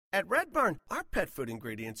At Red Barn, our pet food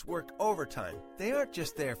ingredients work overtime. They aren't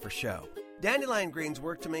just there for show. Dandelion greens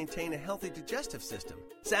work to maintain a healthy digestive system.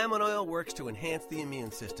 Salmon oil works to enhance the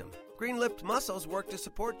immune system. Green-lipped mussels work to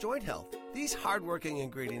support joint health. These hard-working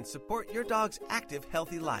ingredients support your dog's active,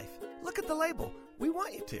 healthy life. Look at the label. We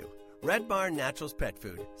want you to. Red Barn Naturals Pet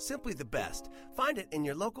Food. Simply the best. Find it in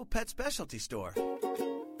your local pet specialty store.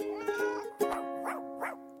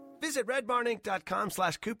 Visit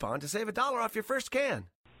redbarninc.com/coupon to save $1 off your first can.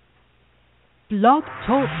 Blog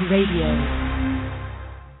Talk Radio.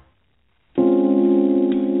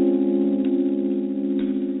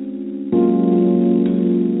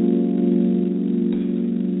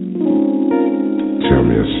 Tell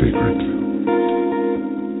me a secret.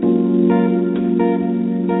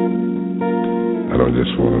 I don't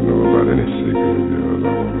just want to know about any secret of yours. I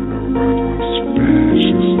want to know about one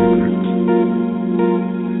special secret.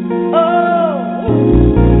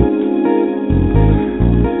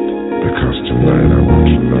 Because tonight I want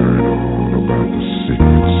to learn all about the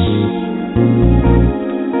secrets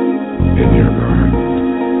in your garden.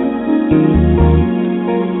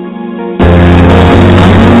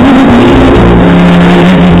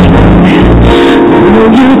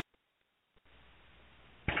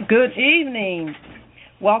 Good evening.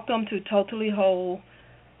 Welcome to Totally Whole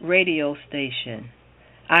Radio Station.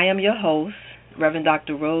 I am your host, Reverend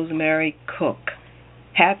Dr. Rosemary Cook.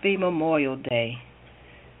 Happy Memorial Day.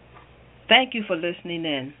 Thank you for listening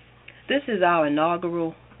in. This is our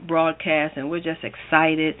inaugural broadcast, and we're just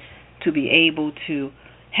excited to be able to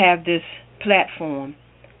have this platform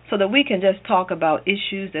so that we can just talk about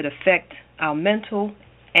issues that affect our mental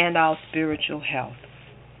and our spiritual health.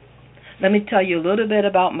 Let me tell you a little bit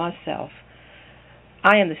about myself.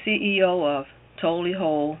 I am the CEO of Totally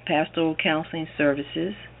Whole Pastoral Counseling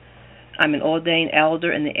Services. I'm an ordained elder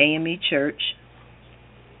in the AME Church,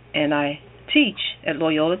 and I teach at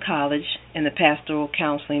Loyola College in the Pastoral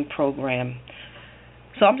Counseling Program.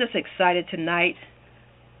 So I'm just excited tonight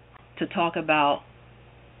to talk about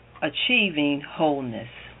achieving wholeness.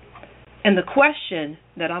 And the question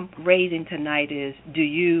that I'm raising tonight is, do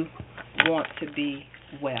you want to be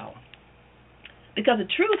well? Because the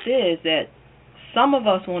truth is that some of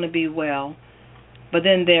us want to be well, but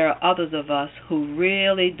then there are others of us who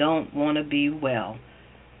really don't want to be well.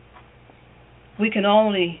 We can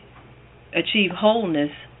only achieve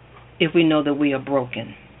wholeness if we know that we are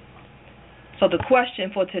broken. So the question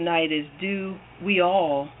for tonight is, do we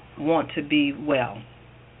all want to be well?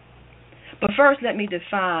 But first, let me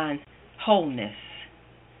define wholeness.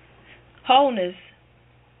 Wholeness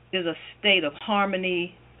is a state of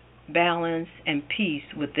harmony, balance, and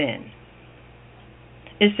peace within.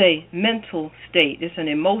 It's a mental state, it's an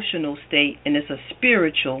emotional state, and it's a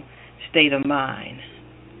spiritual state of mind.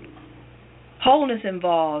 Wholeness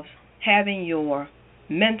involves having your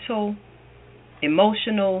mental,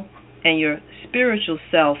 emotional, and your spiritual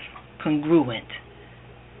self congruent,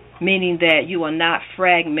 meaning that you are not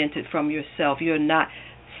fragmented from yourself, you're not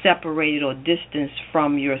separated or distanced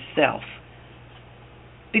from yourself.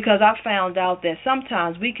 Because I found out that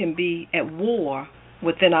sometimes we can be at war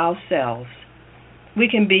within ourselves. We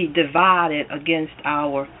can be divided against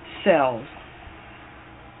ourselves.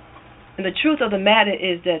 And the truth of the matter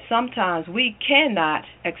is that sometimes we cannot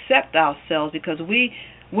accept ourselves because we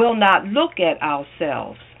will not look at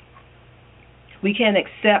ourselves. We can't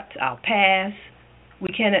accept our past. We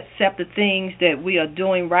can't accept the things that we are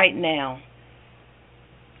doing right now.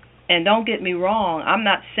 And don't get me wrong, I'm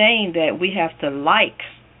not saying that we have to like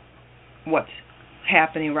what's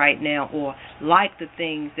happening right now or like the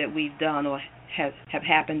things that we've done or have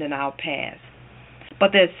happened in our past.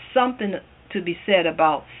 But there's something to be said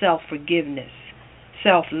about self-forgiveness,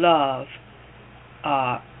 self-love,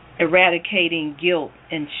 eradicating guilt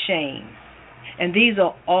and shame. And these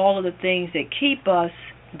are all of the things that keep us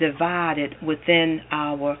divided within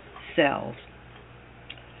ourselves.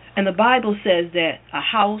 And the Bible says that a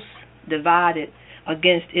house divided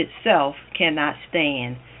against itself cannot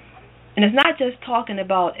stand. And it's not just talking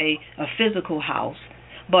about a physical house,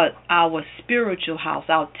 but our spiritual house,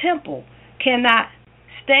 our temple, cannot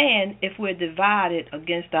stand if we're divided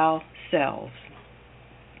against ourselves.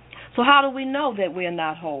 So how do we know that we are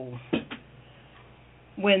not whole?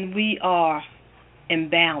 When we are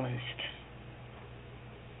imbalanced.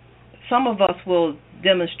 Some of us will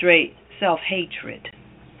demonstrate self-hatred,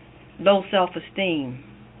 low self-esteem,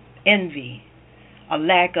 envy, a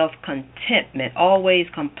lack of contentment, always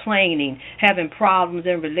complaining, having problems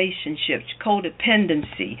in relationships,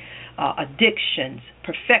 codependency, addictions,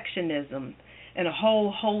 perfectionism, and a whole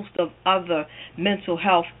host of other mental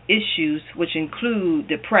health issues, which include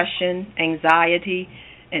depression, anxiety,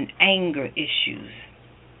 and anger issues.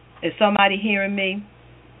 Is somebody hearing me?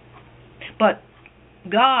 But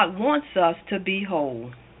God wants us to be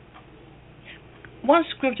whole. One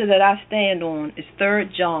scripture that I stand on is 3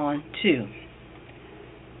 John 2.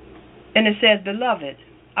 And it says, Beloved,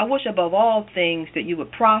 I wish above all things that you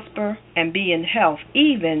would prosper and be in health,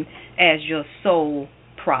 even as your soul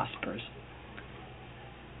prospers.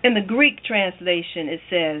 In the Greek translation, it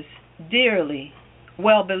says, Dearly,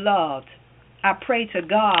 well-beloved, I pray to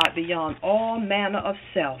God beyond all manner of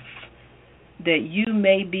self, that you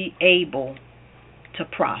may be able to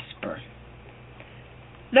prosper.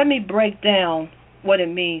 Let me break down what it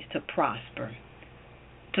means to prosper.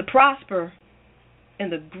 To prosper in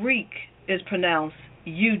the Greek is pronounced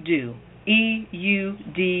eudo, E-U-D-O-O.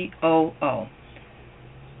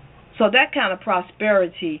 So that kind of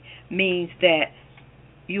prosperity means that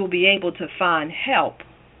you'll be able to find help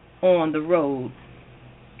on the road.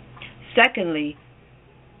 Secondly,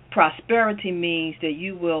 prosperity means that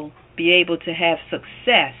you will be able to have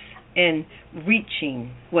success in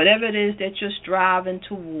reaching whatever it is that you're striving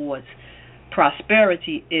towards.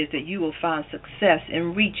 Prosperity is that you will find success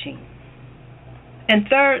in reaching. And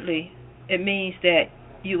thirdly, it means that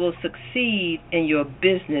you will succeed in your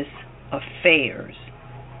business affairs.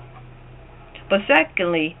 But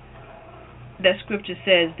secondly, that scripture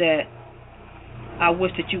says that I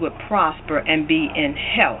wish that you would prosper and be in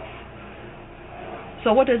health.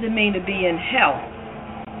 So what does it mean to be in health?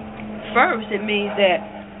 First, it means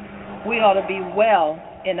that we ought to be well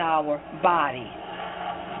in our body.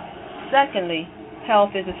 Secondly, health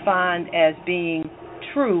is defined as being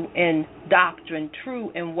true in doctrine,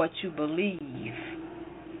 true in what you believe.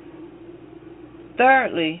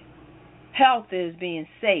 Thirdly, health is being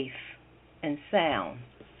safe and sound.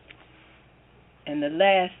 And the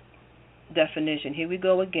last definition, here we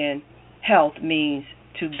go again, health means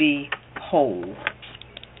to be whole.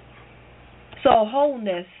 So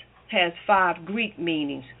wholeness has 5 Greek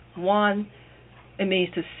meanings. 1, it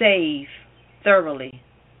means to save thoroughly,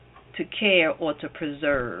 to care or to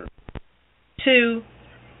preserve. 2,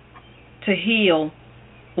 to heal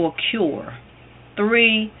or cure.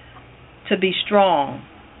 3, to be strong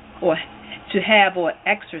or to have or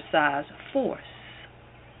exercise force.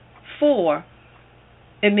 4,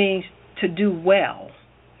 it means to do well.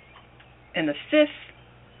 And the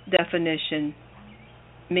 5th definition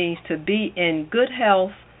means to be in good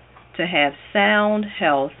health, to have sound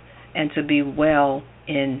health, and to be well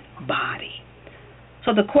in body.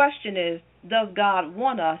 So the question is, does God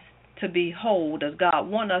want us to be whole? Does God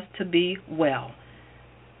want us to be well?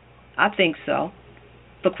 I think so.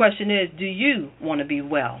 The question is, do you want to be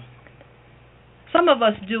well? Some of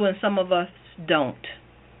us do and some of us don't.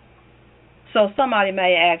 So somebody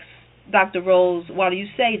may ask, Dr. Rose, why do you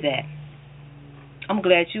say that? I'm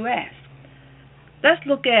glad you asked. Let's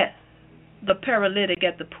look at the paralytic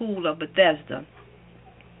at the pool of Bethesda.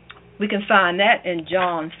 We can find that in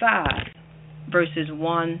John 5, verses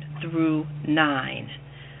 1 through 9.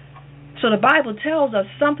 So the Bible tells us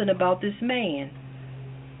something about this man.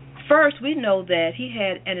 First, we know that he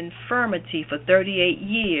had an infirmity for 38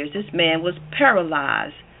 years. This man was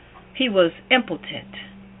paralyzed. He was impotent.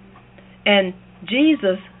 And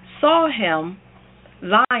Jesus saw him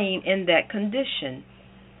lying in that condition.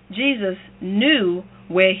 Jesus knew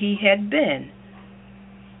where he had been.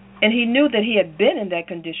 And he knew that he had been in that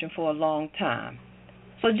condition for a long time.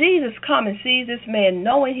 So Jesus comes and sees this man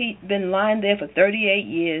knowing he'd been lying there for 38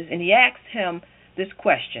 years, and he asks him this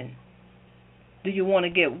question: do you want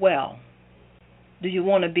to get well? Do you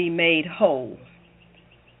want to be made whole?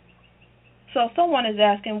 So someone is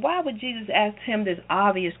asking, why would Jesus ask him this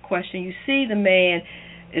obvious question? You see, the man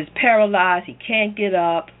is paralyzed. He can't get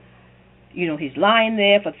up. He's lying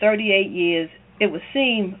there for 38 years. It would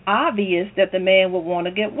seem obvious that the man would want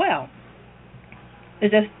to get well.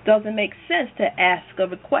 It just doesn't make sense to ask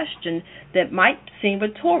of a question that might seem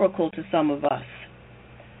rhetorical to some of us.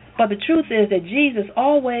 But the truth is that Jesus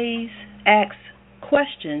always asks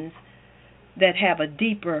questions that have a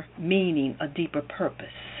deeper meaning, a deeper purpose.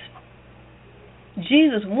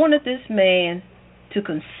 Jesus wanted this man to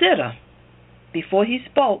consider, before he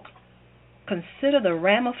spoke, consider the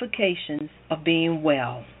ramifications of being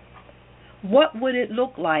well. What would it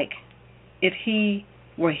look like if he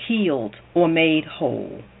were healed or made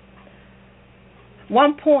whole?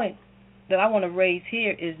 One point that I want to raise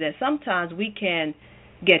here is that sometimes we can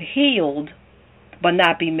get healed but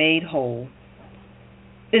not be made whole.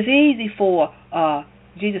 It's easy for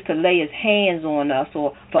Jesus to lay his hands on us,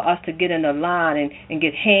 or for us to get in a line and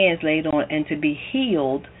get hands laid on and to be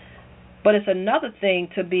healed. But it's another thing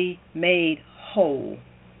to be made whole,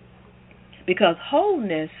 because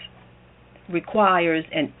wholeness requires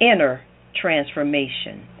an inner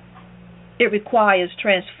transformation. It requires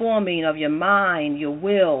transforming of your mind, your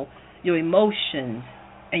will, your emotions,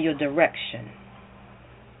 and your direction.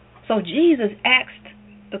 So Jesus asked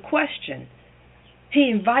the question. He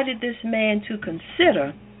invited this man to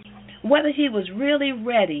consider whether he was really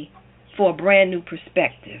ready for a brand new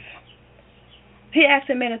perspective. He asked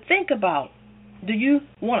the man to think about, do you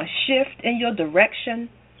want to shift in your direction?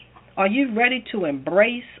 Are you ready to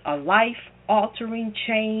embrace a life-altering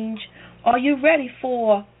change? Are you ready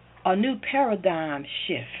for a new paradigm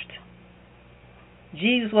shift?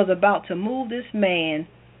 Jesus was about to move this man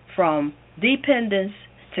from dependence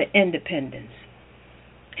to independence.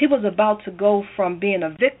 He was about to go from being a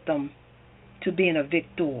victim to being a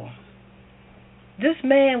victor. This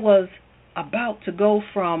man was about to go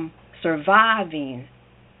from surviving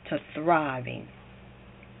to thriving.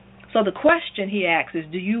 So the question he asks is,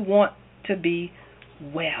 do you want to be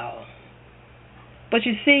well? But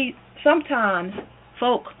you see, sometimes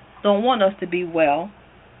folk don't want us to be well.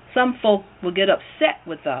 Some folk will get upset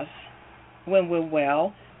with us when we're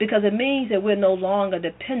well because it means that we're no longer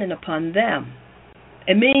dependent upon them.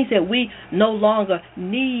 It means that we no longer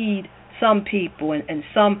need some people and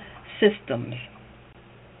some systems,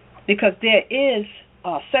 because there is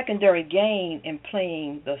a secondary gain in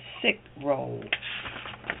playing the sick role.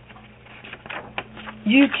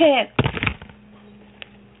 You can't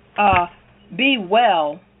be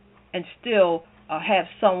well and still have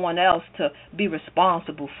someone else to be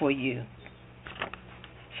responsible for you.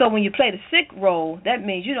 So when you play the sick role, that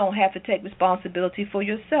means you don't have to take responsibility for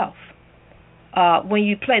yourself. When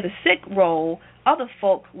you play the sick role, other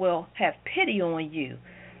folk will have pity on you.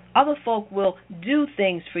 Other folk will do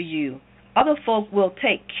things for you. Other folk will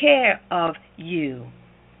take care of you.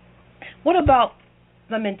 What about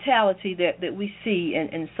the mentality that we see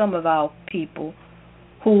in some of our people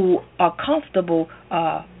who are comfortable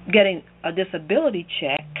getting a disability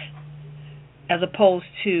check as opposed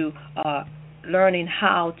to learning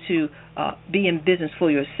how to be in business for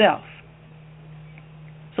yourself?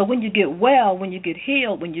 So when you get well, when you get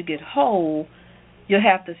healed, when you get whole, you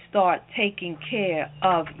have to start taking care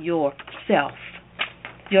of yourself.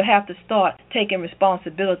 You'll have to start taking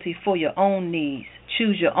responsibility for your own needs,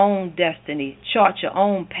 choose your own destiny, chart your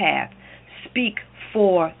own path, speak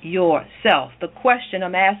for yourself. The question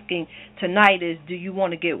I'm asking tonight is, do you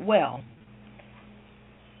want to get well?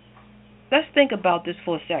 Let's think about this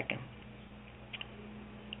for a second.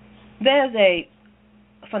 There's a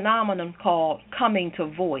phenomenon called coming to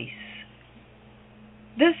voice.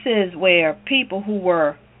 This is where people who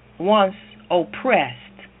were once oppressed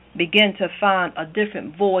begin to find a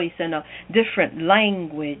different voice and a different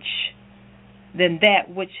language than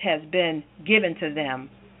that which has been given to them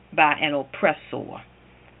by an oppressor.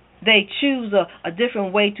 They choose a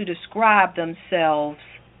different way to describe themselves,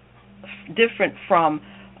 different from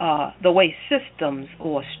the way systems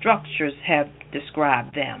or structures have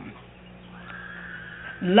described them.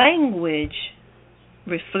 Language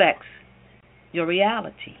reflects your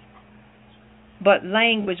reality, but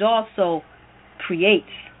language also creates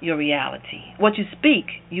your reality. What you speak,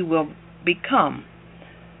 you will become.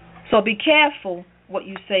 So be careful what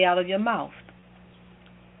you say out of your mouth.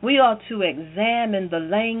 We are to examine the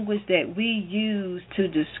language that we use to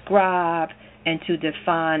describe and to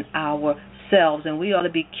define ourselves, and we ought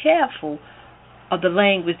to be careful of the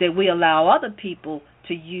language that we allow other people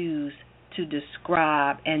to use to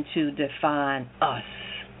describe and to define us.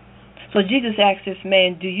 So Jesus asked this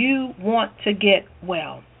man, do you want to get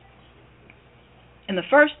well? And the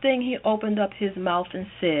first thing he opened up his mouth and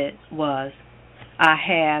said was, I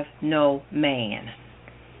have no man.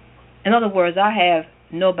 In other words, I have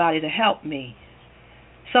nobody to help me.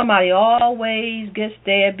 Somebody always gets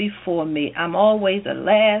there before me. I'm always the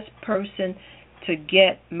last person to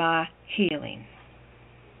get my healing.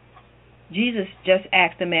 Jesus just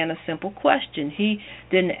asked the man a simple question. He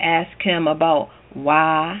didn't ask him about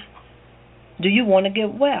why. Do you want to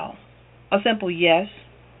get well? A simple yes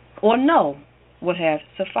or no would have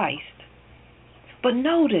sufficed. But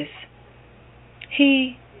notice,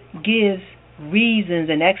 he gives reasons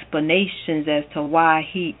and explanations as to why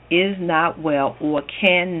he is not well or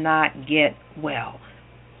cannot get well.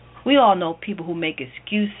 We all know people who make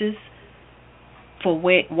excuses for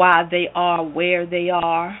why they are where they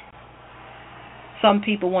are. Some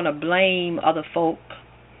people want to blame other folk.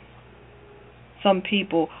 Some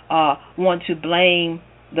people want to blame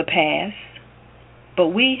the past. But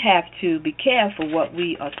we have to be careful what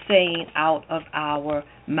we are saying out of our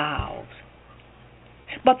mouths.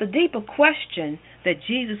 But the deeper question that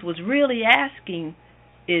Jesus was really asking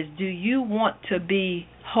is, do you want to be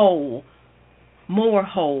whole, more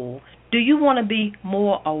whole? Do you want to be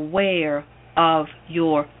more aware of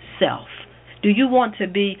yourself? Do you want to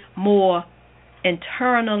be more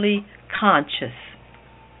internally conscious?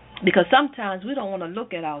 Because sometimes we don't want to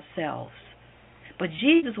look at ourselves. But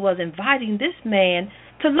Jesus was inviting this man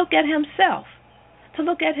to look at himself, to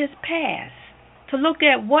look at his past, to look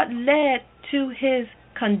at what led to his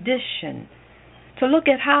condition, to look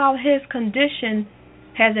at how his condition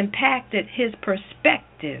has impacted his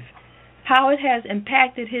perspective, how it has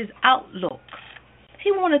impacted his outlook.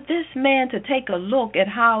 He wanted this man to take a look at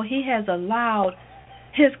how he has allowed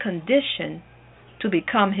his condition to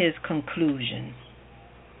become his conclusion.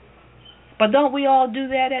 But don't we all do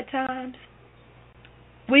that at times?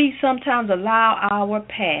 We sometimes allow our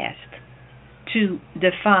past to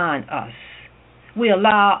define us. We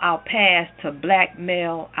allow our past to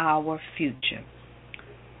blackmail our future.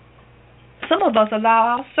 Some of us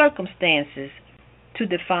allow our circumstances to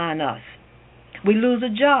define us. We lose a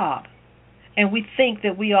job, and we think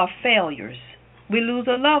that we are failures. We lose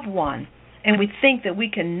a loved one, and we think that we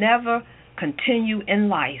can never continue in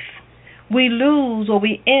life. We lose or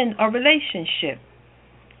we end a relationship,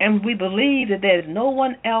 and we believe that there's no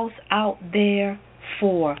one else out there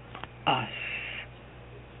for us.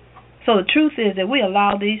 So the truth is that we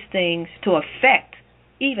allow these things to affect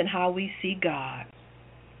even how we see God.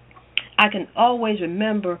 I can always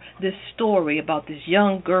remember this story about this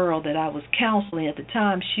young girl that I was counseling. At the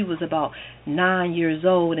time, she was about 9 years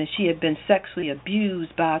old, and she had been sexually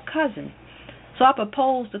abused by a cousin. So I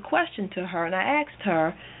proposed a question to her, and I asked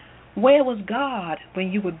her, where was God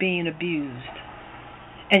when you were being abused?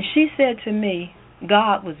 And she said to me,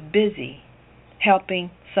 God was busy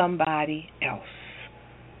helping somebody else.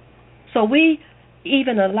 So we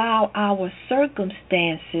even allow our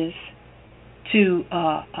circumstances to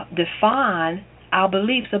define our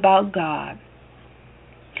beliefs about God.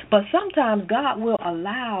 But sometimes God will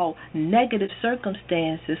allow negative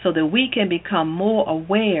circumstances so that we can become more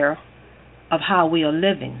aware of how we are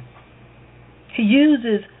living. He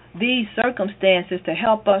uses these circumstances to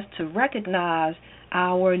help us to recognize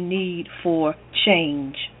our need for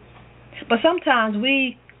change. But sometimes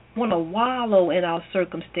we want to wallow in our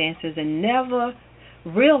circumstances and never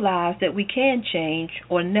realize that we can change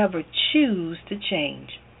or never choose to change.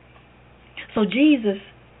 So Jesus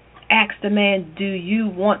asked the man, do you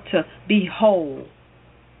want to be whole?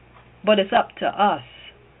 But it's up to us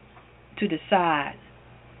to decide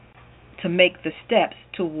to make the steps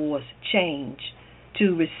towards change,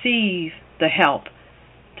 to receive the help,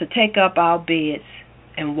 to take up our beds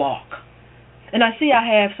and walk. And I see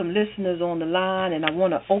I have some listeners on the line, and I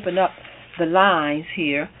want to open up the lines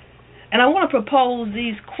here. And I want to propose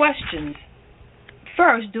these questions.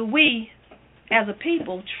 First, do we, as a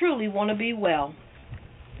people, truly want to be well?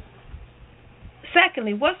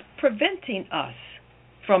 Secondly, what's preventing us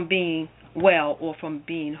from being well or from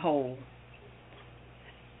being whole?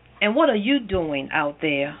 And what are you doing out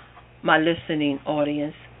there, my listening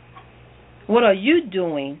audience? What are you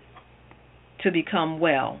doing to become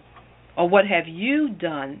well? Or what have you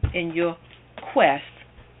done in your quest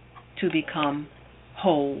to become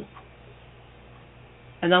whole?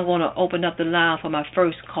 And I'm going to open up the line for my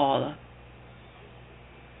first caller.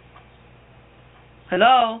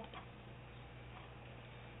 Hello?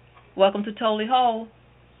 Welcome to Totally Whole.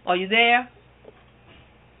 Are you there?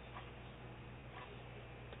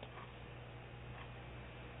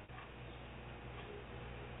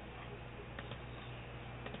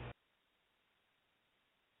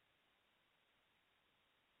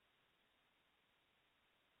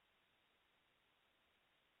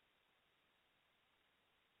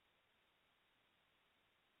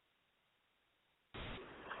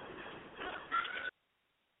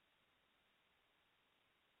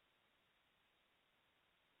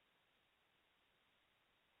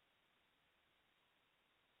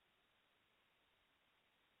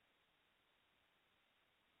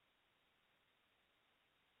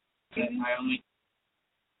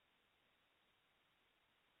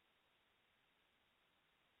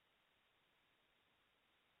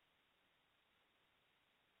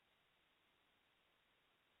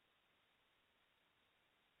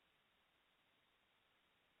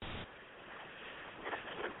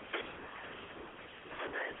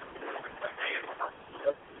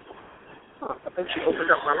 I think she opened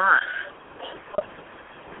up my line.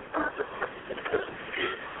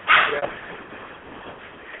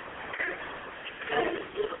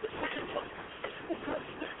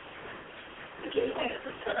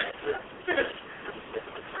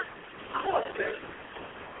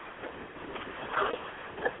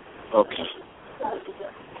 Okay.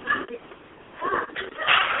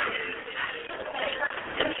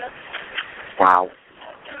 Wow.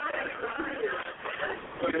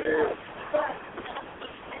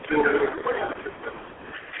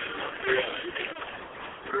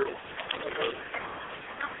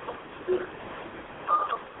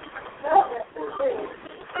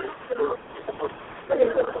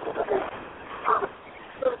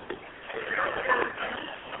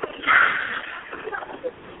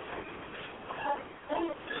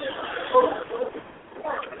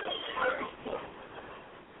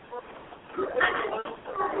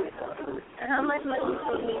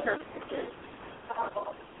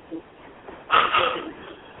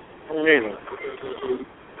 Really?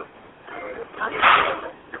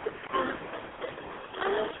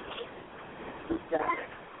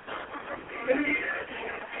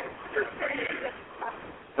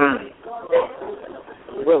 I'm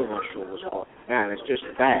really not sure what's going on. It's just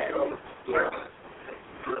bad.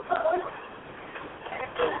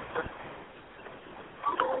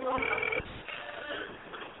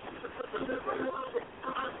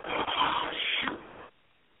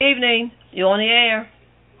 Evening. You're on the air.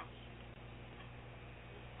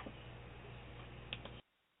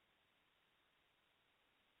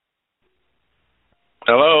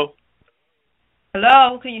 Hello?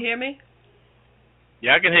 Hello, can you hear me?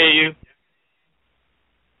 Yeah, I can hear you.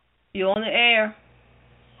 You're on the air.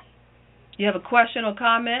 You have a question or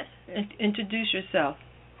comment? Introduce yourself.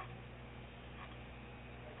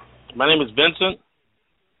 My name is Vincent.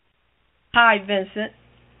 Hi, Vincent.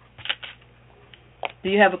 Do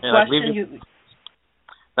you have a question?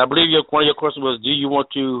 I believe one of your questions was, do you want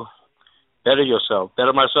to better yourself?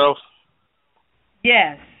 Better myself?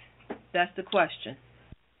 Yes, that's the question.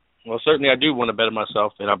 Well, certainly I do want to better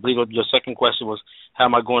myself, and I believe your second question was, how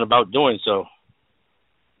am I going about doing so?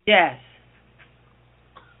 Yes.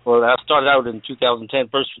 Well, I started out in 2010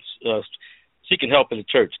 first seeking help in the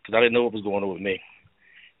church because I didn't know what was going on with me.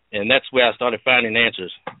 And that's where I started finding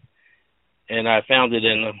answers. And I found it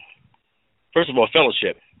in, first of all,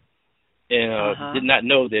 fellowship. And did not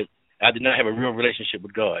know that I did not have a real relationship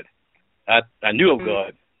with God. I knew of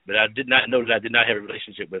God, but I did not know that I did not have a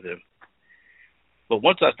relationship with Him. But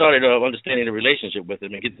once I started understanding the relationship with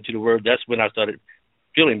Him and getting to the Word, that's when I started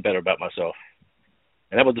feeling better about myself.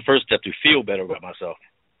 And that was the first step, to feel better about myself.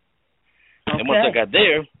 Okay. And once I got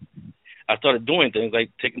there, I started doing things like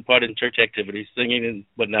taking part in church activities, singing and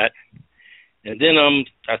whatnot. And then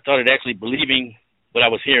I started actually believing what I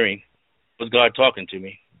was hearing was God talking to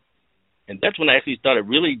me. And that's when I actually started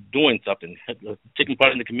really doing something, taking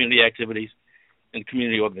part in the community activities and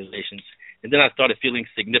community organizations. And then I started feeling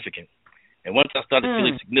significant. And once I started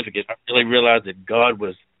feeling significant, I really realized that God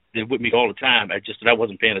was there with me all the time. I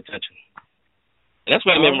wasn't paying attention. And that's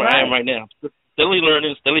where I am right now. Steadily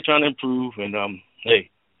learning, steadily trying to improve, and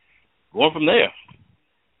going from there.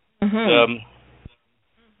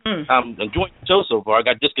 I'm enjoying the show so far. I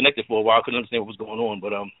got disconnected for a while. I couldn't understand what was going on,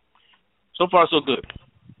 but so far so good.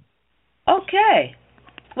 Okay.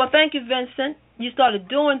 Well, thank you, Vincent. You started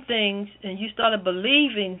doing things, and you started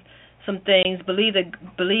believing some things,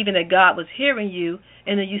 believing that God was hearing you,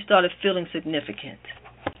 and then you started feeling significant.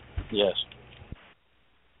 Yes.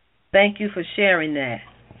 Thank you for sharing that.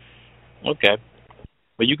 Okay.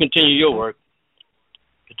 But you continue your work.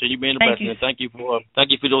 Continue being the best, and thank you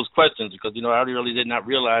for those questions, because I really did not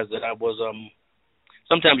realize that I was.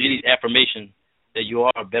 Sometimes you need affirmation that you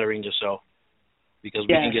are bettering yourself, because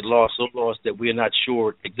we can get so lost that we are not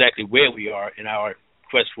sure exactly where we are in our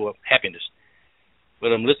quest for happiness.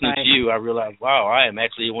 But I'm listening to you, I realize, wow, I am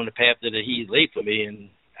actually on the path that He's laid for me, and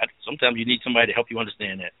sometimes you need somebody to help you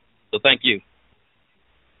understand that. So thank you.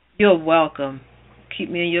 You're welcome. Keep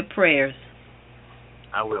me in your prayers.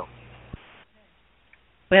 I will.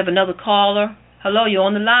 We have another caller. Hello, you're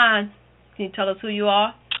on the line. Can you tell us who you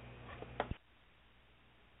are?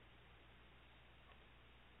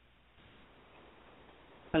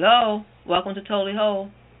 Hello. Welcome to Totally Whole.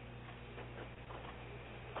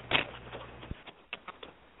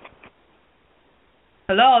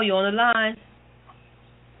 Hello, you're on the line.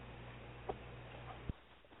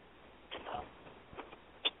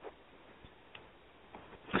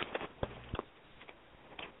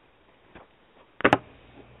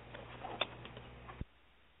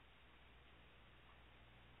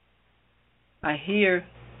 I hear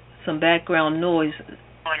some background noise.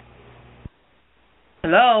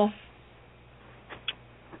 Hello?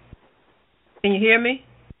 Can you hear me?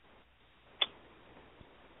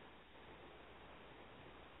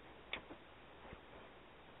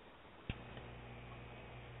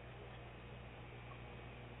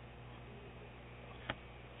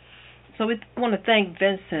 So we want to thank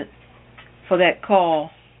Vincent for that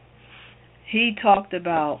call. He talked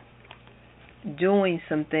about doing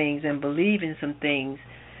some things and believing some things,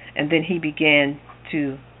 and then he began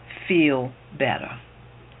to feel better.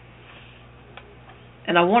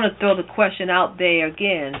 And I want to throw the question out there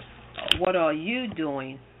again. What are you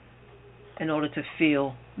doing in order to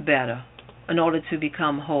feel better, in order to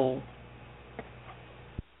become whole?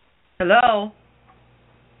 Hello?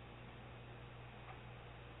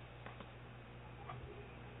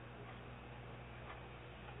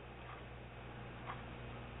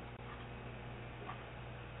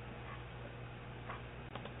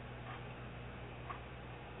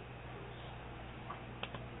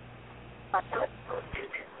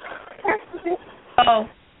 Oh,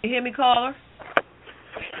 you hear me, caller?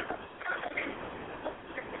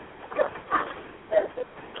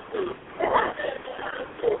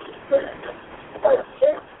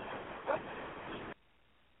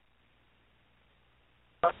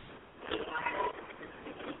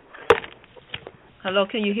 Hello,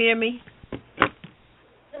 can you hear me?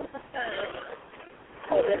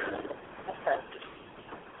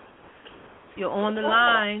 You're on the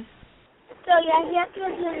line. So, yeah, you have to go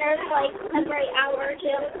to the nurse like every hour or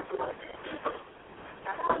two.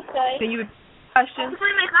 Okay. Can you repeat the question? Oh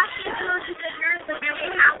my gosh, you have to go to the nurse like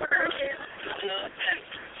every hour or two.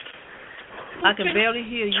 I can barely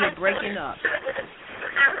hear you. You're breaking up.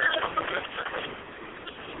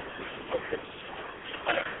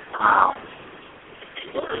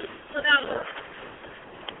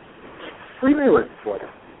 What do you mean with what?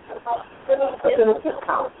 What's in the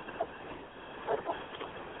discount?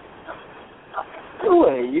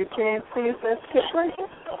 Wait, you can't see if that's tip right here?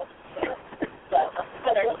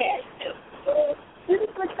 Other cats too. You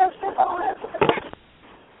just put that stuff on it.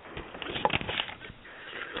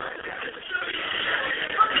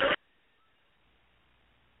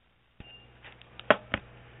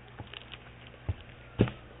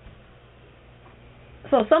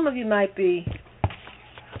 So some of you might be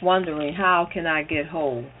wondering, how can I get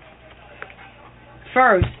whole?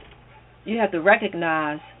 First, you have to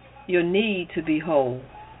recognize your need to be whole.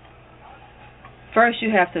 First,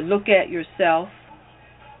 you have to look at yourself,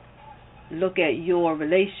 look at your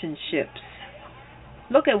relationships,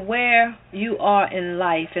 look at where you are in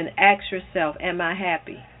life and ask yourself, am I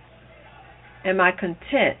happy? Am I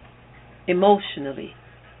content emotionally?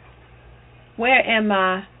 Where am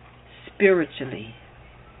I spiritually?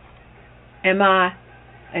 Am I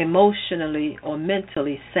emotionally or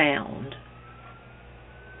mentally sound?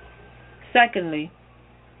 Secondly,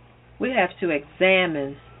 we have to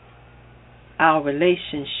examine our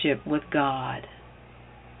relationship with God.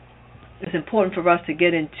 It's important for us to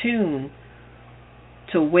get in tune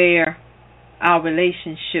to where our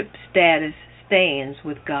relationship status stands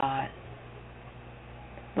with God.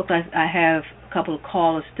 Look, I have a couple of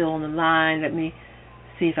callers still on the line. Let me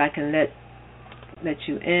see if I can let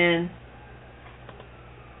you in.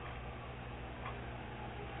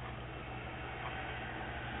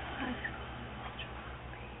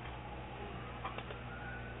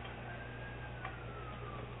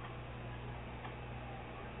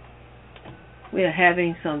 We are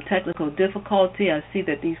having some technical difficulty. I see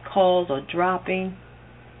that these calls are dropping.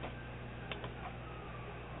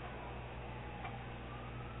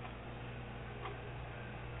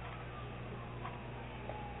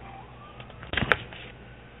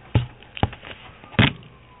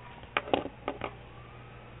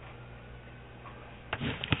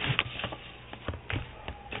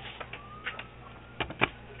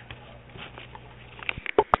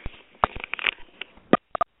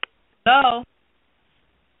 Hello?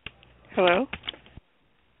 Hello?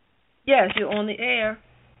 Yes, you're on the air.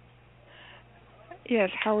 Yes,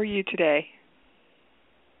 how are you today?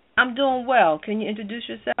 I'm doing well. Can you introduce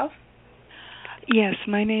yourself? Yes,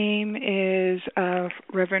 my name is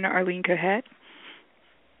Reverend Arlene Cahet.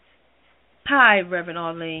 Hi, Reverend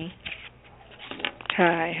Arlene.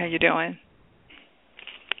 Hi, how you doing?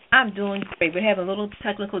 I'm doing great. We're having a little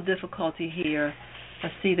technical difficulty here. I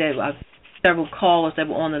see that I have several callers that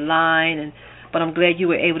were on the line, but I'm glad you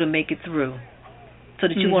were able to make it through. So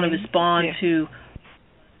did you want to respond to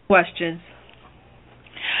questions?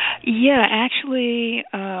 Yeah, actually,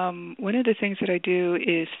 one of the things that I do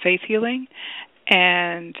is faith healing,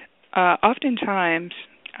 and oftentimes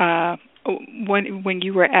when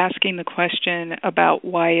you were asking the question about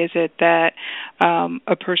why is it that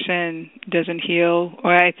a person doesn't heal,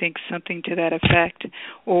 or I think something to that effect,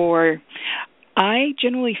 or I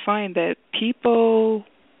generally find that people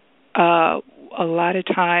a lot of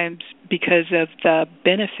times, because of the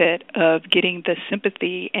benefit of getting the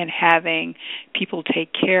sympathy and having people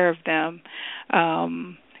take care of them,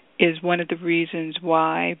 is one of the reasons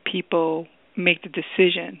why people make the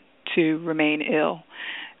decision to remain ill.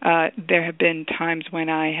 There have been times when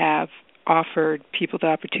I have offered people the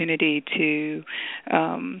opportunity to,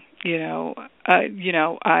 I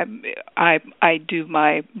do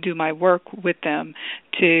my work with them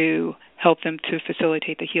to help them to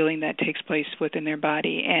facilitate the healing that takes place within their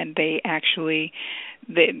body, and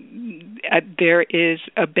there is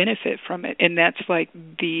a benefit from it, and that's like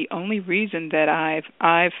the only reason that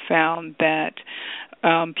I've found that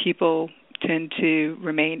people tend to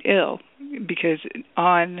remain ill, because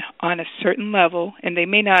on a certain level, and they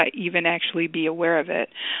may not even actually be aware of it,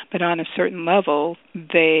 but on a certain level,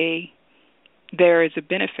 there is a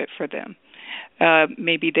benefit for them.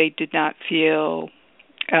 maybe they did not feel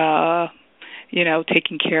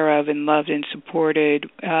taken care of and loved and supported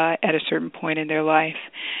at a certain point in their life,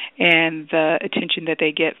 and the attention that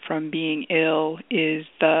they get from being ill is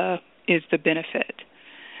the benefit.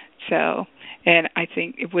 So, and I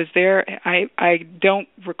think it was there. I don't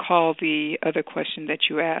recall the other question that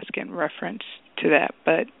you asked in reference to that,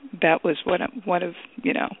 but that was one of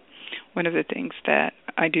the things that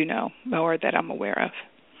I do know or that I'm aware of.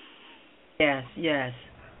 Yes,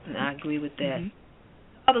 and I agree with that.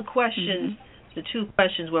 Mm-hmm. Other questions. Mm-hmm. The two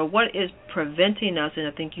questions were, what is preventing us, and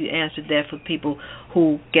I think you answered that for people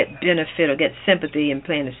who get benefit or get sympathy in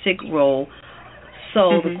playing a sick role.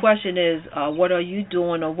 So the question is, what are you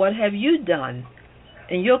doing or what have you done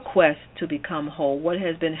in your quest to become whole? What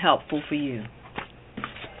has been helpful for you?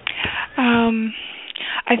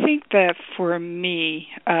 I think that for me,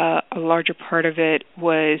 a larger part of it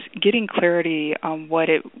was getting clarity on what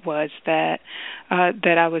it was that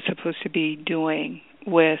I was supposed to be doing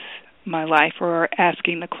with my life, or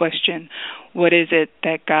asking the question, what is it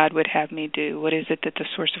that God would have me do? What is it that the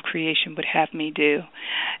source of creation would have me do?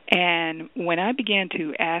 And when I began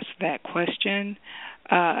to ask that question,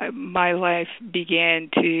 my life began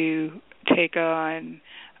to take on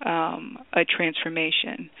a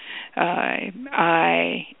transformation.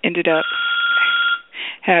 I ended up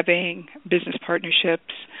having business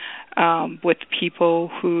partnerships with people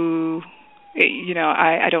who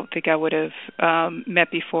I don't think I would have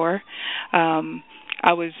met before.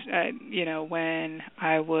 I was, when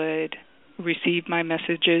I would receive my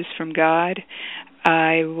messages from God,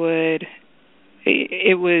 it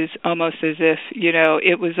was almost as if,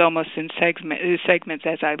 it was almost in segments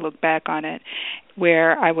as I look back on it,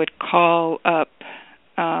 where I would call up,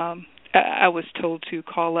 I was told to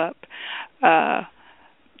call up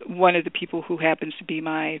one of the people who happens to be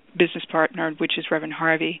my business partner, which is Reverend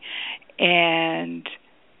Harvey, and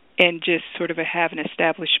just sort of have an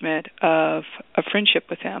establishment of a friendship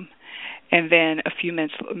with him. And then a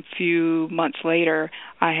few months later,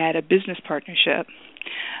 I had a business partnership.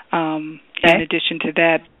 In addition to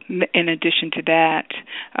that,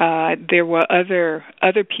 there were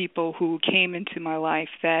other people who came into my life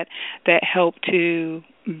that helped to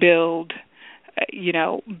build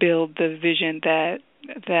the vision that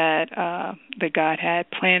God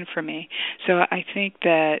had planned for me. So I think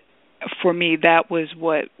that for me, that was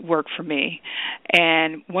what worked for me.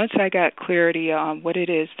 And once I got clarity on what it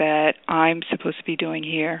is that I'm supposed to be doing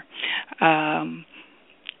here,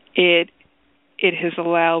 it has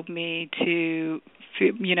allowed me to,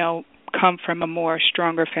 come from a more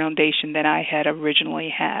stronger foundation than I had originally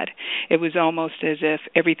had. It was almost as if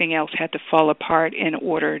everything else had to fall apart in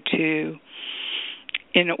order to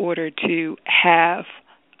have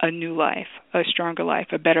a new life, a stronger life,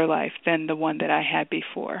 a better life than the one that I had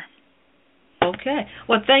before. Okay.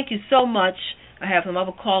 Well, thank you so much. I have some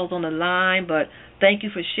other callers on the line, but thank you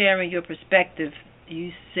for sharing your perspective.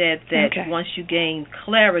 You said that once you gain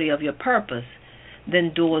clarity of your purpose,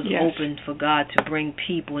 then doors open for God to bring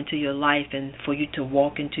people into your life and for you to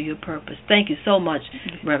walk into your purpose. Thank you so much,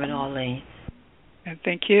 Reverend Arlene.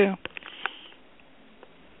 Thank you.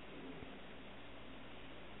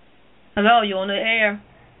 Hello, you're on the air.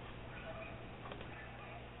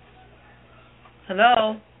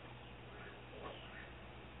 Hello?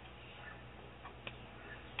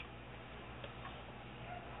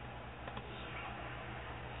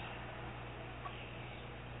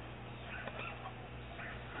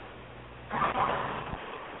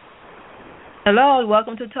 Hello,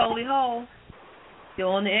 welcome to Totally Whole. You're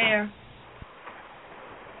on the air.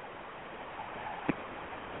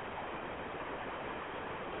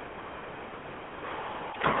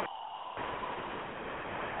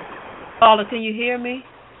 Paula, can you hear me?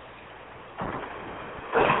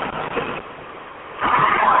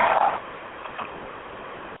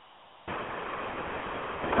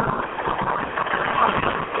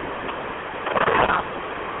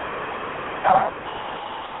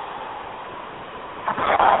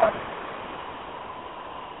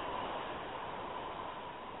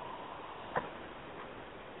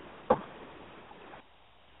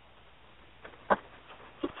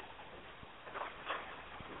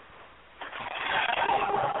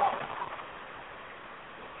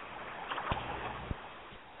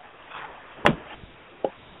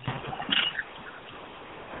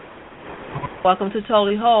 Welcome to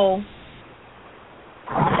Totally Whole.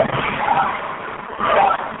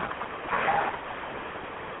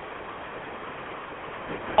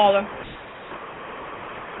 Caller.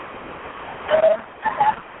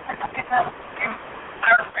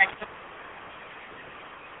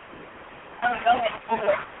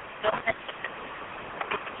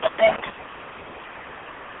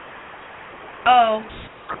 Hello.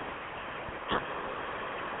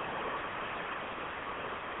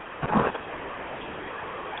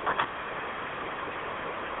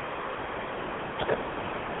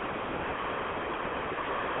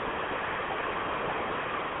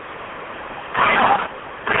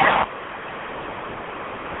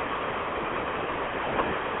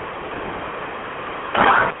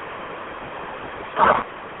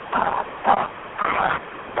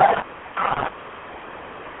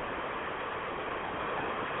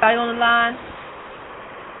 Are you on the line?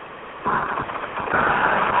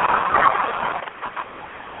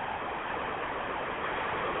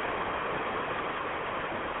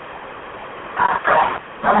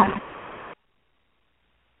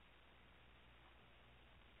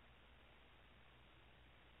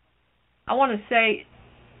 I want to say,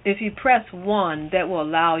 if you press 1, that will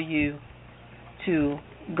allow you to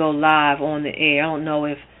go live on the air. I don't know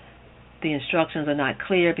if the instructions are not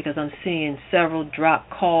clear because I'm seeing several drop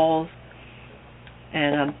calls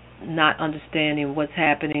and I'm not understanding what's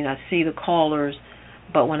happening. I see the callers,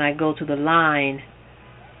 but when I go to the line,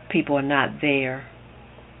 people are not there.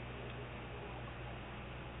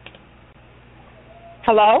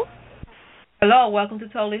 Hello? Hello, welcome to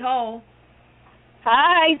Totally Whole.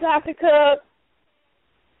 Hi, Dr. Cook.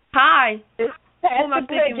 Hi. Who am I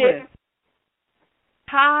Pastor speaking Bridget. with?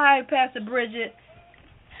 Hi, Pastor Bridget.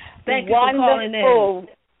 Thank you Wonderful. for calling in.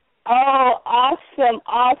 Oh,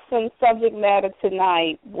 awesome subject matter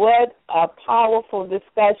tonight. What a powerful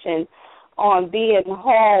discussion on being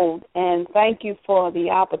whole, and thank you for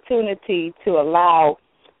the opportunity to allow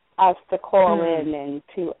us to call in and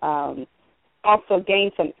to also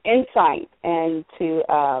gain some insight and to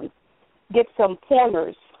get some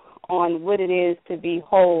pointers on what it is to be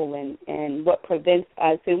whole and what prevents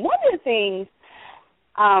us. And one of the things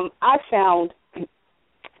I found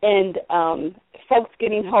and folks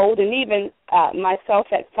getting hold, and even myself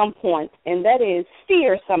at some point, and that is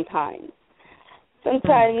fear sometimes.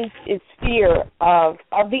 Sometimes it's fear of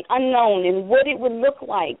the unknown and what it would look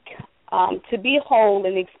like to be whole,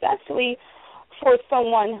 and especially for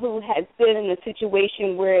someone who has been in a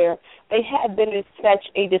situation where they have been in such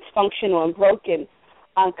a dysfunctional and broken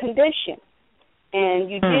condition. And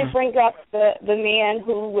you did bring up the man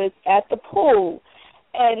who was at the pool,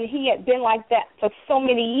 and he had been like that for so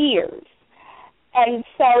many years. And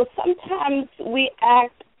so sometimes we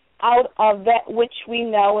act out of that which we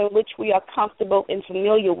know and which we are comfortable and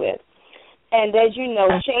familiar with. And as you know,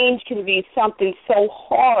 change can be something so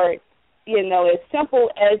hard, as simple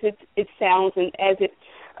as it sounds and as it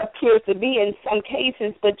appears to be in some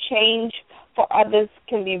cases, but change for others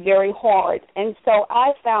can be very hard. And so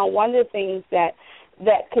I found one of the things that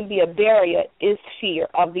could be a barrier is fear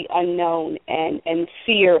of the unknown and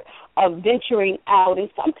fear of venturing out. And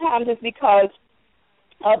sometimes it's because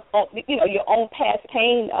of your own past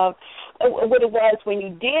pain of what it was when you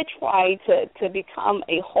did try to become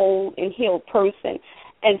a whole and healed person,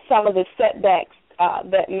 and some of the setbacks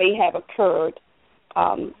that may have occurred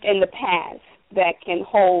in the past that can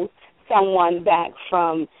hold someone back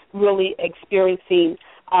from really experiencing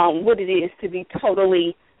what it is to be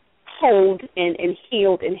totally whole and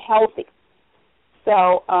healed and healthy.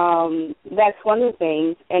 So that's one of the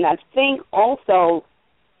things. And I think also,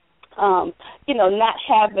 not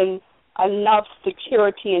having enough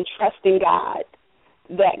security and trust in God,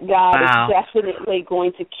 that God is definitely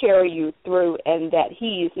going to carry you through, and that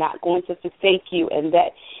He is not going to forsake you, and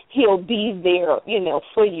that He'll be there,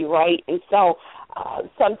 for you, right? And so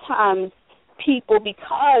sometimes people,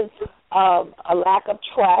 because of a lack of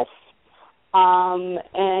trust,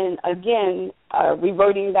 and again,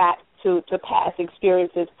 reverting back to past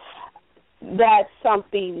experiences, that's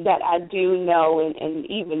something that I do know, and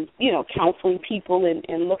even, counseling people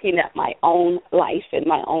and looking at my own life and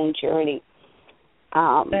my own journey.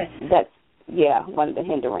 That's, one of the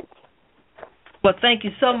hindrances. Well, thank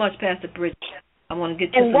you so much, Pastor Bridget. I want to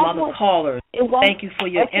get to some other callers. Thank you for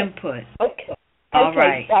your input. Okay. All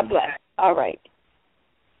right. God bless. All right.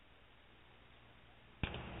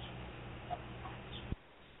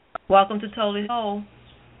 Welcome to Totally Whole.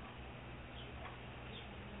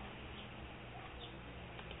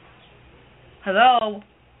 Hello.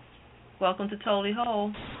 Welcome to Totally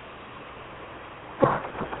Whole.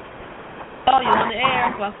 Oh, you're on the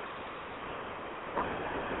air. Well.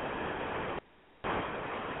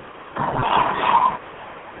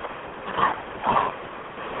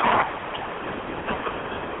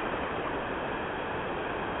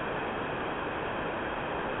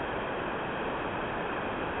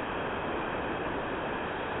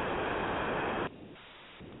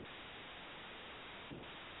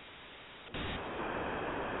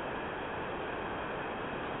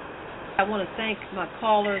 I want to thank my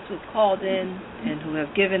callers who called in and who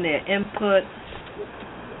have given their input.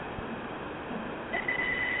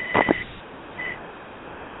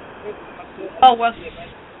 Oh, well.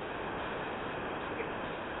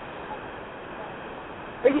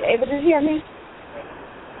 Are you able to hear me?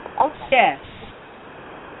 Okay. Yes.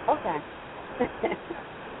 Okay.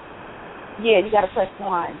 Yeah, you got to press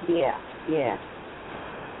 1. Yeah.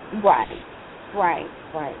 Right.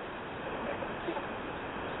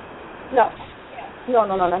 No.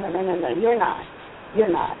 You're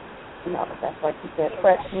not. No, that's what you said.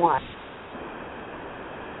 Press 1.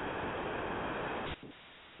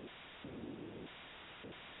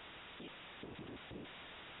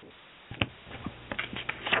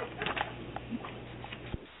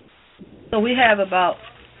 So we have about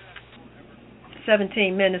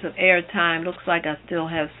 17 minutes of airtime. Looks like I still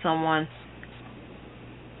have someone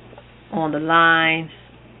on the line.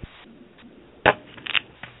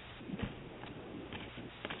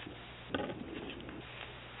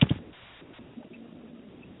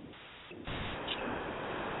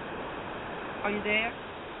 Are you there?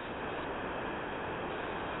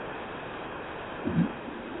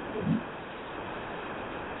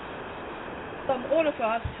 So in order for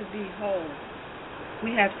us to be whole,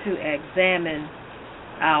 we have to examine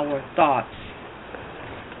our thoughts.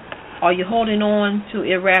 Are you holding on to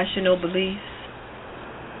irrational beliefs?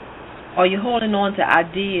 Are you holding on to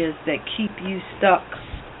ideas that keep you stuck?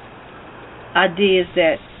 Ideas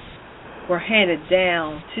that were handed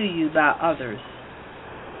down to you by others?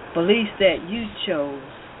 Beliefs that you chose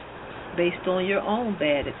based on your own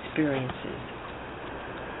bad experiences?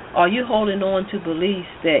 Are you holding on to beliefs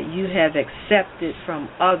that you have accepted from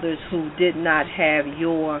others who did not have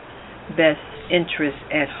your best interest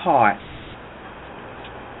at heart?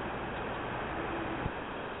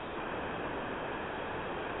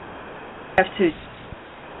 We have to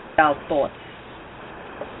our thoughts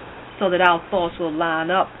so that our thoughts will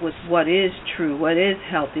line up with what is true, what is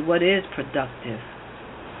healthy, what is productive.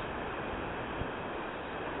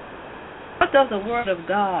 What does the Word of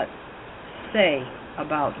God say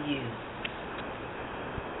about you?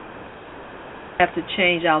 We have to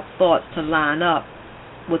change our thoughts to line up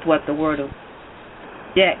with what the Word of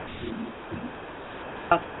God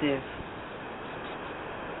productive.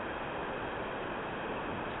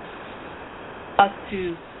 Us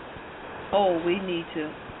to, we need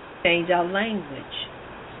to change our language.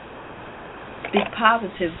 Speak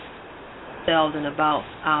positive ourselves and about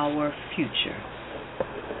our future.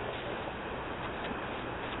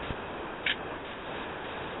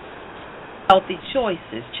 Healthy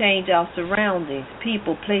choices, change our surroundings,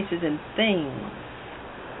 people, places, and things.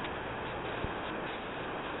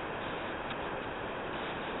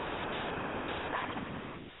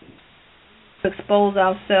 Expose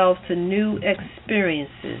ourselves to new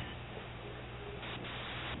experiences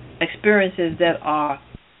that are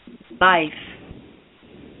life.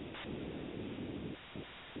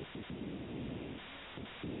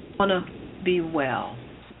 Want to be well.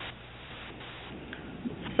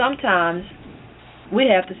 Sometimes we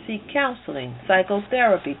have to seek counseling,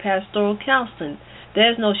 psychotherapy, pastoral counseling.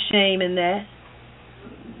 There's no shame in that.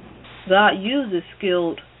 God uses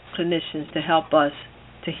skilled clinicians to help us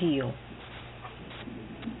to heal.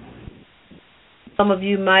 Some of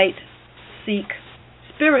you might seek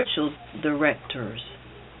spiritual directors,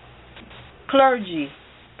 clergy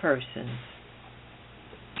persons.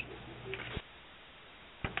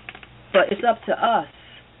 But it's up to us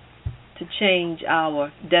to change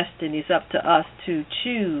our destiny. It's up to us to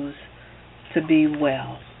choose to be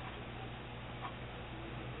well.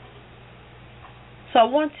 So I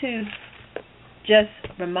want to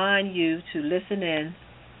just remind you to listen in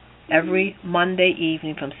every Monday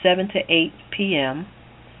evening from 7 to 8 p.m.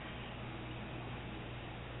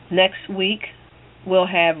 Next week, we'll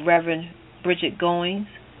have Reverend Bridget Goings,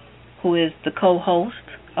 who is the co-host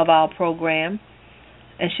of our program,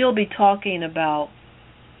 and she'll be talking about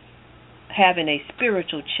having a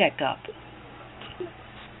spiritual checkup.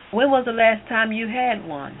 When was the last time you had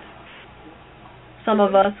one? Some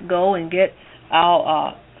of us go and get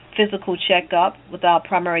our physical checkup with our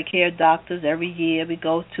primary care doctors every year. We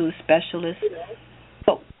go to a specialist.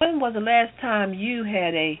 But when was the last time you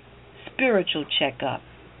had a spiritual checkup?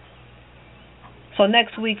 So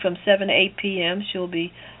next week from 7 to 8 p.m. she'll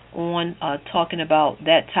be on talking about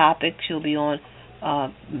that topic. She'll be on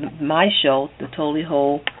my show, the Totally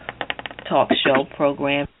Whole Talk Show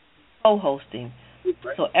program, co-hosting.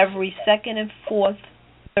 So every second and fourth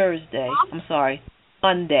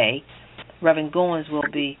Monday, Reverend Goins will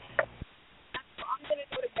be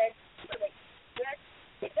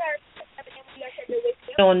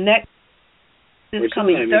on next This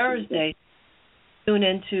coming Thursday, tune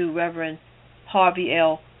into Reverend Harvey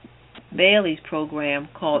L. Bailey's program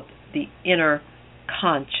called The Inner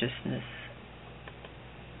Consciousness.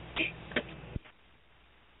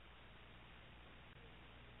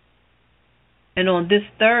 And on this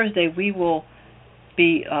Thursday, we will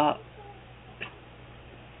be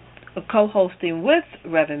co-hosting with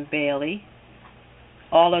Reverend Bailey,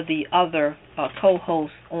 all of the other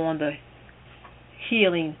co-hosts on the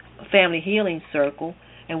Family Healing Circle,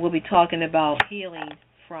 and we'll be talking about healing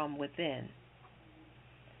from within.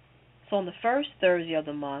 So on the first Thursday of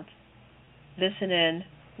the month, listen in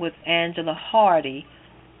with Angela Hardy,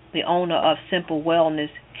 the owner of Simple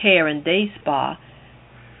Wellness Hair and Day Spa,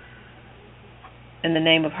 and the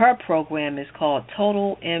name of her program is called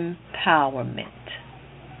Total Empowerment.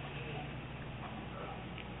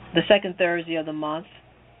 The second Thursday of the month,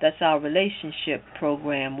 that's our relationship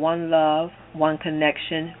program, One Love, One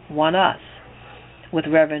Connection, One Us, with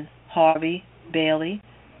Reverend Harvey Bailey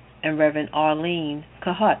and Reverend Arlene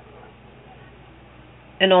Kahut.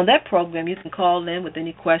 And on that program, you can call in with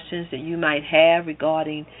any questions that you might have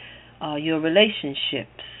regarding your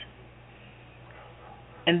relationships.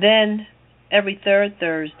 And then every third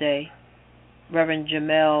Thursday, Reverend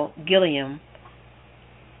Jamel Gilliam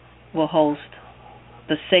will host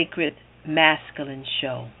the Sacred Masculine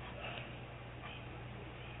Show.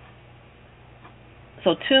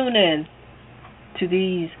 So tune in to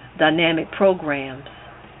these dynamic programs.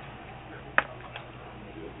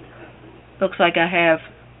 Looks like I have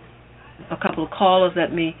a couple of callers.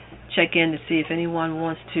 Let me check in to see if anyone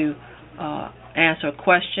wants to answer a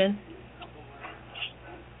question.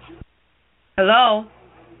 Hello?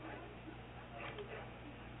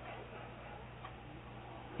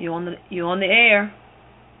 You on the air.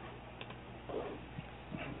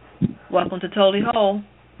 Welcome to Totally Whole.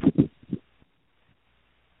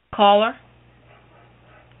 Caller,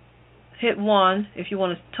 hit 1 if you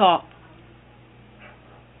want to talk.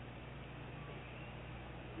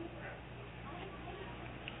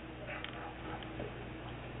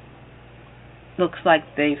 Looks like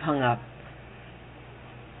they've hung up.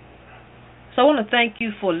 So I want to thank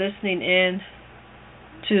you for listening in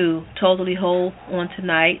to Totally Whole on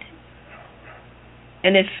tonight.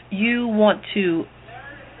 And if you want to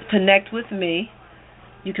connect with me,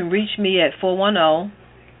 you can reach me at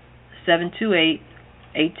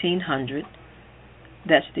 410-728-1800.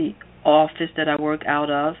 That's the office that I work out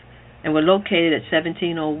of. And we're located at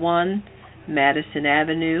 1701 Madison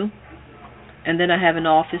Avenue. And then I have an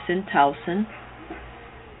office in Towson.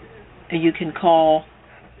 And you can call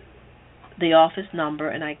the office number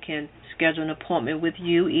and I can schedule an appointment with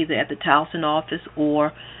you either at the Towson office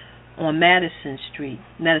or on Madison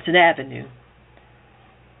Avenue.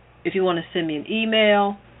 If you want to send me an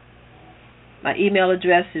email, my email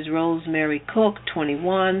address is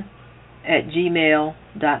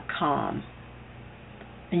rosemarycook21@gmail.com.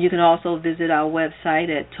 And you can also visit our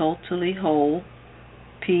website at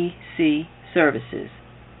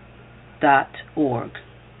totallywholepcservices.org.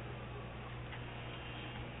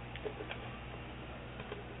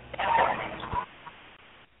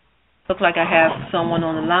 Look like I have someone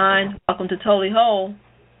on the line. Welcome to Totally Whole.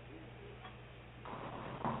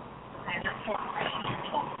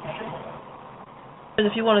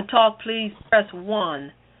 If you want to talk, please press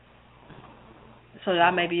 1 so that I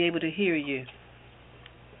may be able to hear you.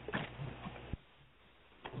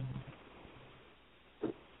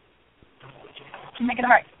 You're making it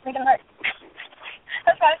hurt. Making it hurt.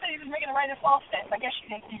 That's why I said he was making it right in false steps. I guess you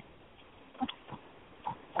didn't.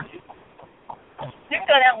 You can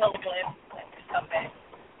go down a little bit. Let's come back.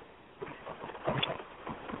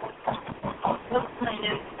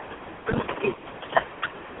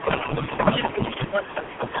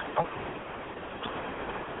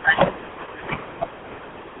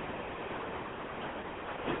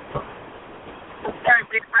 Very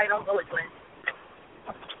big fight on Bullet Glen.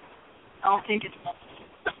 I don't think it's.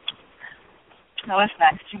 No, it's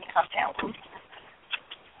not. You can come down.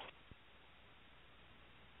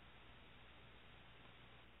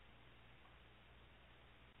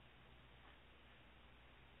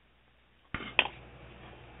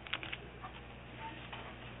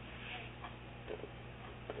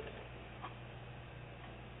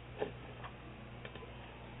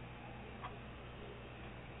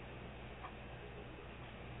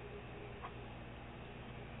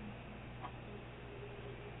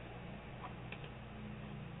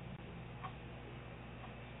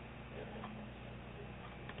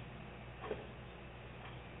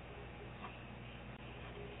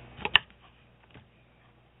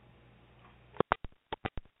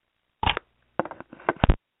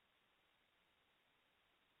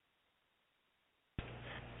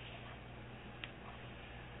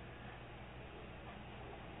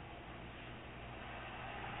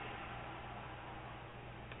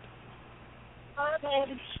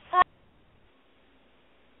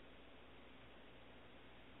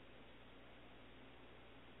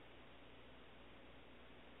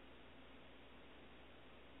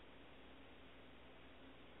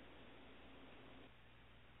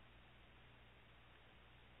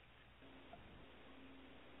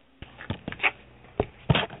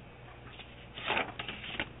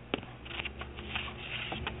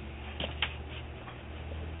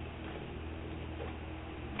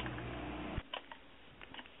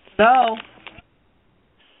 Hello.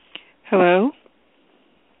 Hello.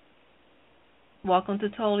 Welcome to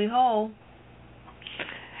Totally Whole.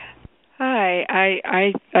 Hi.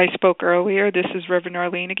 I spoke earlier. This is Reverend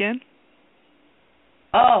Arlene again.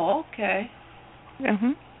 Oh, okay.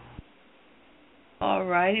 All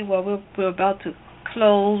righty. Well, we're about to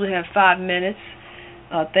close. We have 5 minutes.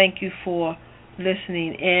 Thank you for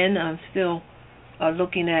listening in. I'm still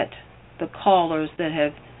looking at the callers that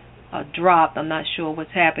have dropped. I'm not sure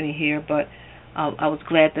what's happening here, but I was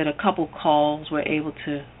glad that a couple calls were able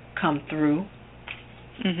to come through.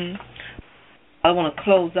 I want to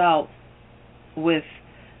close out with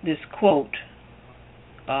this quote.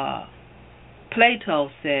 Plato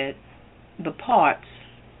said, "The parts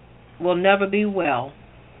will never be well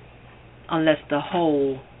unless the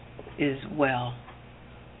whole is well."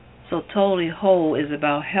 So totally whole is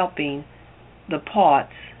about helping the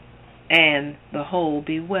parts and the whole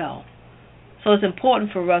be well. So it's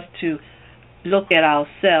important for us to look at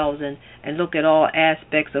ourselves and look at all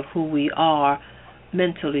aspects of who we are,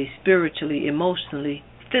 mentally, spiritually, emotionally,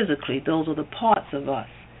 physically. Those are the parts of us.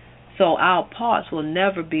 So our parts will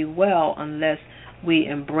never be well unless we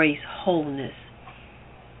embrace wholeness.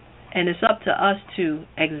 And it's up to us to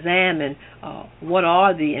examine what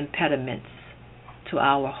are the impediments to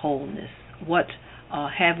our wholeness. What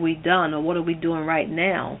have we done, or what are we doing right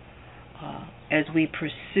now as we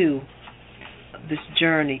pursue this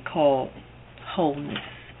journey called wholeness?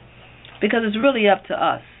 Because it's really up to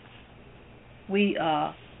us. We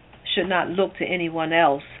should not look to anyone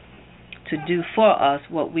else to do for us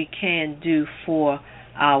what we can do for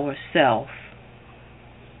ourselves.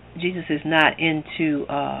 Jesus is not into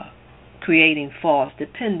creating false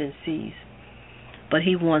dependencies, but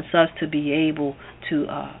he wants us to be able to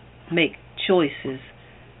make choices,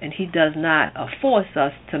 and he does not force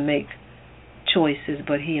us to make choices,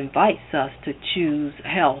 but he invites us to choose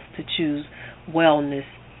health, to choose wellness,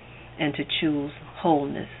 and to choose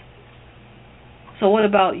wholeness. So what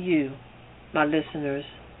about you, my listeners?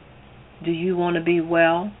 Do you want to be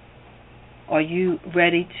well? Are you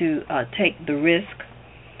ready to take the risk?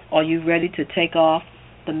 Are you ready to take off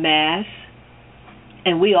the mask?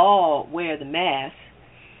 And we all wear the mask,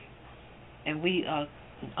 and we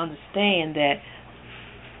understand that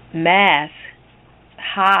masks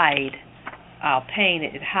hide our pain.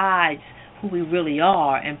 It hides who we really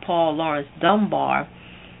are. And Paul Laurence Dunbar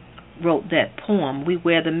wrote that poem, "We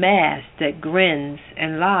wear the mask that grins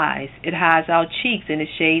and lies. It hides our cheeks and it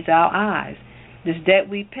shades our eyes. This debt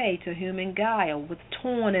we pay to human guile. With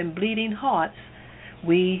torn and bleeding hearts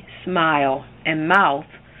we smile and mouth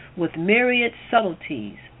with myriad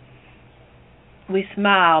subtleties. We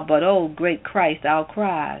smile, but oh, great Christ, our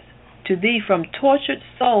cries to thee from tortured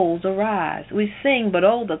souls arise. We sing, but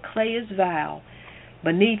oh, the clay is vile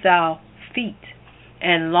beneath our feet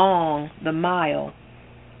and long the mile.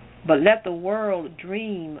 But let the world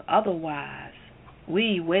dream otherwise.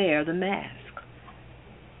 We wear the mask.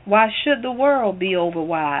 Why should the world be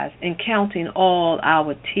overwise in counting all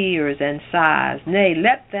our tears and sighs? Nay,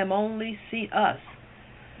 let them only see us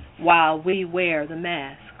while we wear the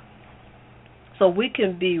mask." So we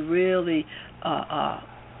can be really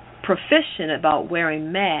proficient about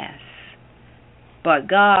wearing masks, but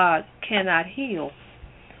God cannot heal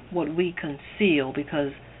what we conceal,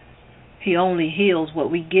 because he only heals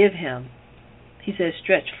what we give him. He says,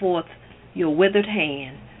 "Stretch forth your withered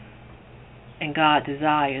hand," and God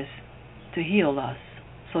desires to heal us.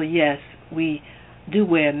 So yes, we do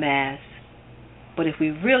wear masks, but if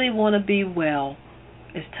we really want to be well,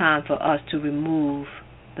 it's time for us to remove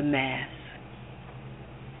the mask.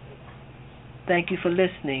 Thank you for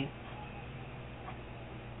listening,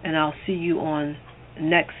 and I'll see you on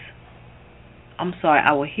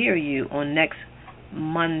I will hear you on next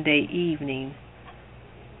Monday evening,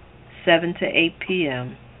 7 to 8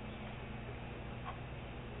 p.m.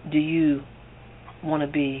 Do you want to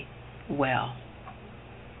be well?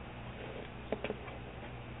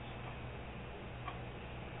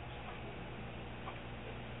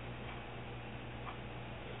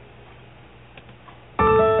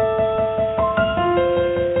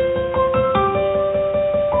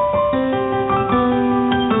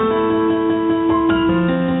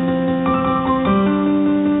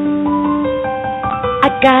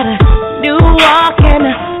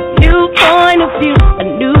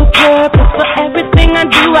 I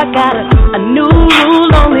do, I got a new rule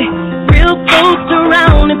only. Real folks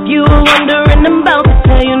around. If you were wondering, I'm about to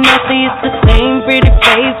tell you now. See, it's the same pretty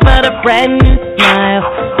face, but a brand new smile.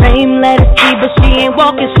 Same legacy, but she ain't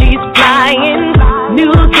walking, she's flying. New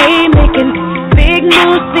game making big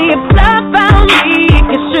moves. See if love found me, it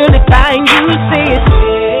can surely find you. See it.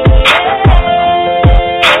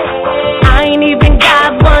 I ain't even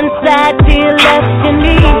got one side deal left in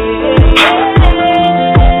me.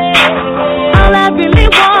 All I really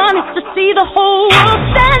want is to see the whole world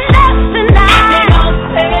stand up tonight.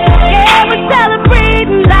 Yeah, we're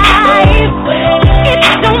celebrating life. It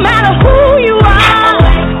don't matter who you are.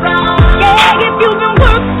 Yeah, if you've been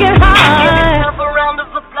working hard.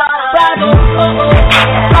 Bravo, oh, oh,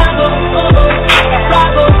 bravo, oh, oh,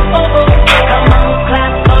 bravo, oh, oh. Come on,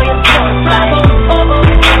 clap for yourself. Bravo, oh, oh,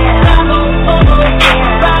 bravo, oh, oh,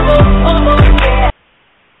 bravo, oh, oh.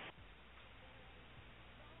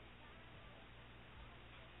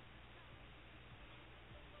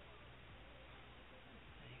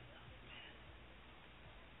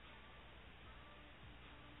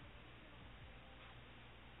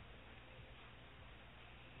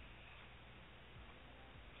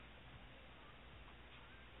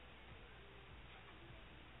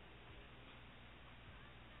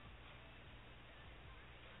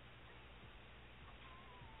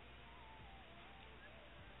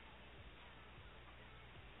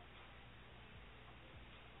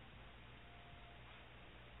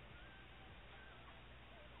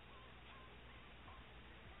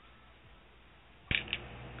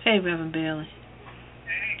 Hey, Reverend Bailey.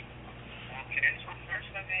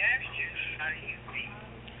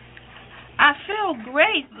 I feel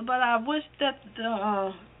great, but I wish that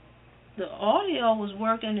the audio was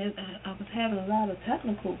working. I was having a lot of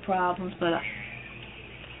technical problems, but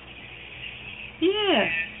yeah.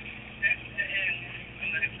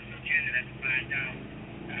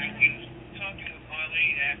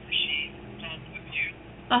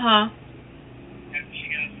 Uh-huh.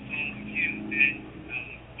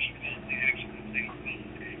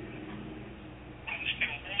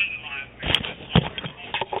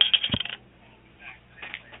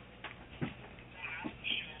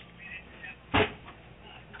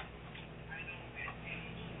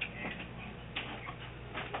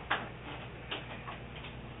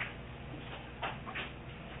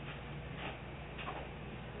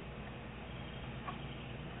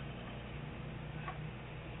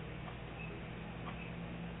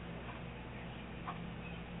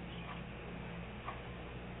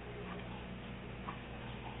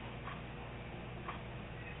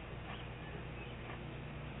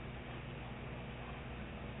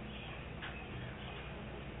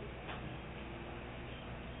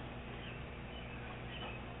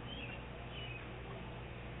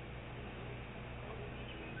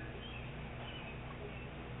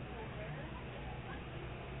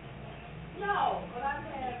 No, but I've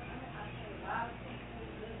had a lot of people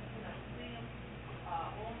listen. I see them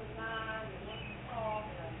on the line and want to talk,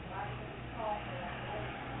 and I like them to talk, and I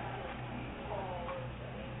want to call.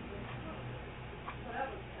 So that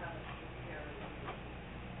was kind of scary.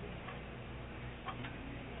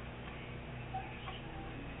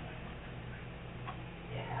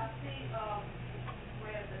 Yeah, I see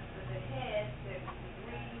where the head, the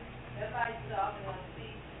green, that lights up, and I see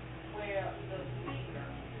where the speaker.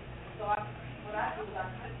 So what I do is I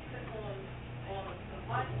click on the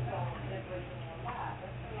microphone and then bring it on live.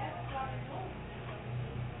 That's what I'm doing.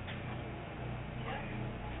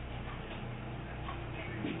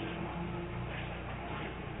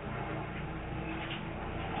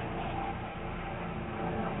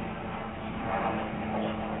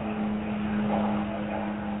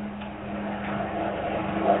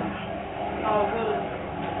 Oh, really?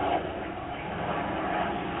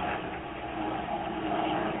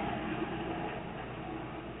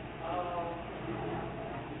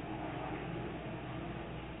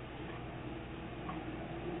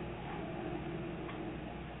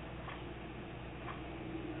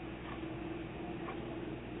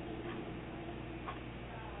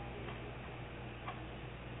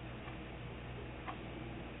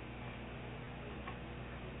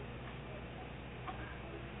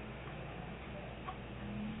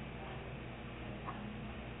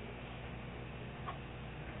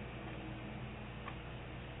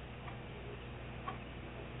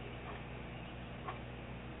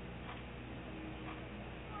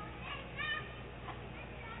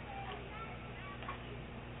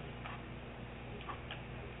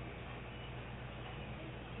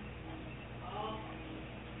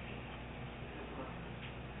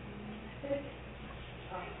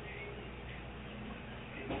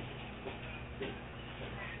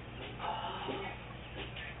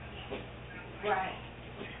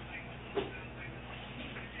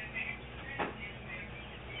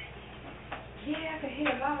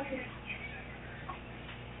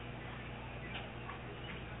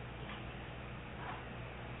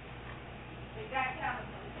 got kind of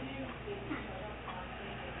confused because I'm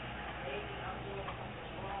thinking maybe I'm doing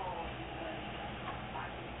something wrong because I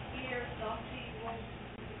could hear some people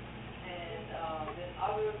and then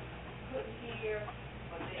others couldn't hear,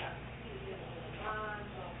 but they I could see the different lines.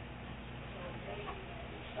 So maybe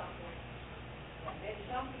it's something. Maybe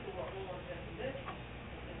some people were more just listening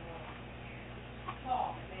and didn't want to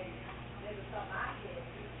talk. Maybe something I did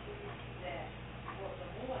that was the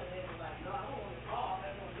more and they were like, no, I don't want to talk.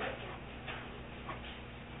 I don't want to listen.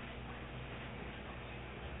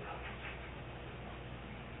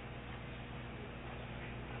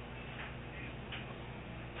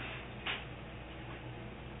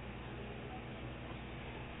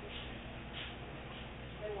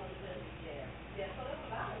 Yeah, so there was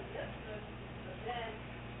a lot of listeners, but then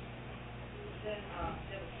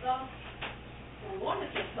there was some who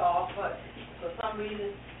wanted to talk, but for some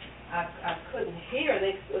reason I couldn't hear.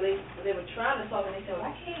 They were trying to talk, and they said, well,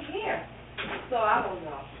 I can't hear. So I don't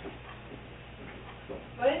know.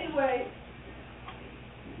 But anyway,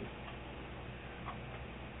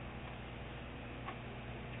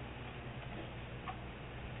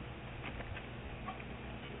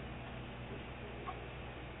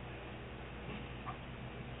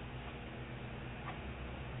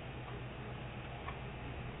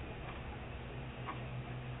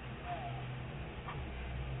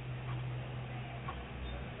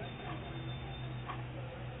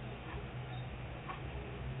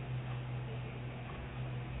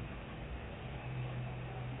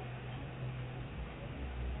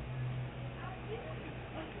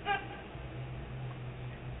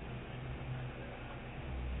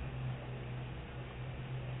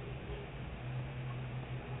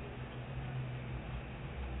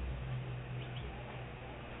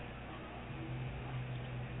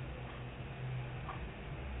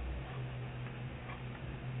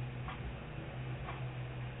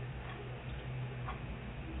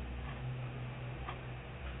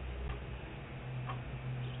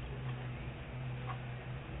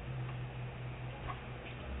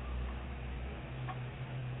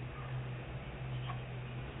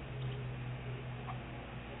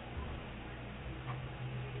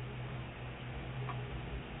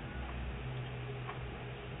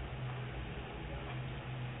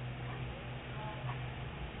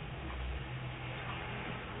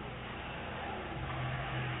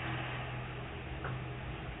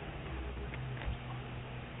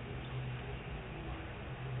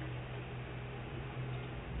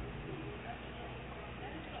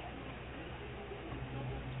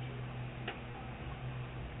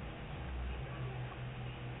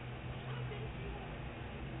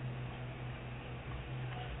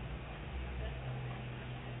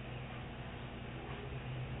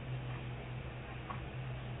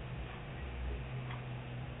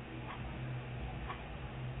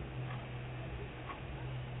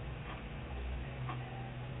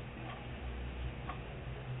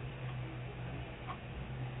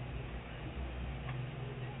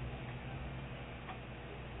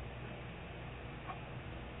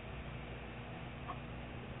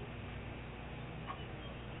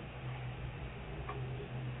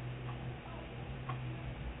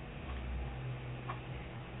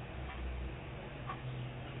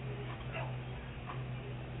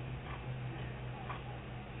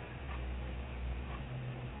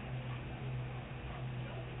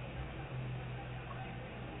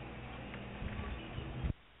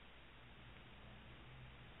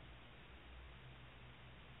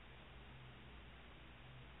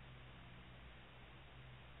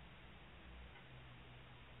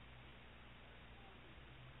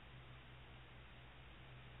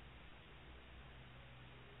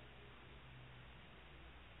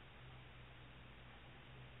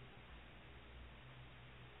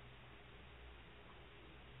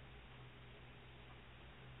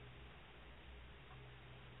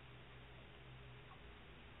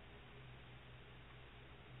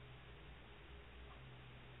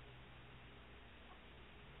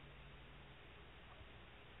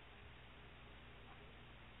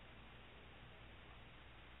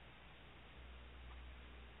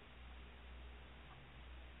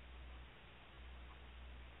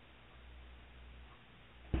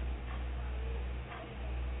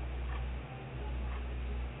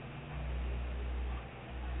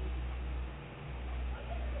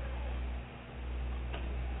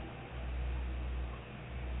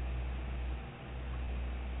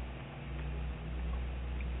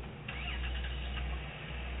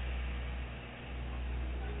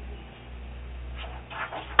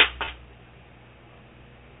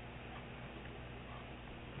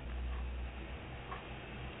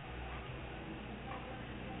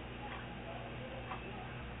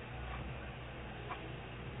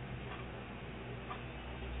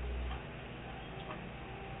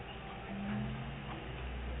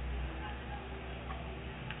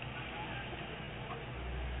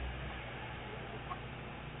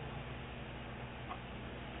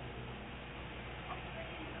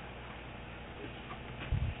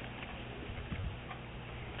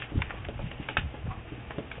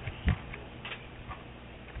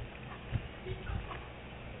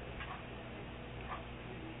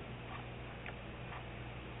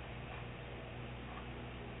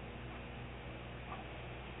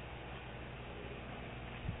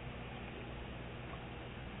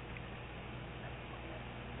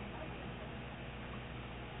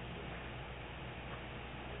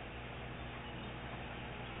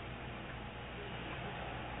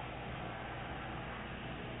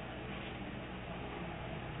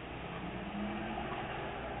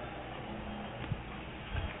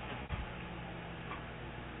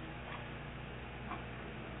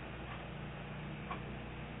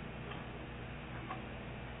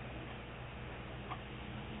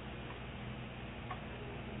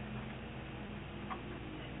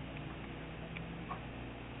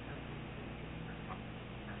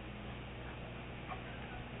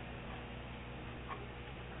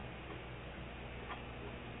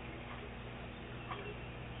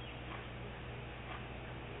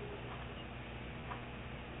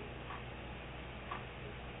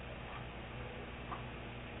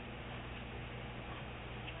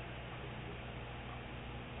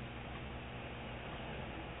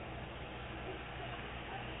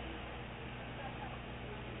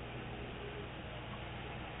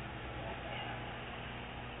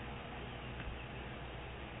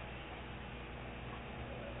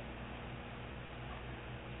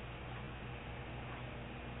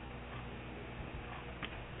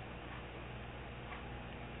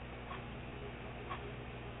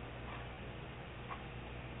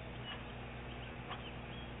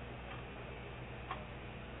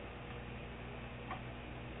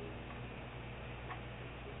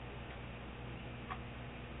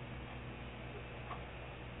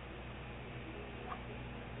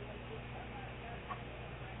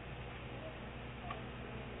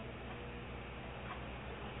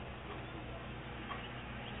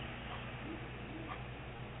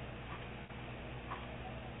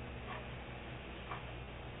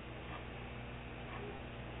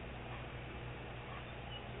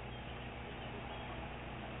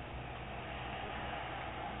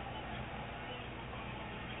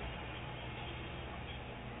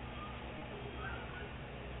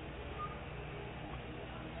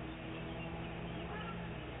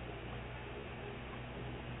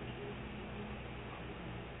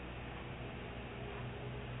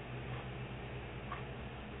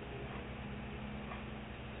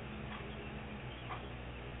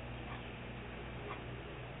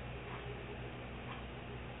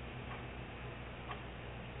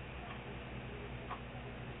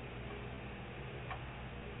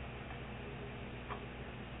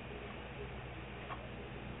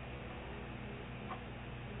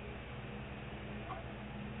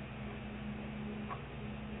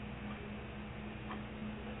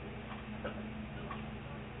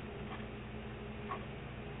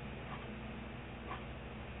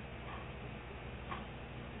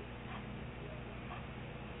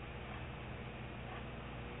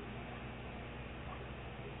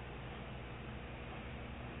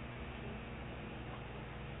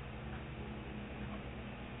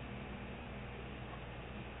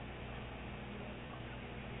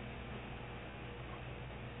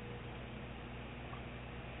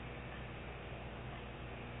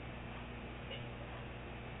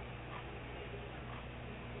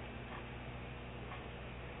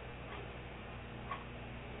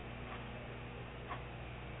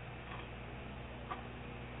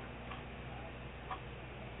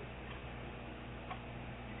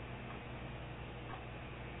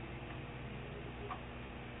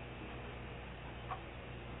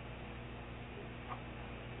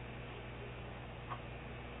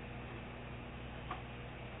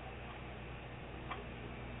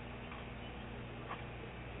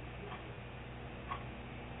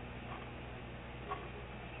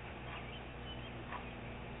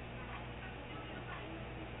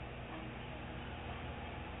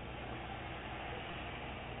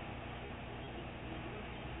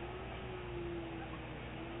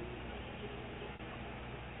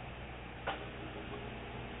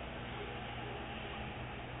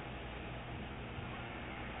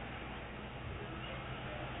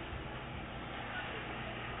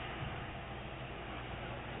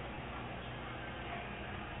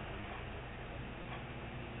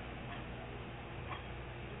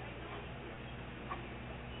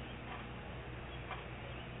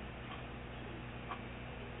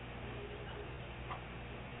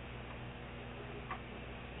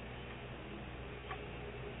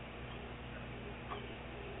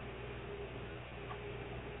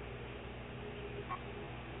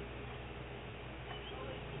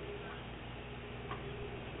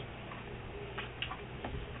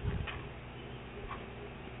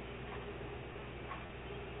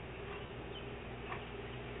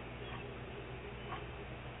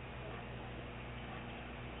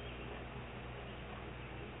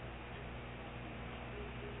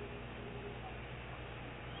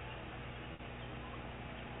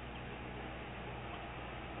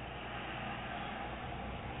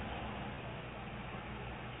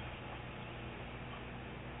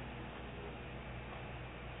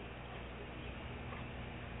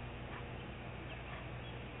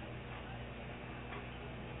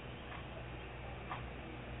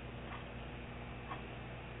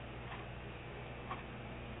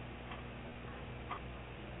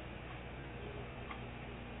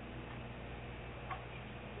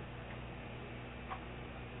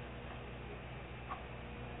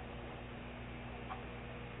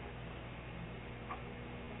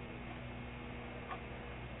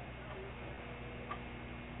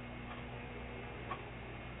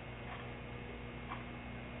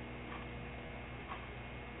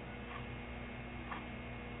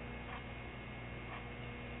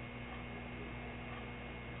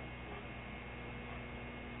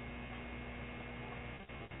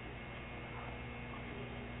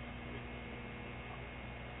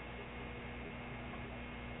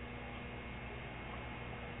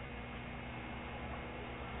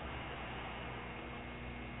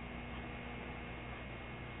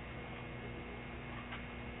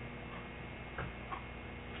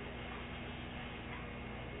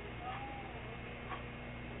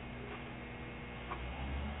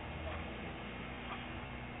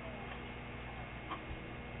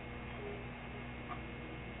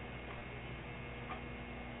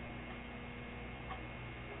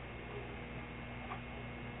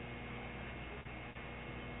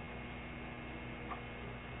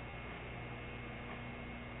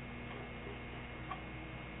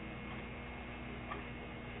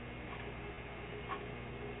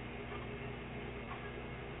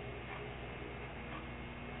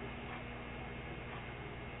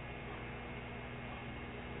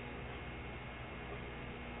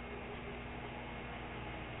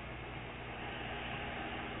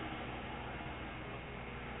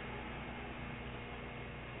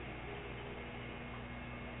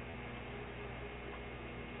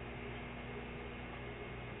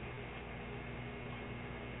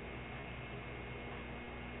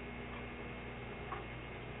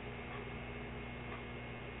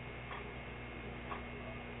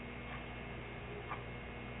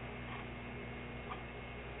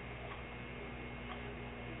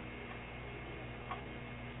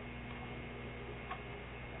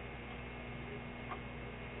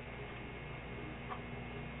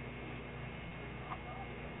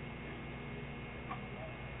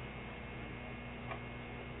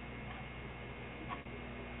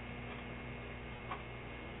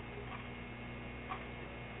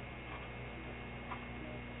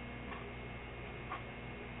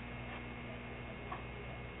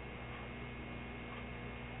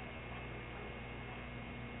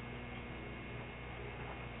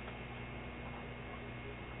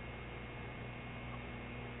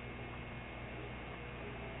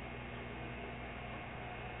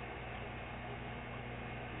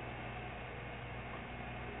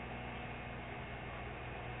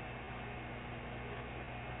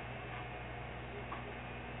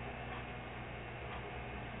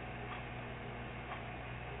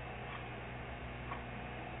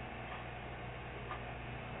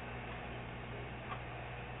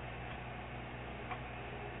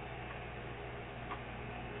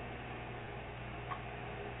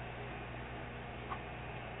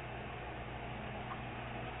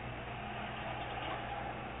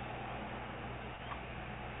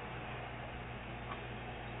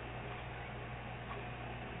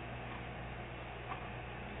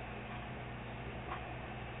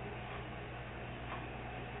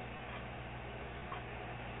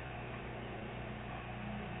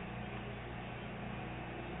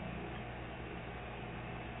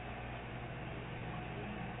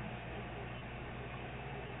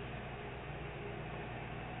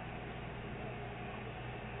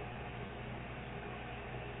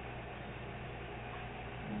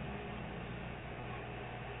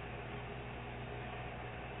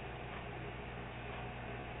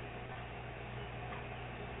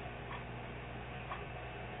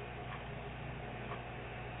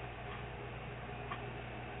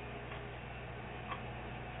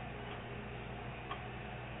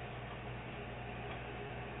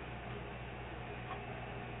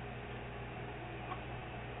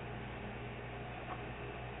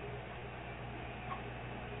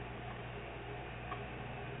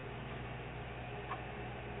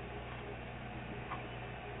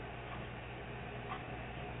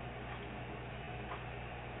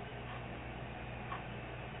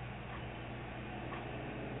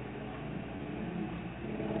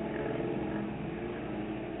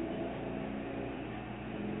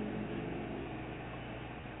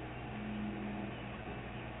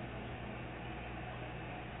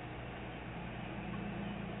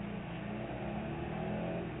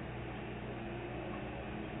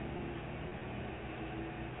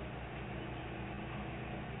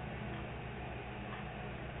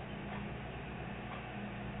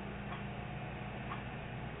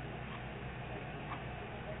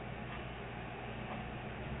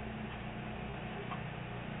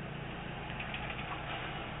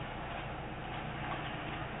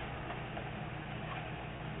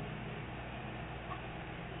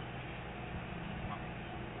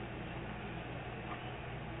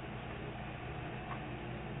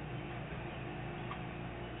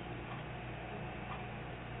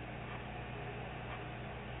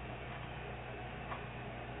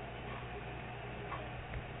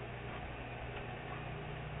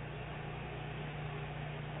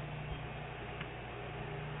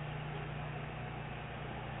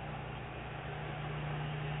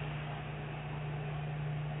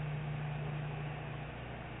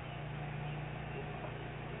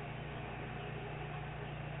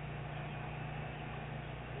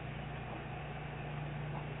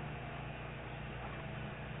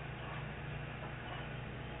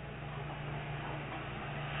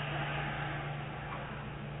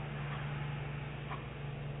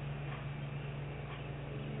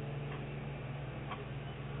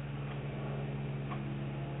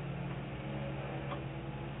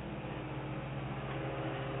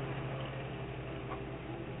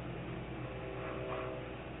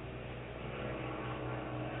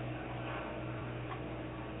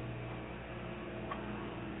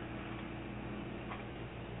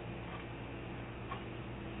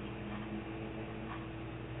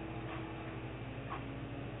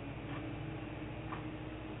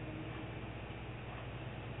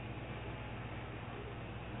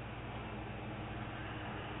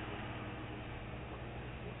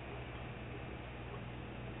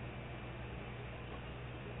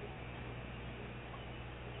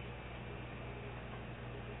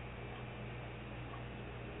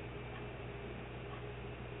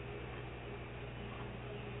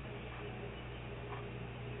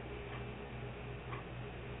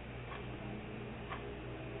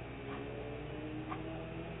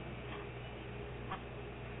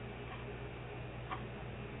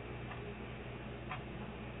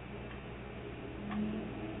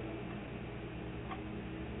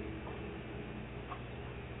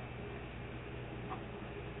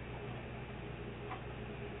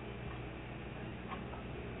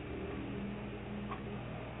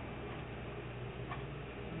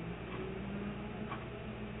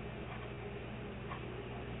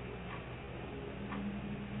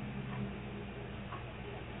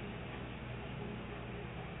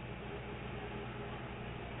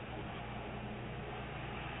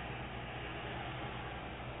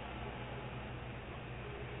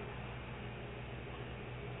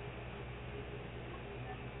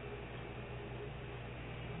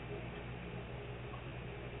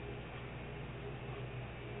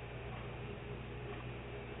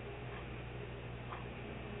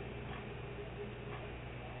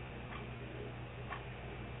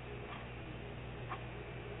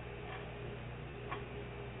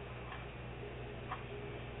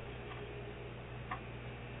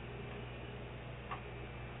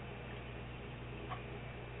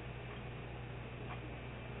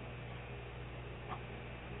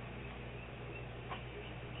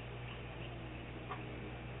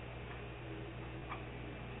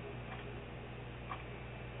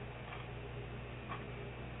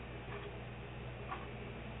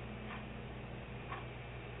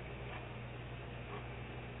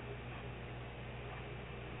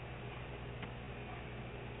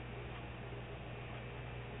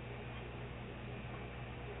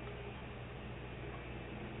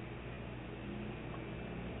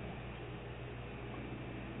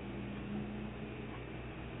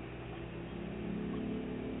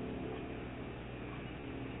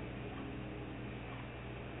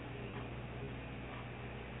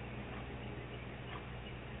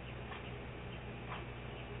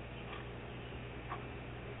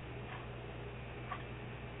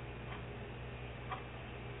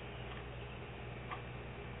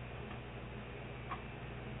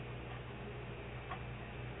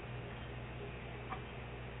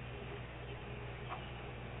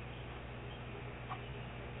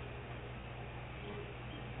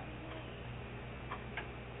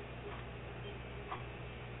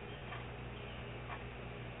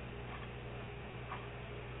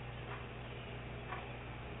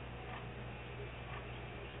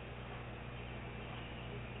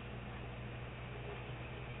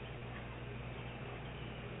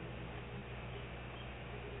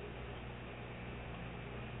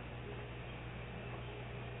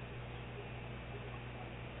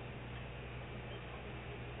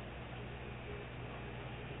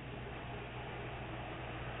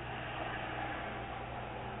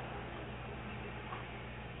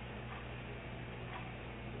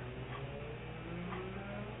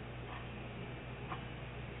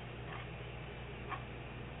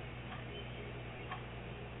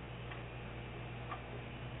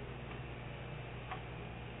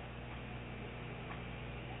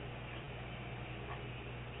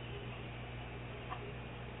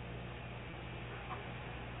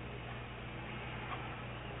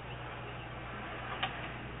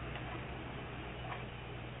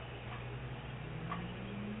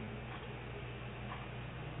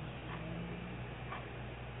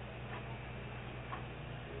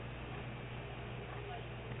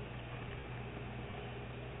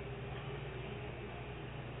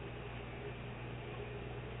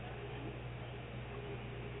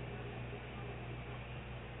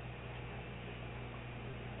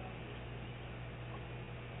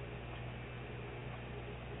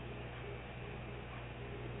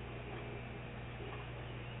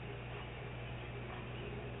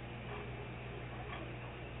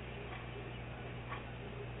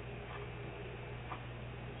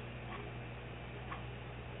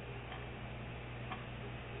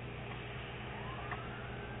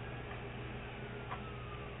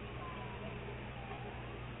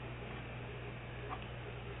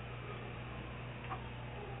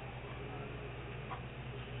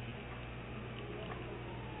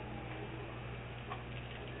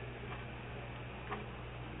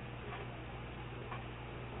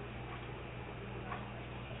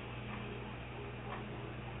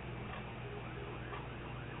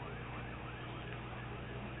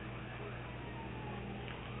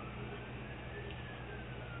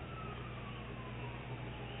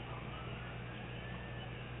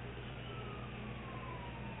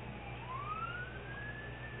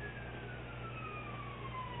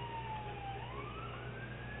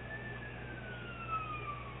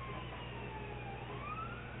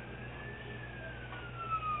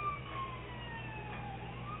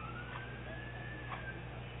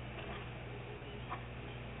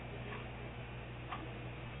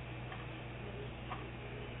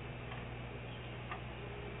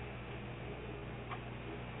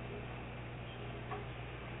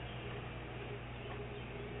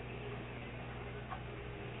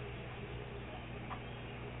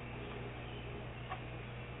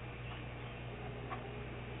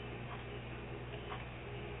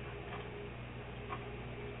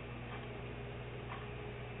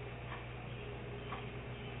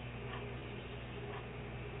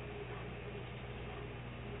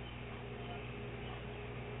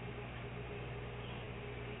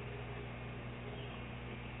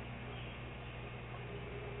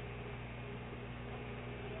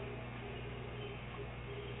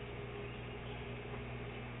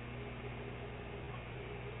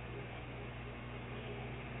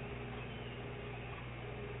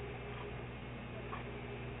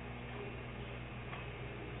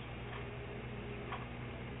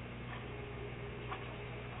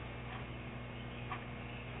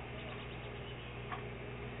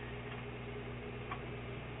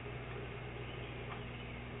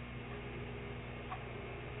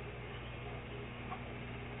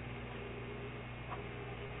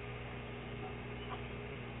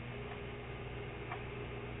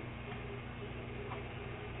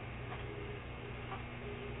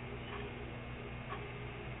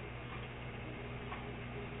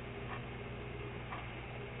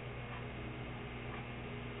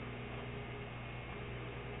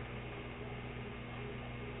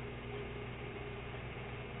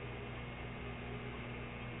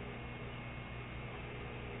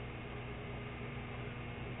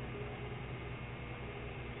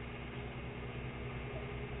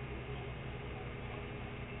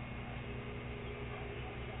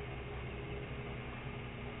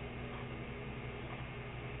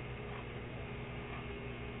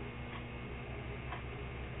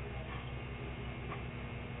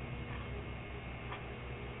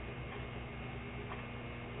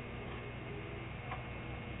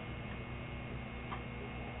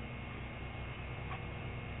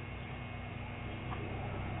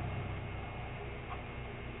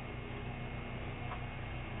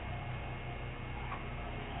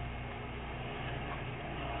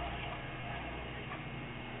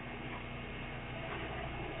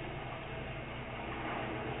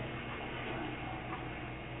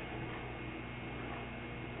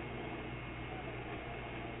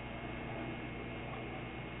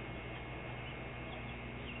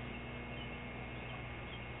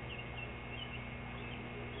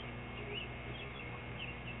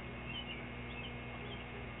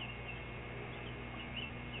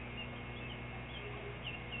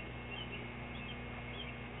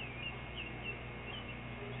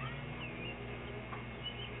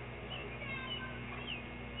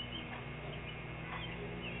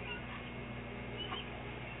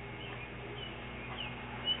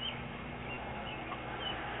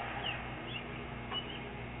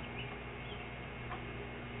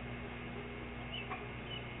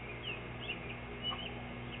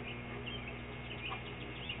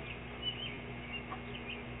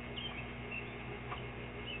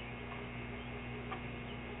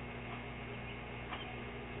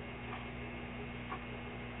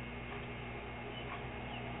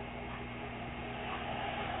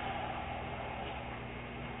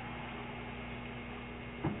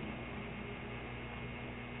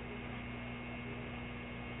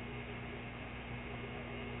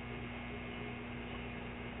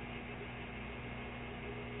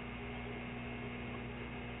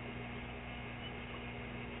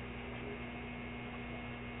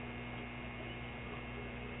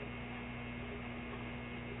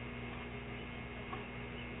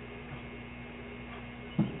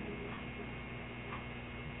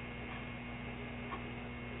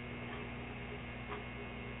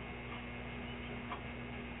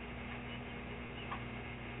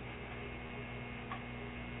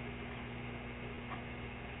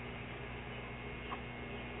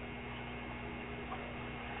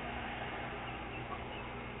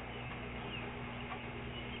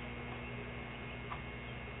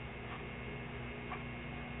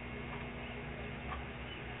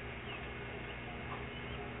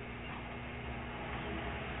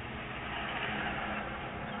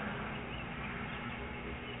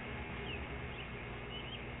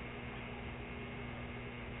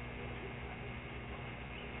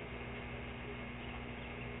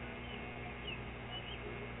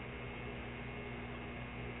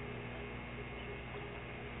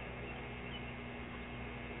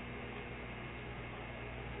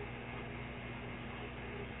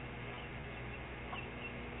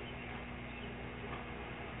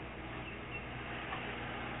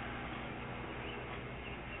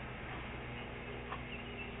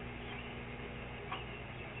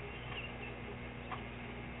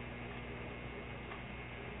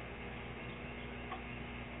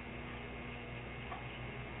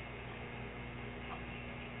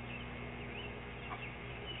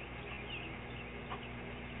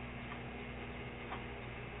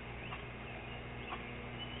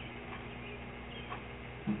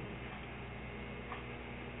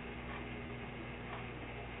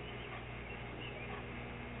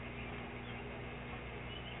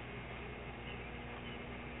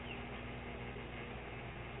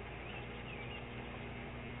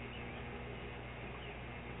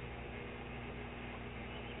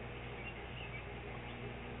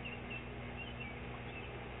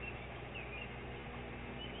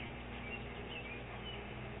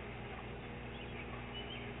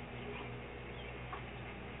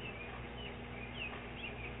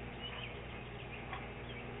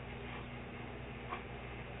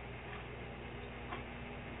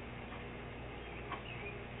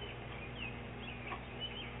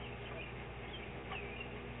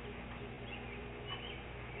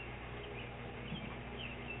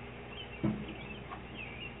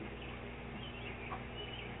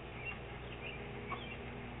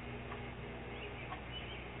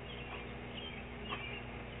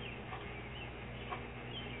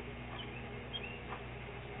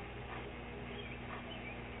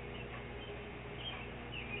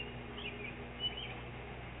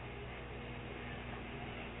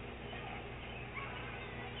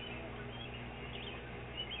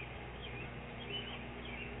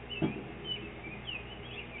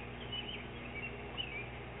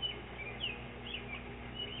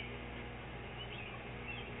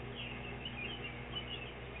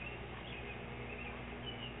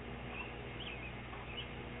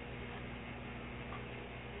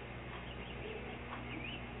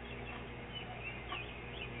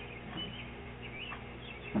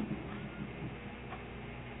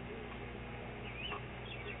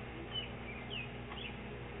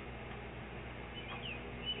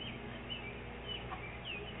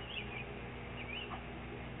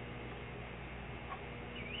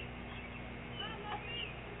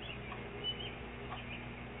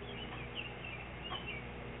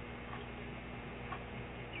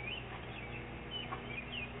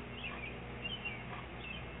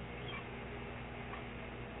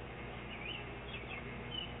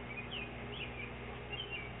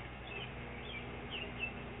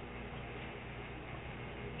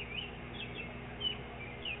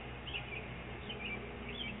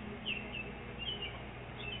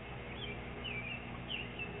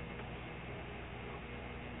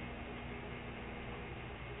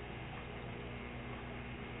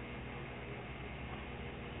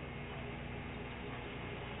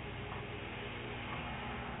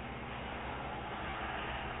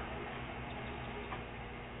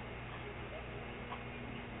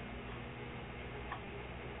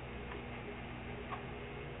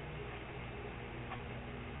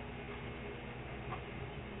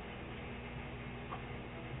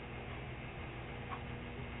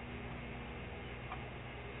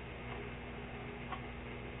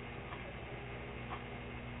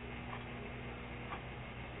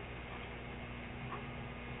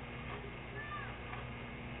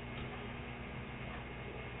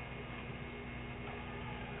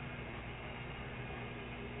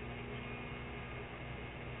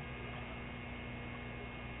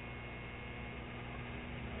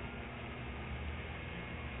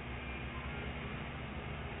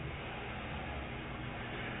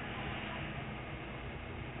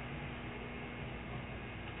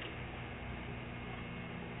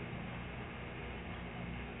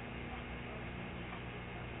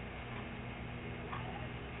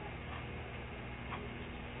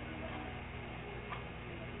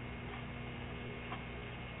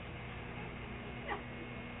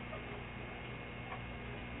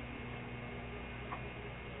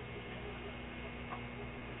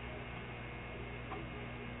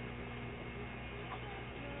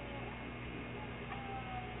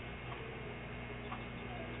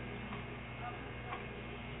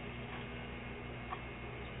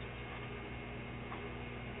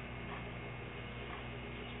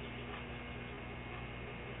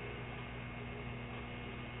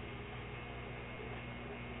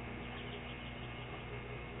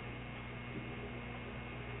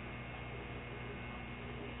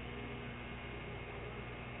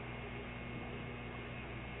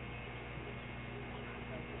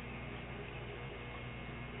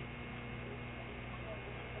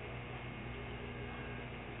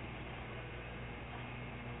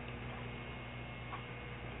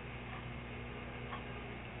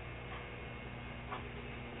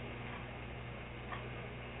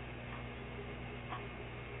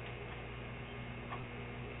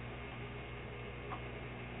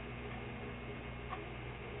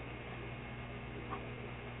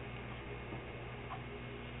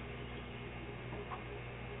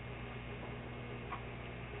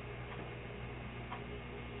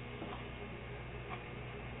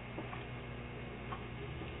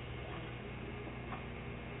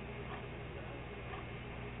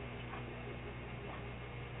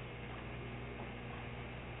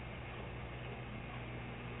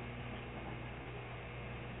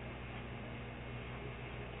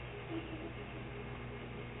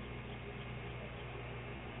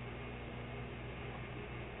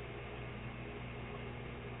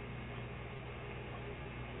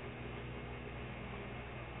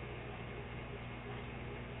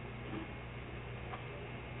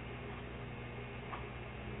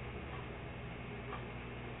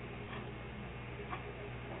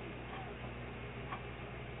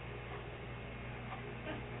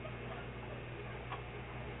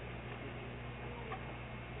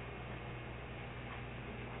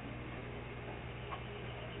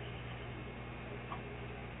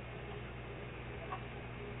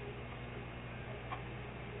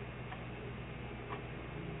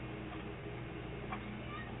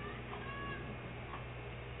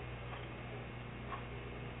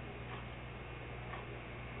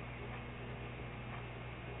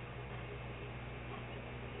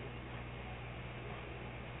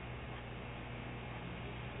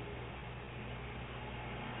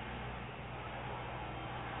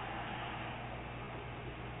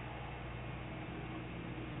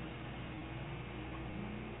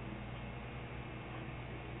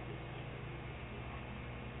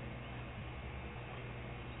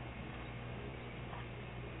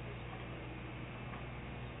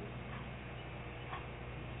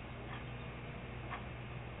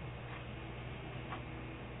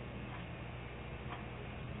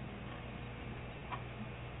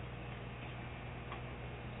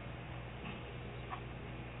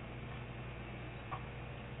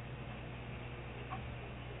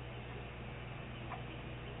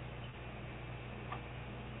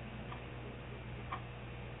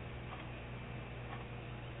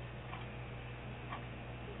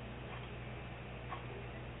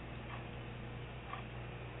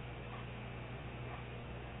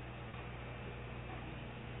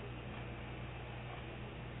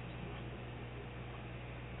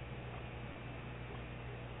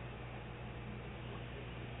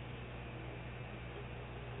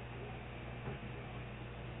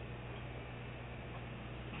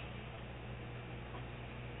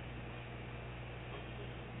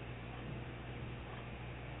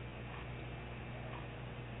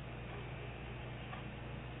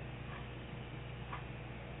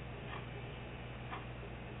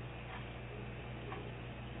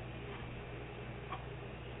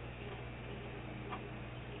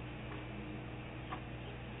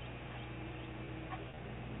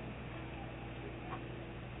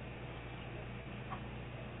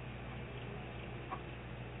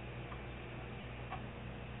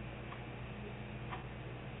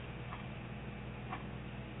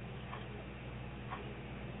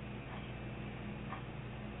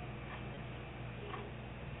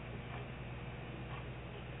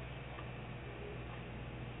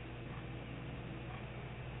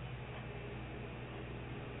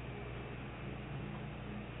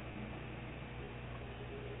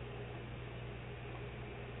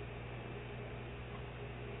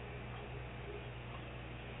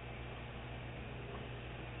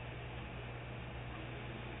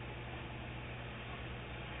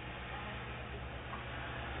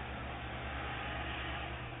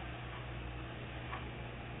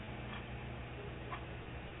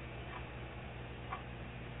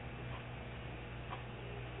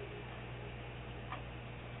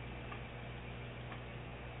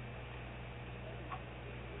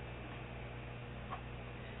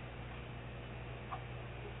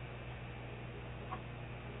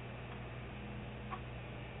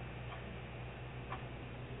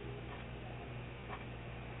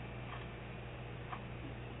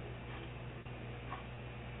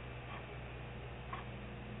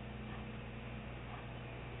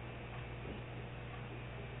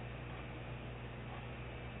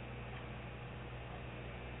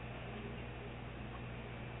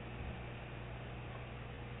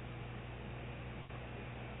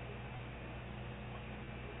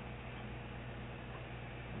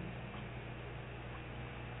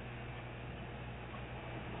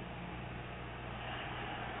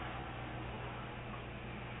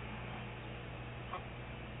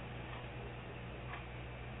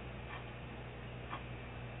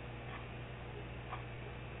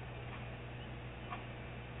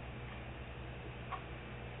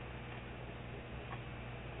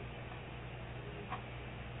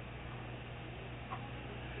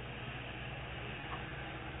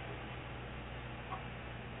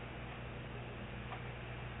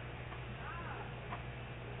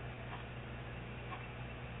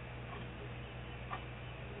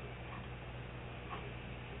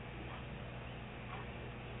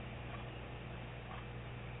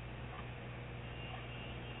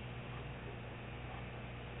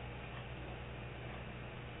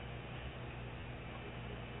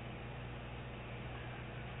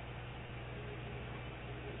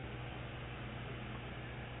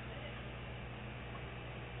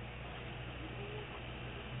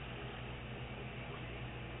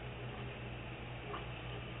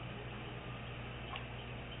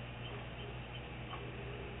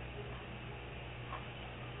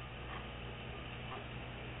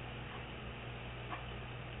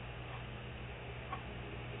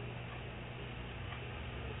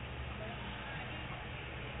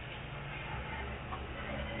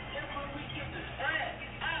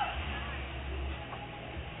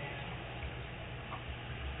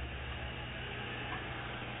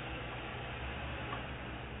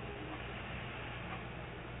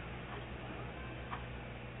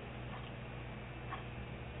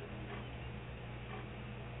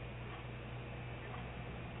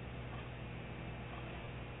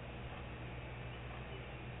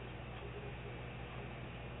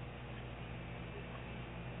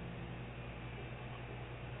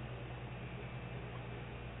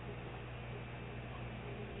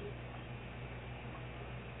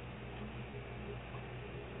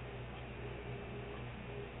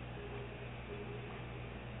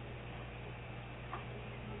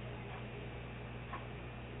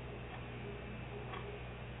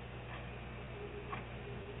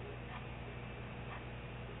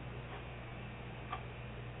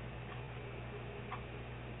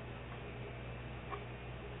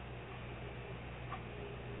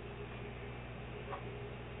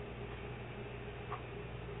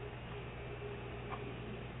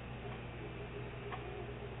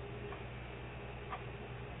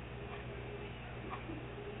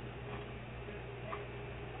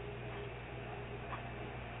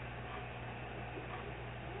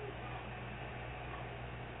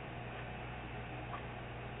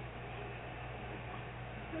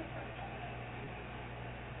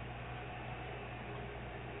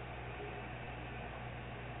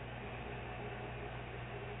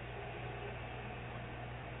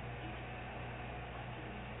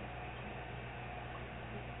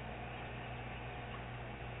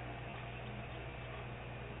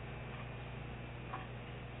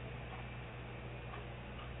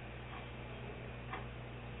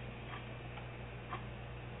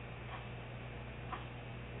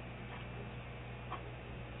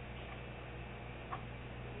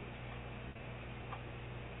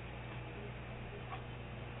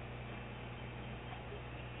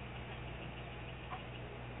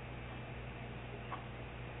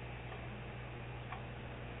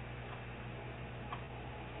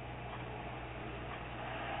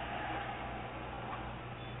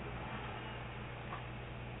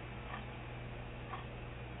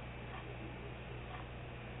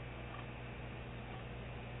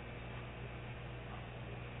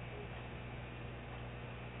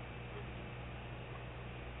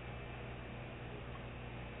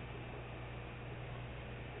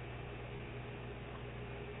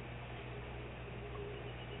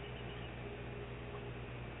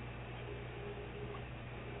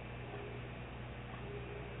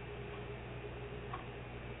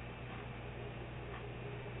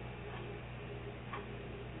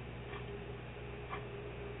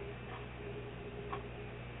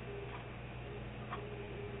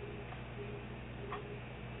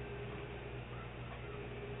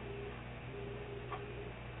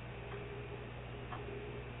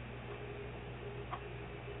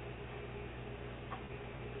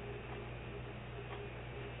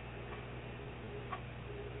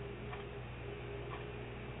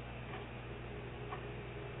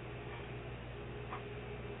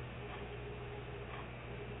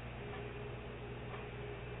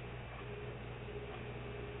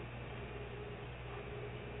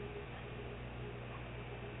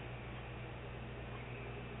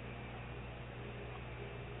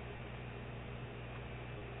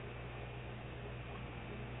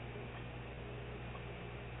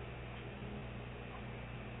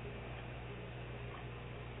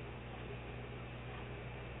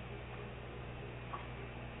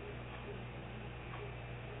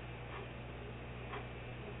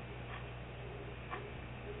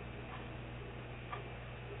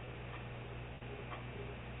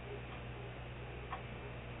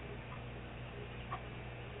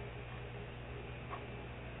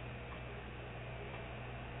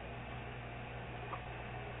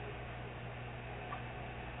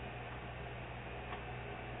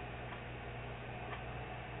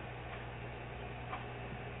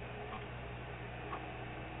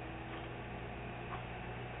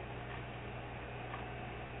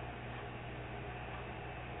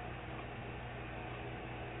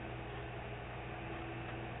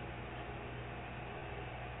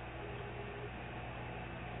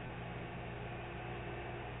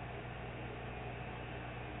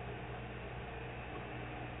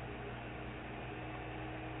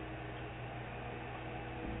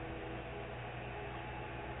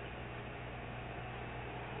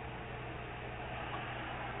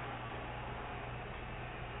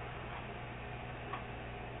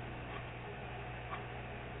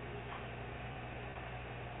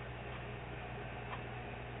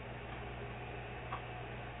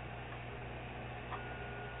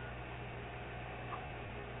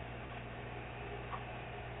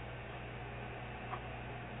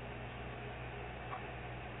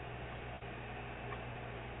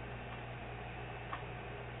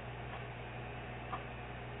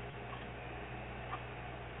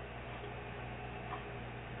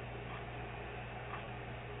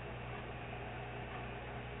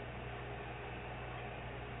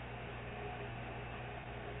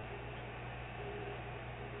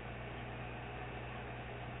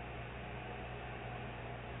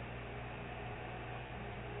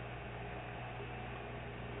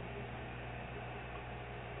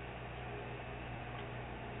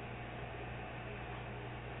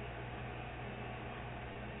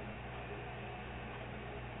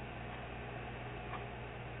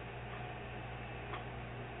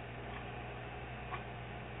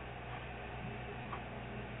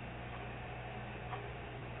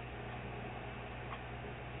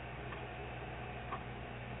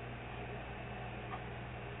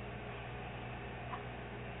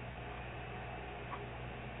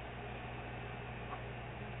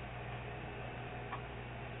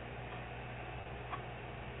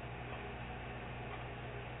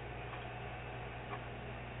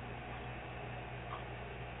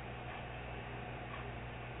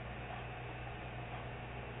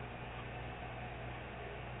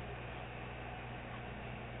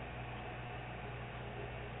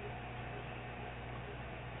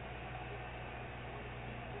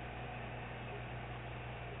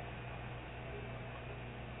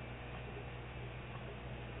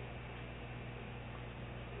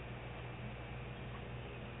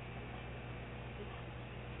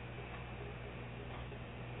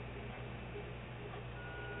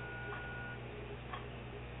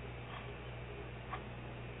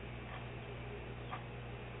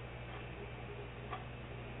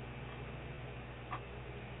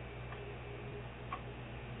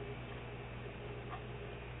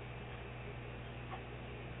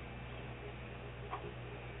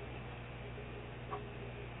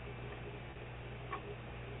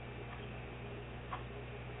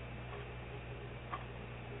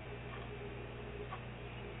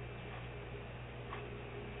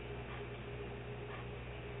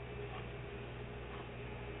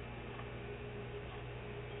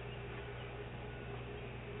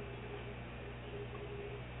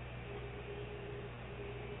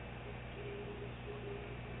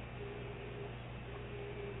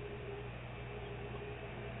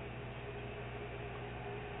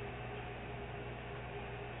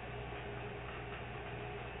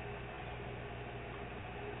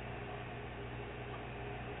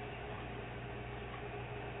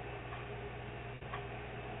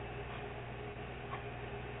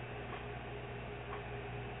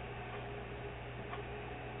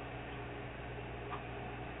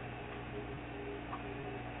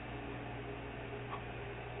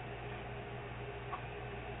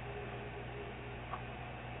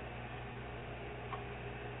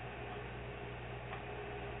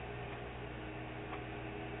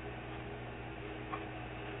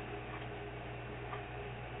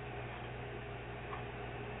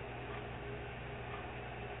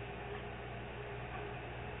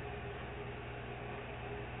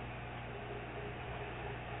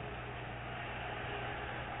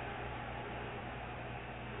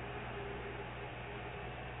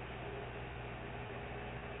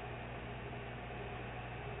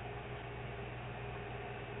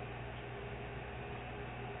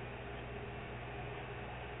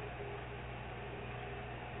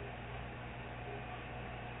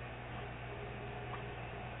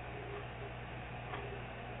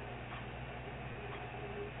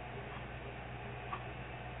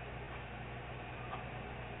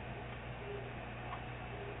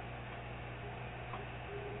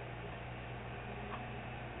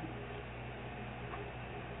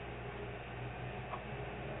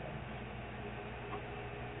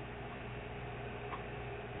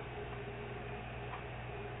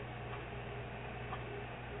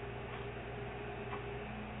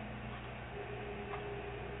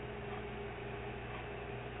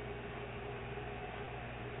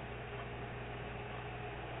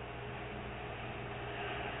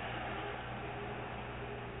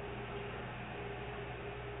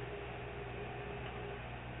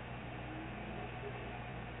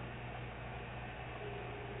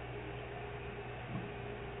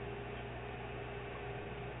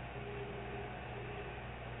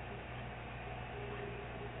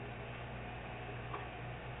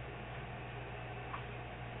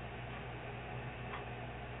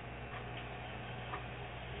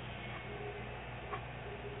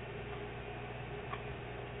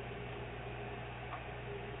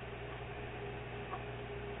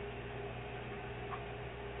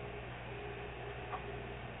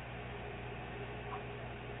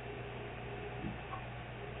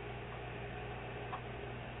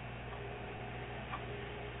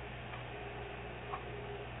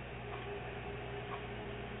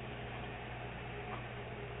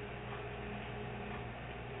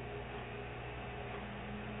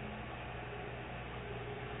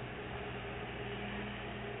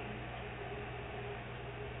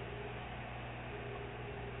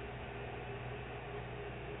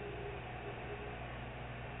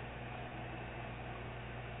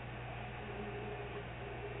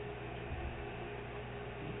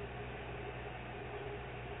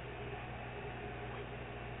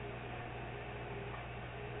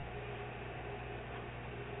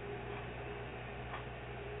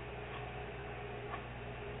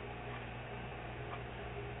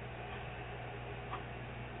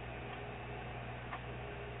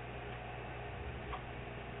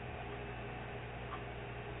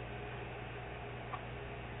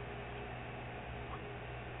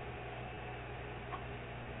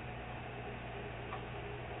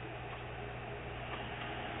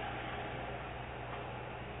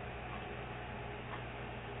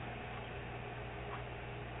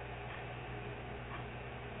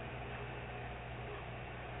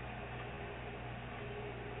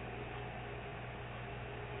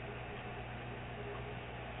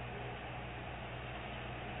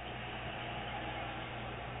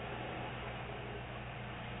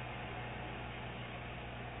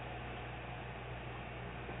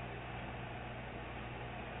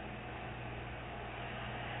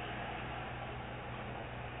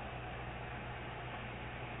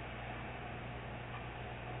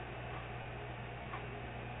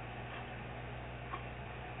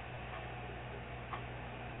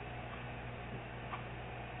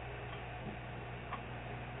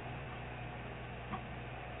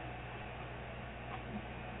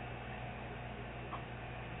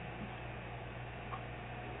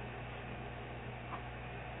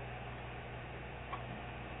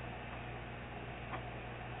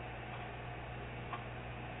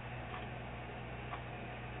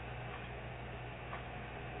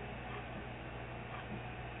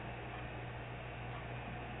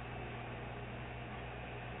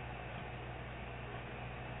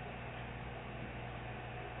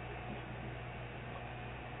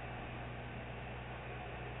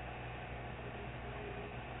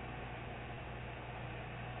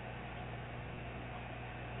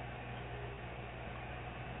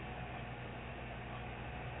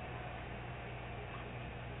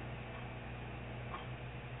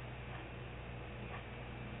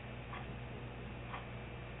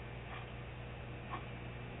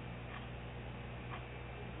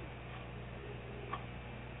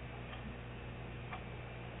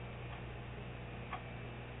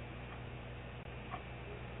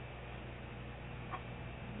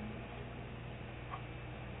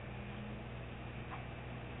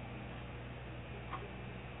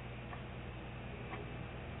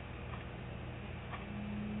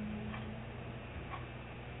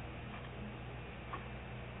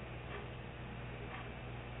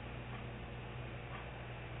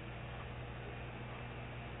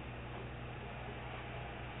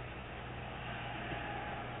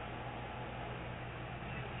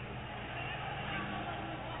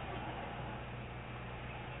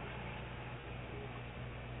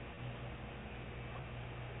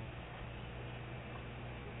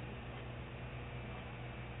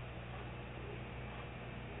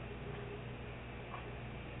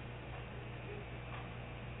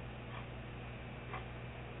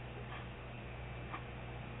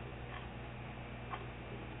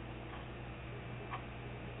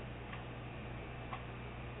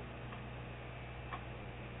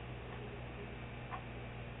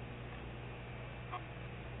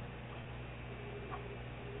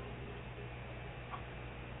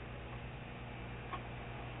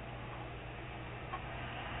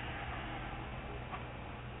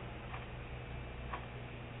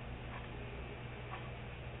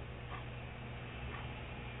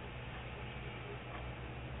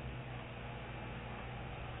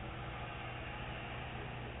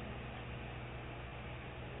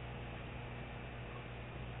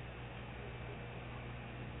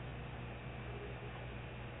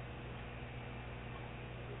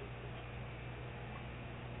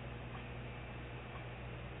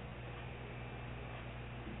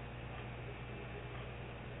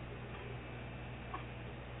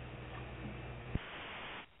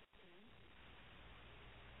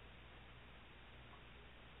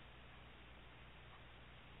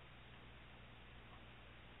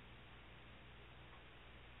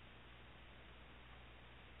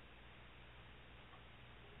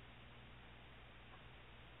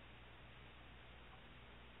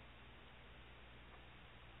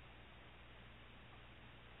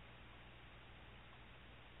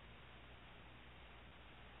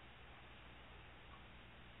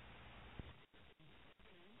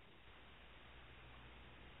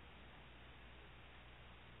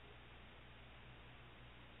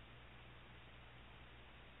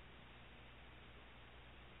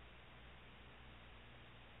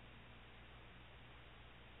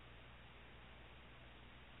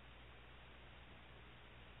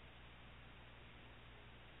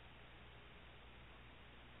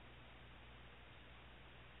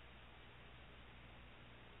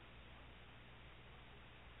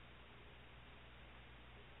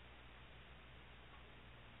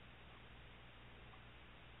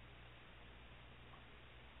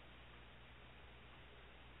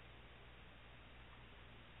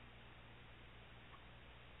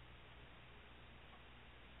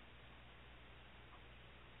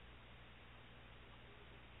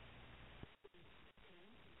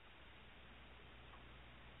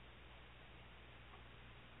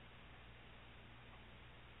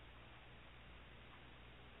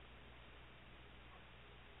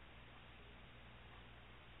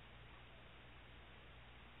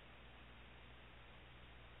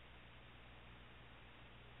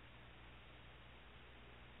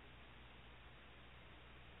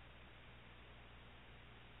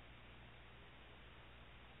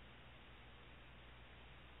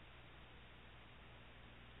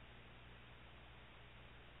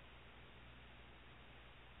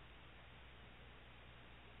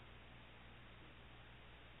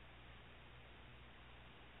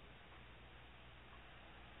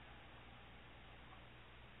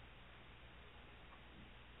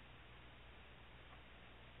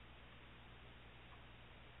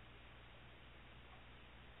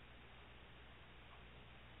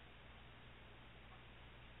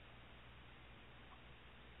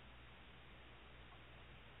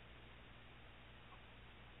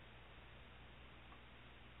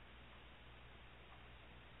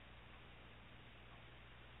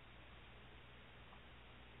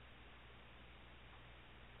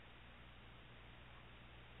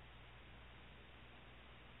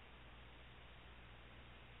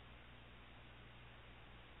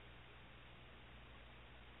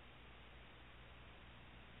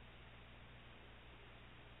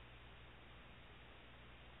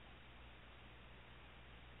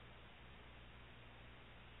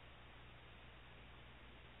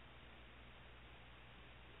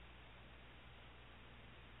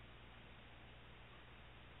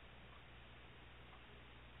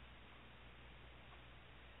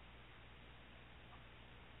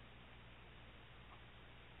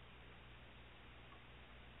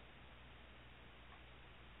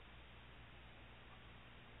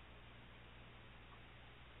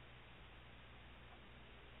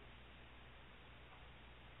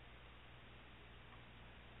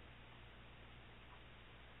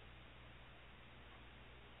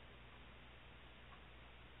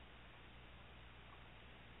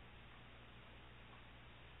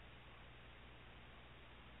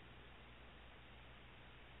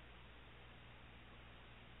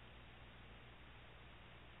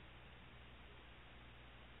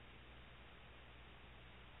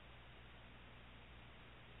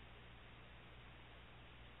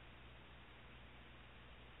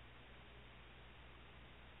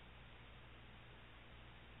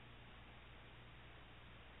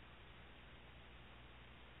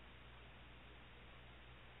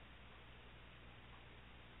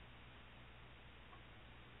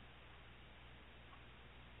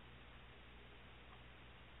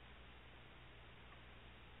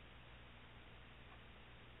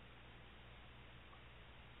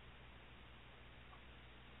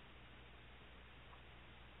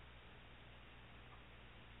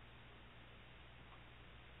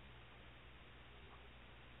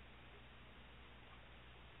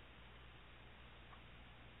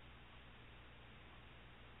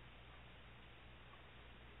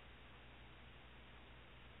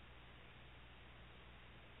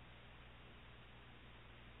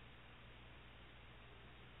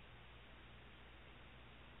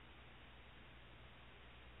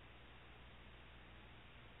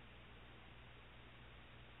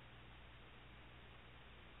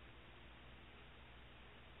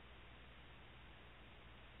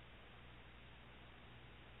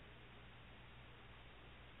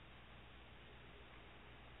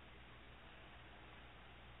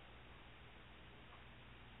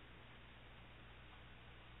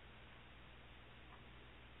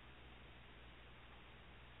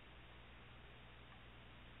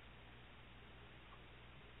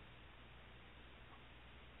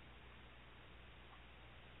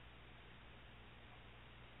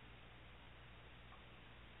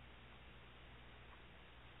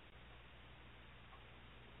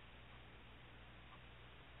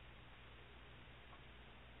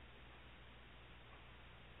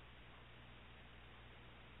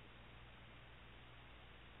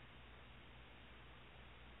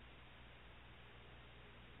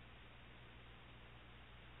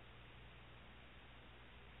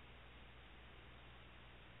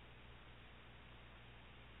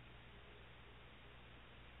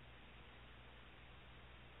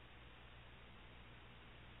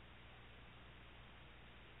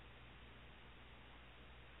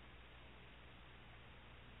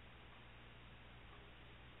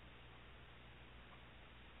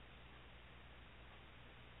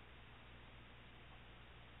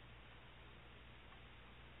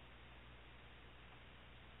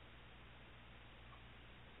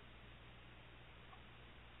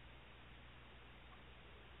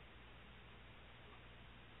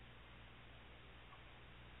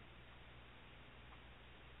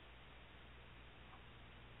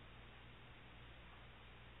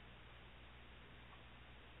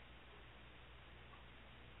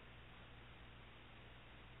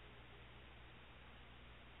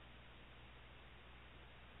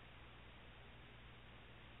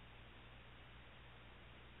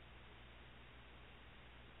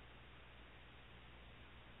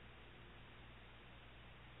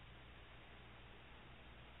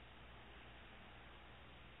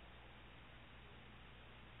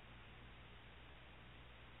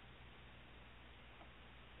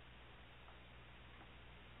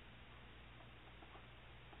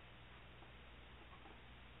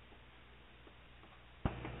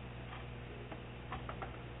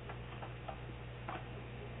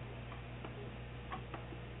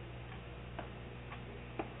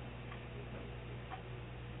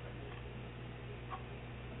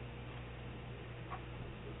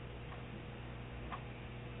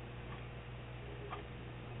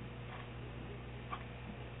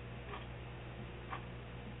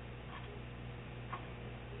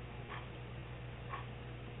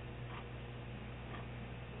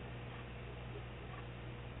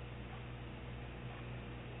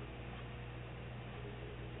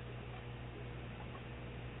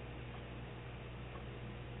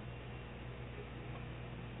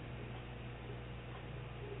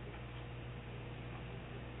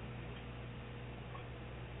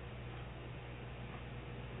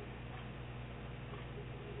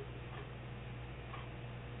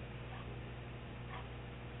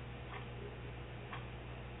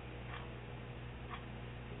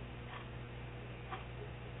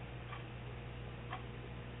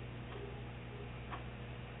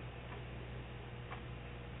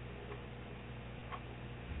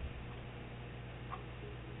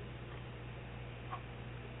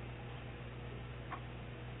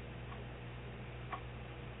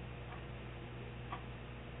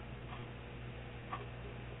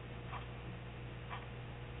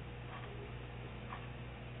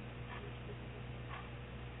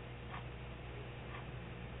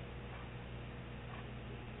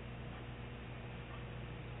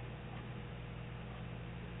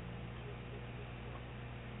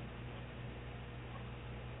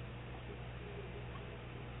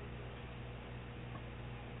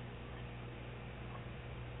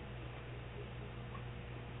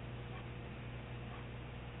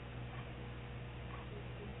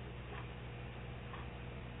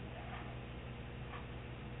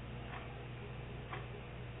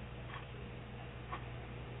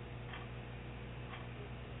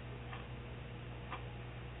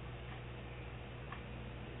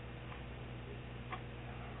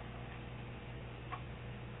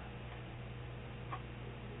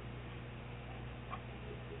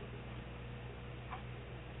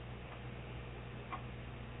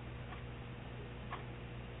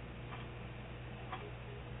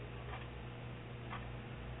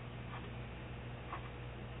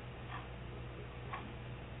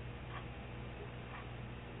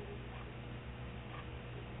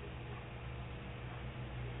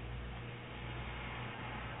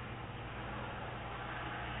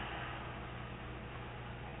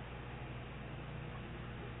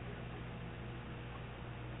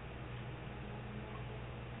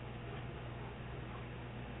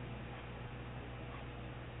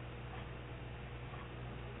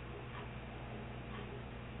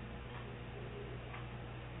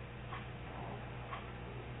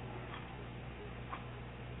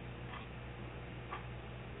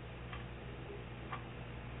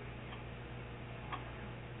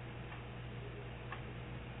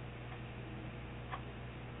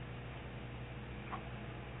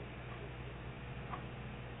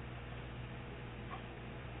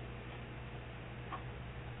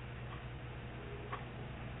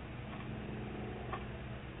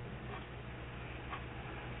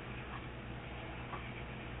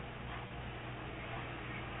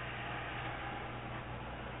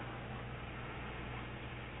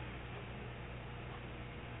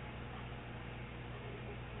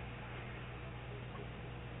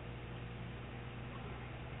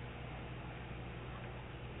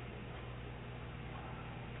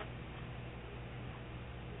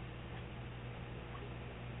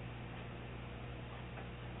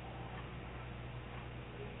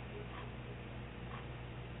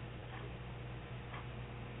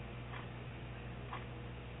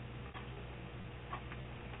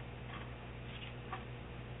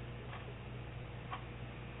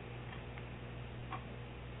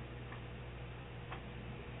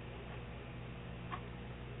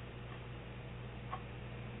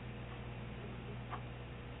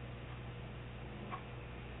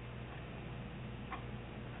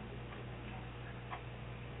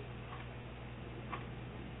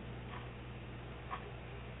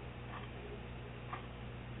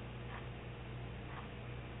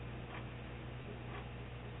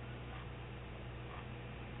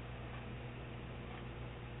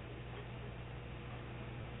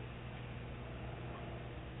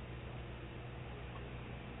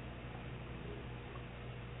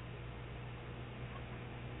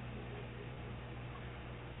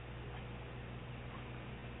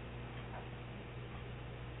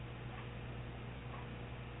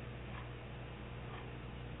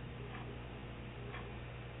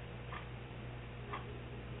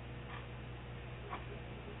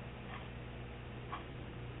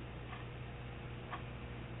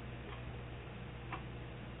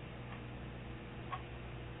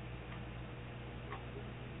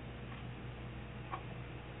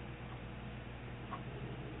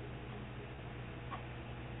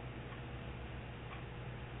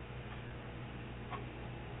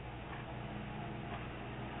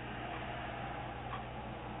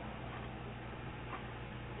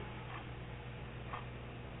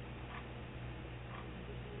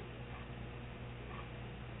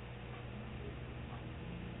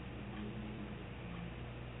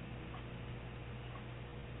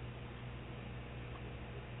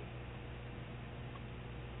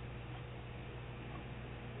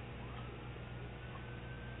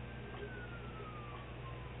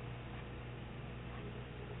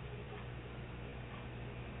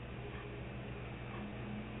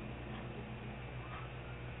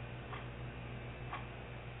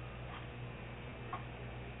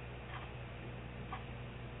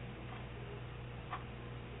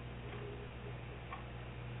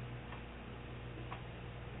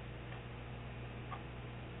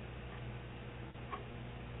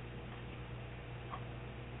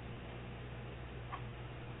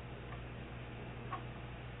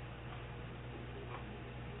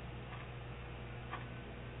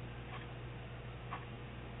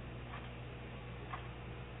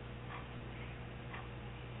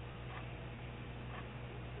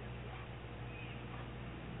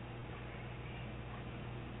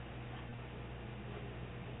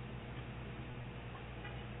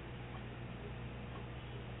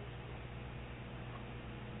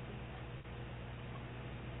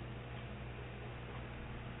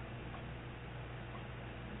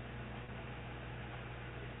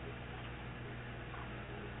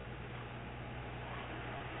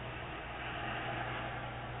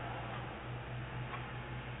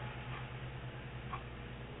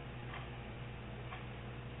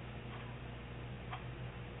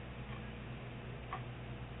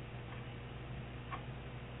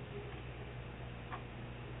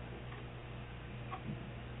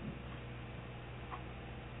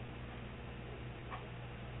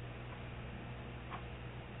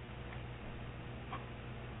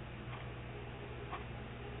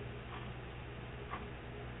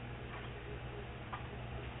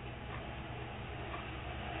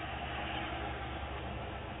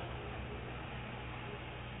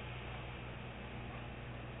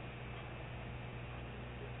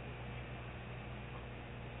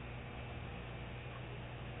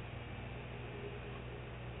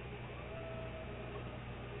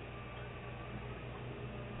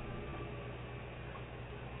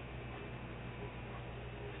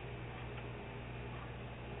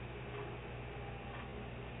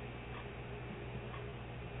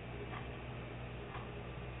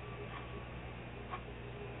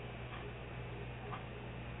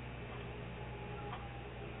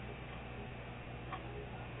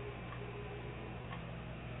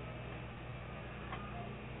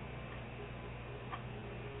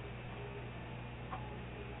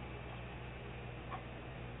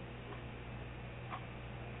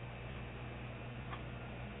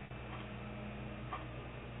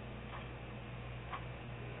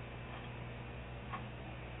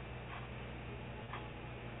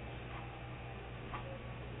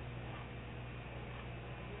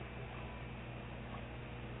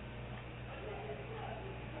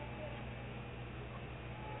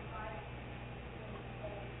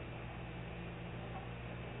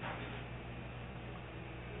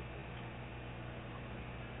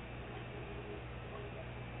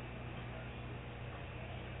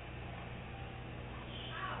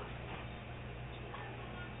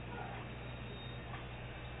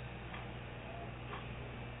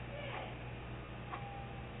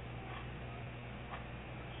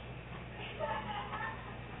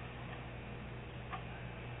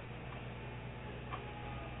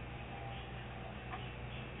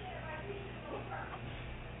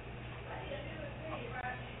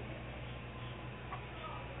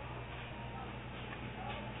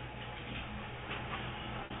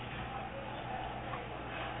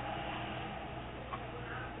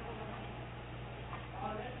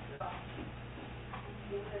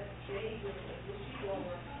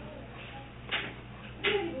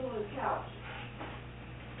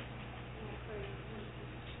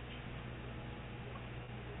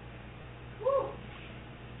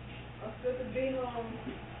 Good to be home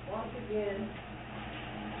once again.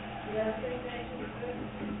 You got to say that you were good.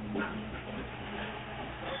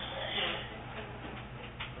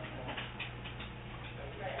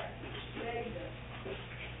 There you go.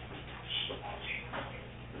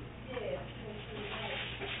 Yeah.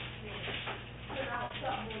 Turn out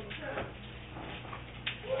something on the turn.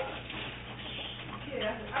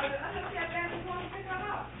 Yeah, I just got back and wanted to pick her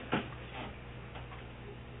up.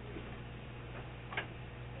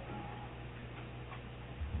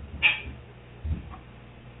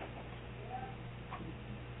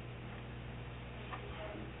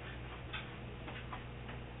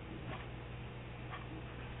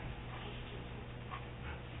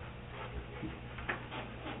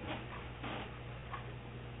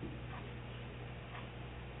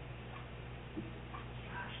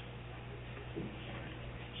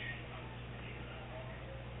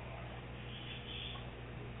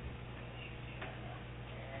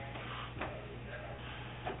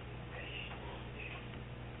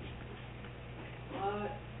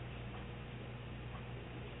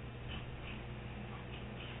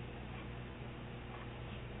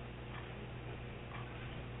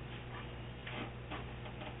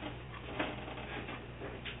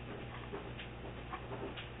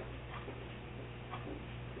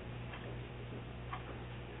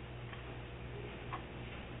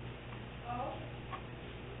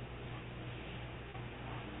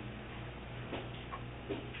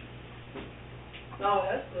 Oh,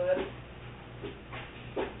 that's good.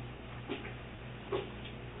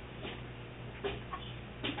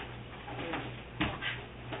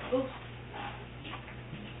 Oops.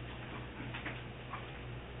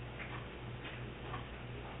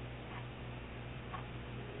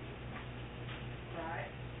 Right.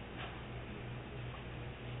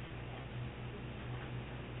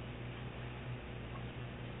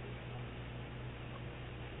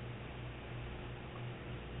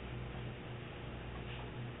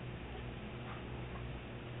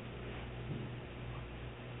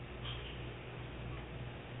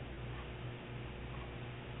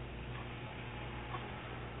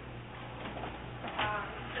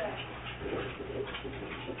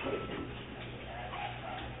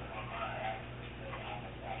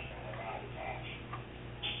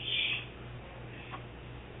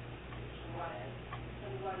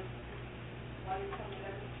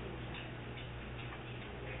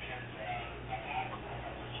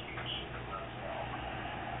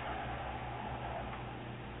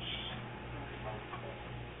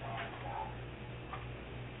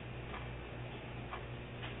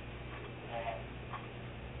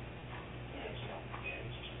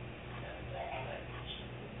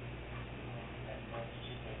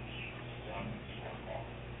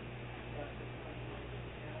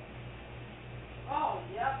 Oh,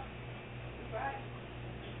 yep. You're right.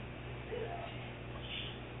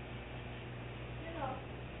 You know,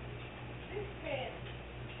 these pants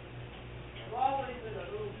have always been a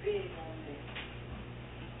little big on me.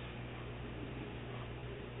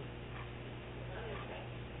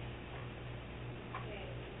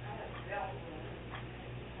 I have a belt on it.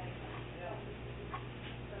 I have a belt.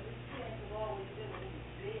 But these pants have always been a little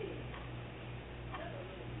big. Just a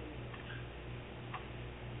little big.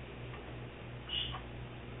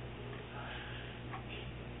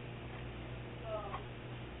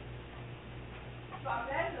 So I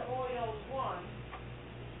imagine the Oreos won.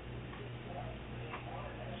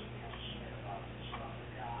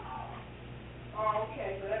 Oh, okay,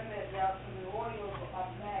 so that meant that the Oreos were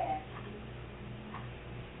up last.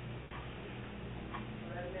 So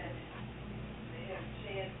that meant they had a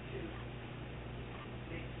chance to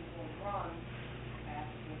make some more runs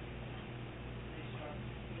after they started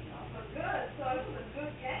speeding off. But good, so it was a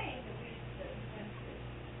good game to be defensive.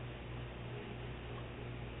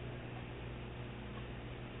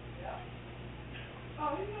 Yep.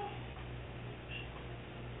 Oh, you know,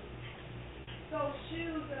 those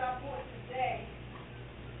shoes that I bought today,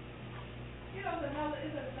 you know,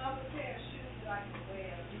 it's another pair of shoes that I can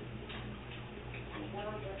wear. The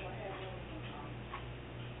ones that I have on some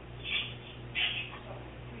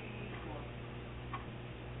sleeves or,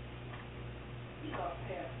 you know, a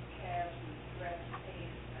pair of casual dress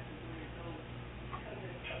pants. I can wear those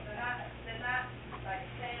because they're not like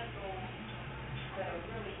sandals that are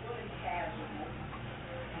really, really casual.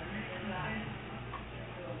 They're not, you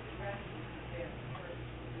know, dresses that they're perfect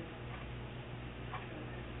for this,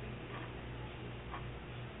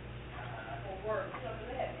 for work. So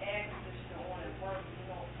they have air conditioner on at work, you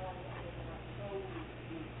don't want to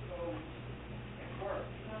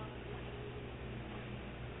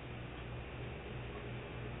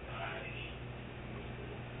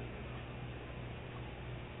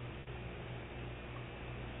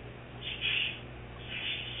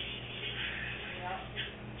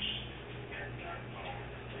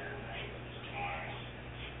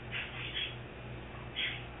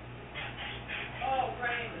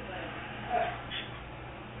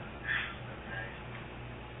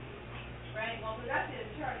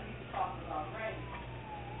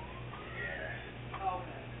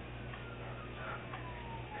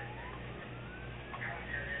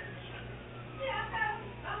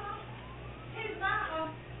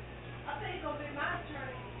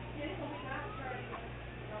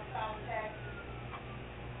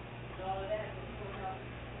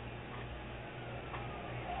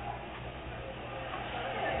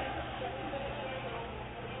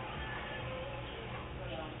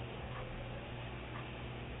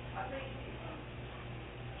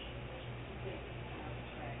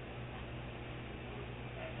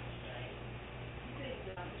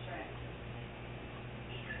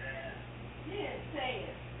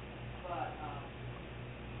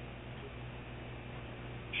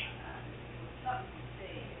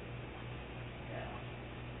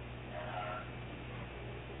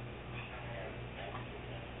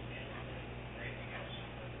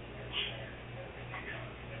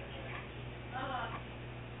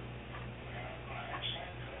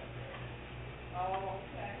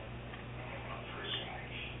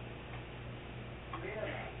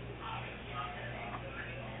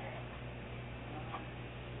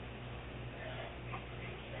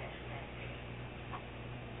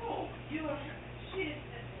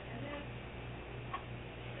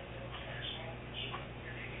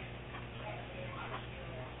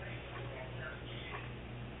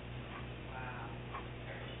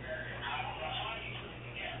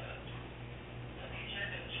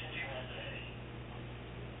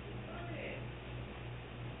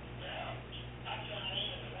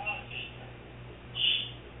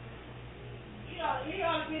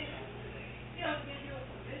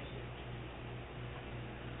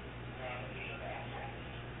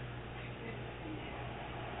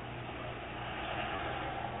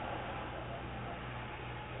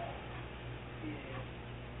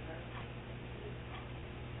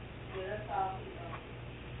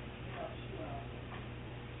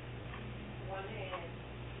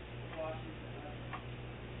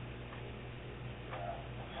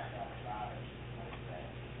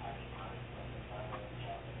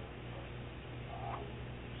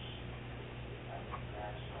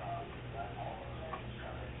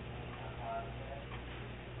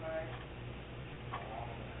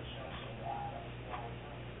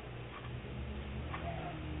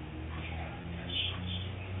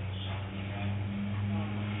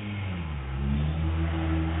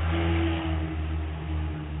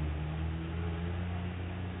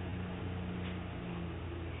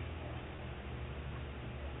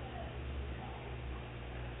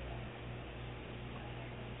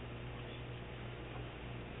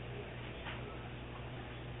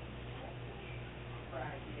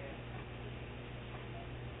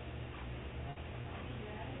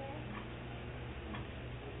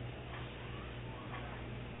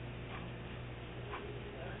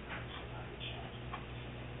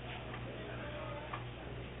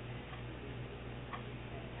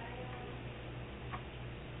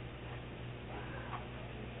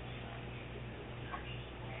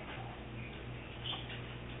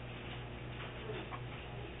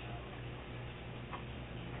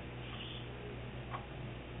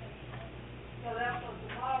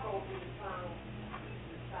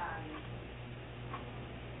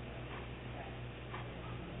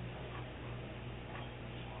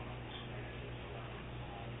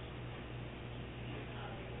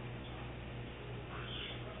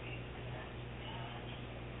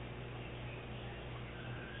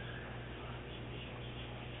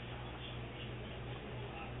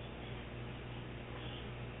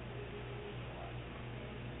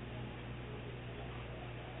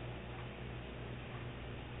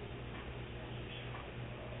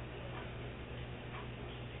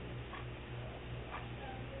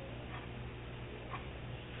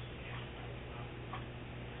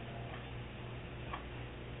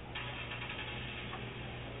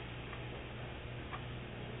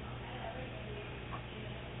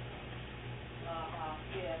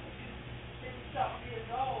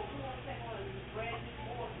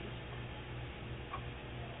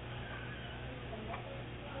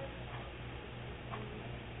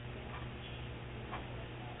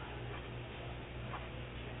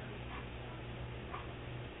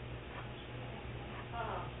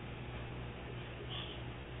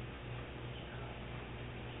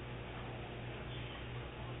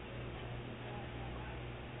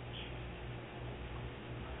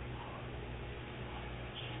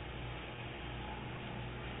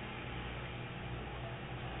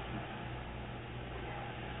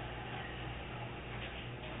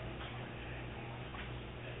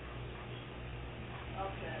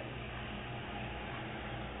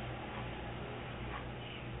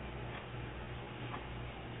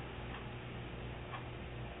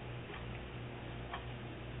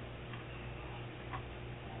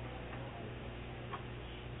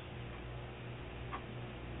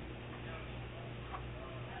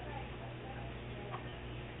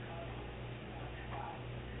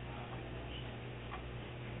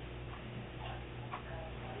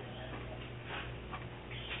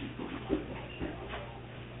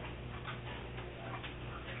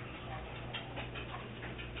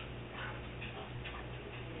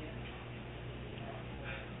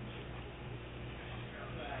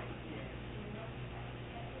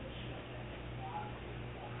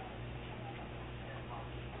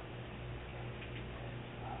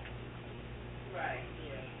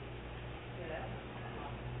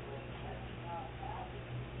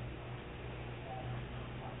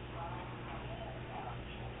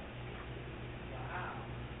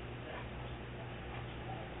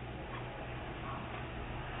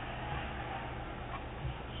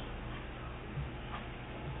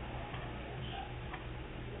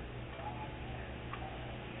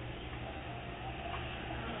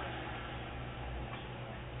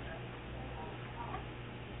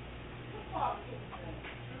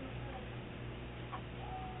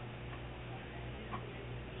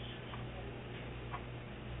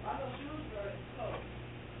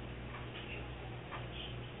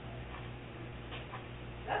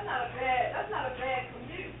That's not a bad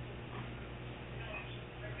commute.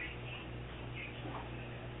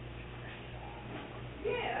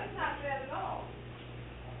 Yeah, that's not bad at all.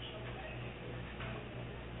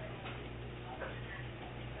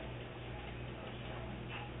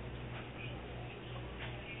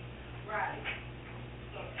 Right.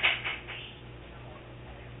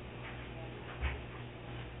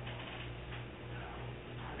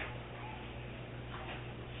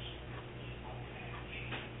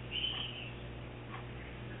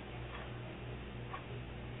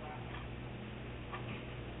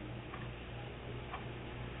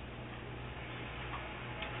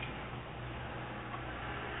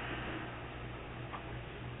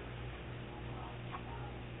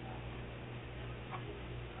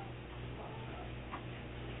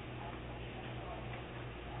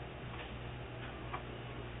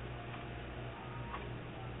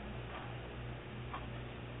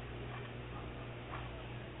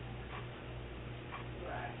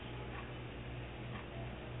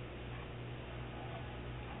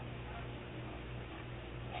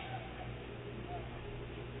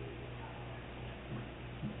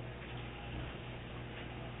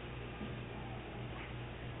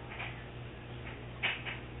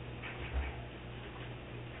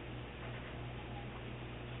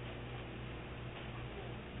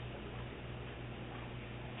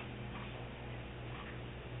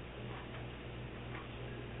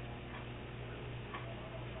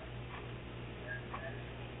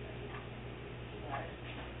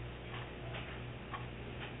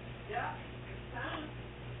 Yeah, it's time.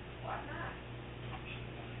 Why not?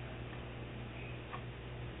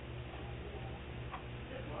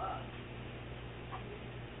 Good luck.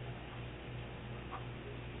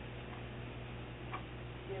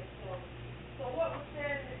 Yes, so what was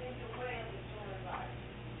standing in your way of enjoying life?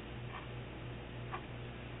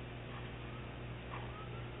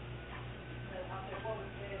 I said, what was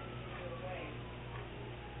standing in your way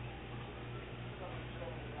from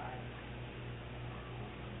enjoying life?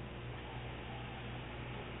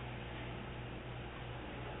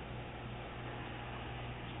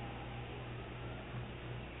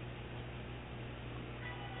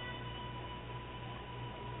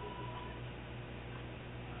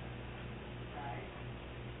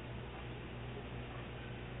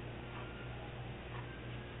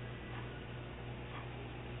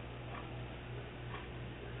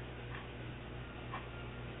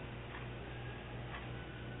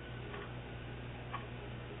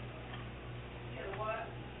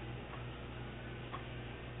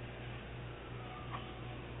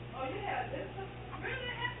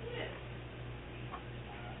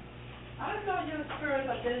 I didn't know you experienced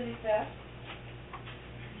identity theft.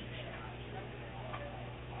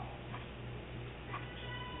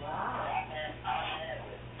 Wow.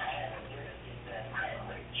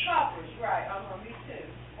 Coverage, right? Me too.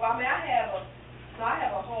 Well, I mean, I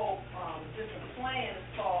have a whole different plan.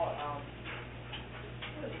 It's called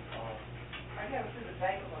what is it called? I have it through the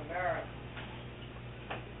Bank of America.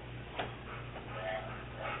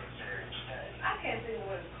 I can't think of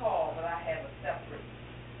what it's called, but I have a separate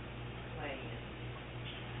plan.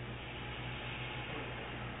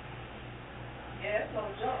 Yeah, it's no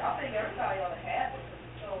joke. I think everybody ought to have it because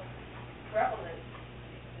it's so prevalent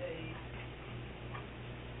these days.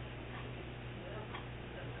 Yeah,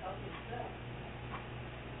 that's cover itself.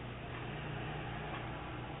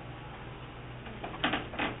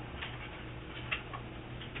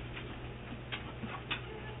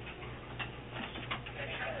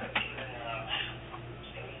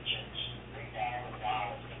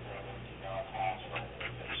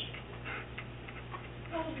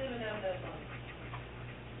 Who's giving them that money?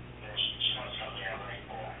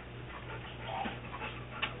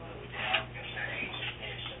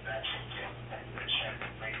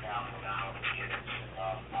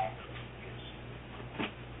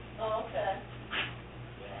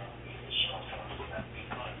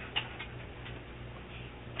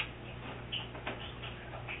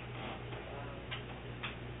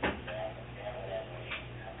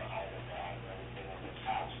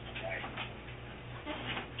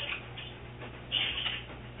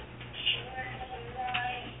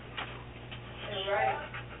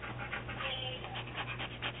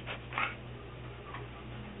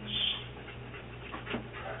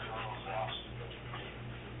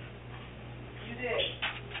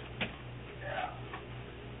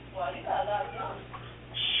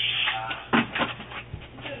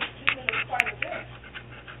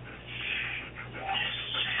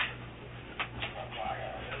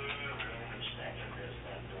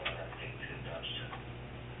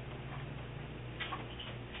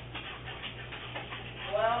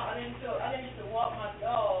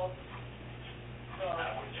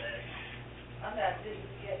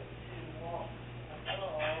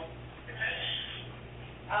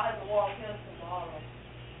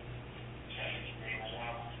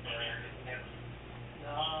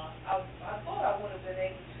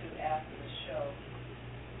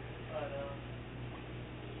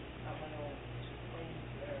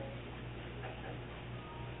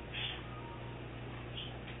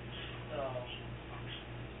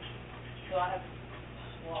 so I have to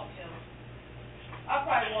walk him. I'll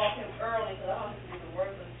probably walk him early because I don't have to do the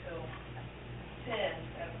work until 10.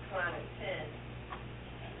 I have a client at 10.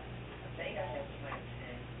 I think I have a client at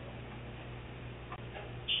 10.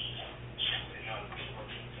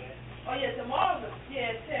 Oh, yeah, tomorrow's, 10.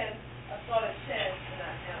 I start at 10 and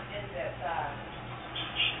I end at 5.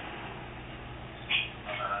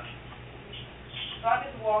 So I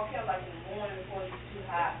just walk him like in the morning before it's too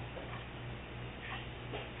hot.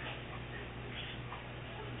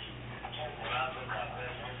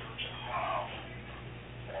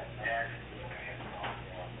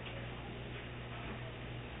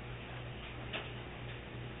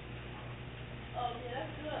 Oh, yeah,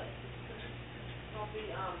 that's good. It's going to be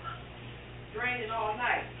draining all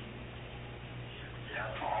night. Yeah,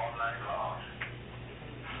 all night long.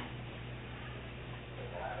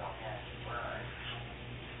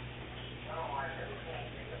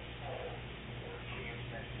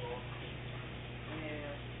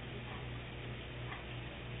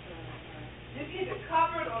 You keep it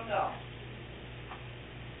covered or no?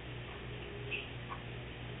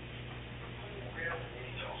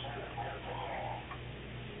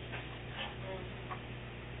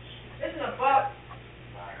 This is a bug.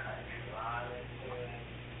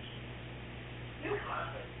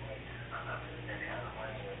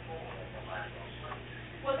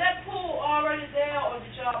 Was that pool already there or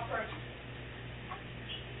did y'all purchase it?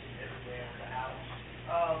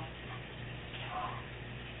 Oh.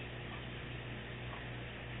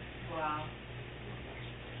 Wow.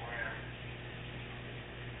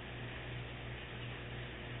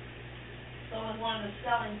 So it's one of the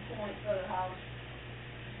selling points for the house.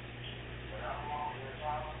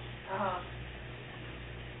 Uh-huh.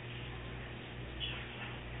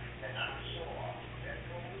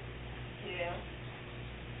 Yeah.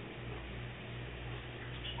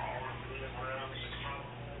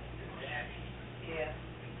 Yeah.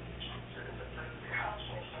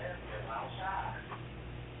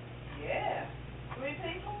 Yeah. 3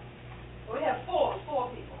 people? We have 4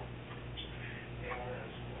 people.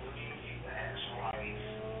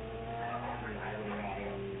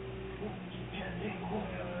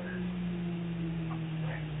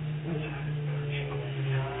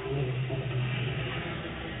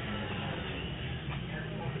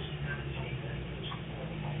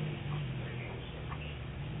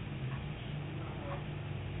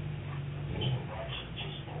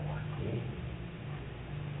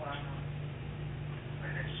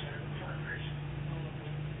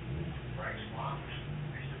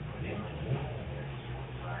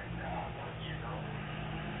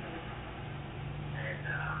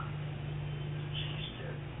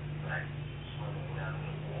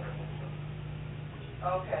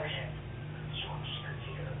 Okay.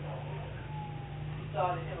 You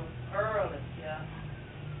started him early, yeah.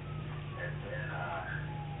 And then,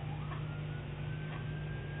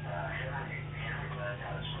 Henry learned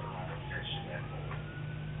how to swim like a fish in that pool.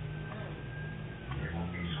 It won't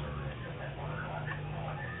be swimming until that 1 o'clock in the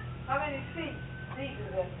morning. How many feet deep is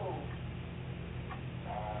that pool?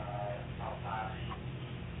 About 5 feet.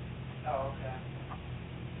 Oh, okay.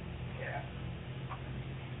 Yeah.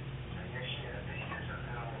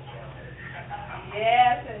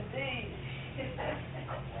 Yes, indeed.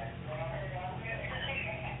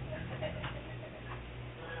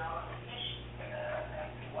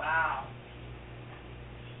 Wow.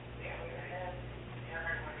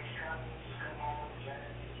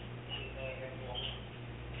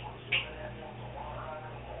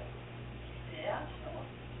 Yeah, sure.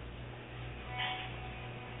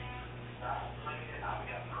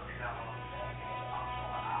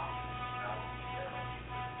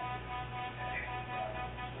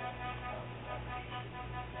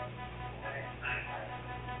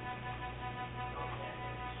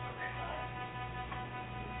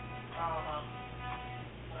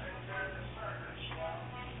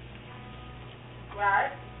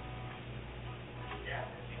 Right.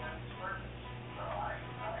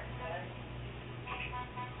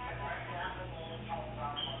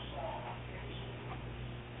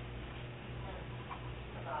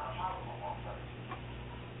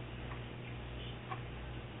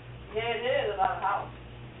 Yeah, it is about a house.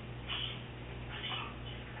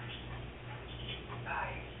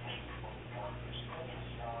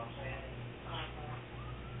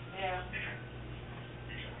 Yeah.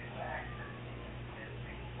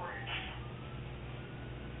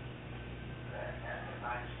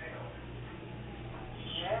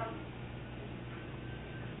 Yeah.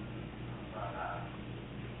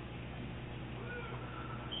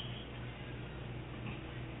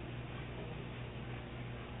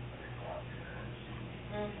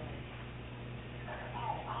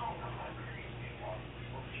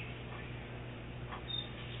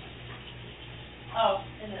 Oh,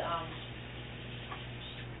 in the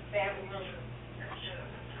family room.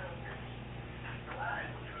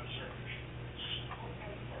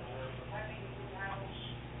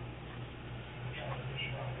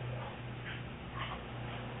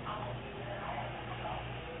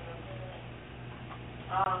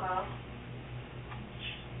 Uh-huh.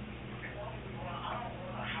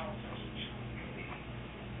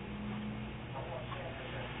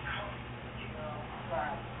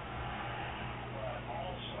 Right.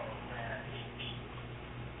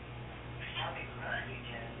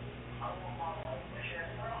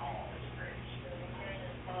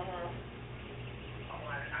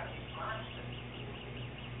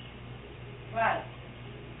 Right.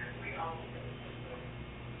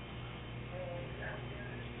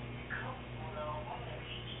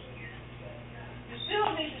 You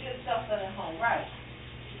still need to get stuff done at home, right?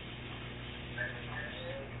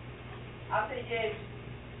 I think, yeah, you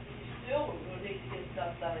still will need to get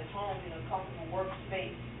stuff done at home, comfortable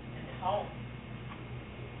workspace and at home.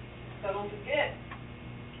 So don't forget,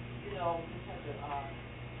 you have to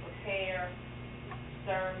prepare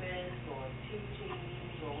sermons or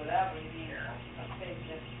teachings or whatever. You need a space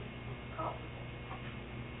that's comfortable.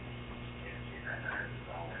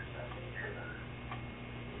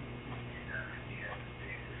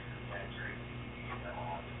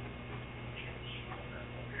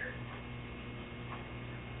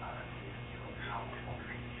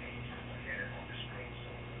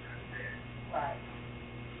 Right.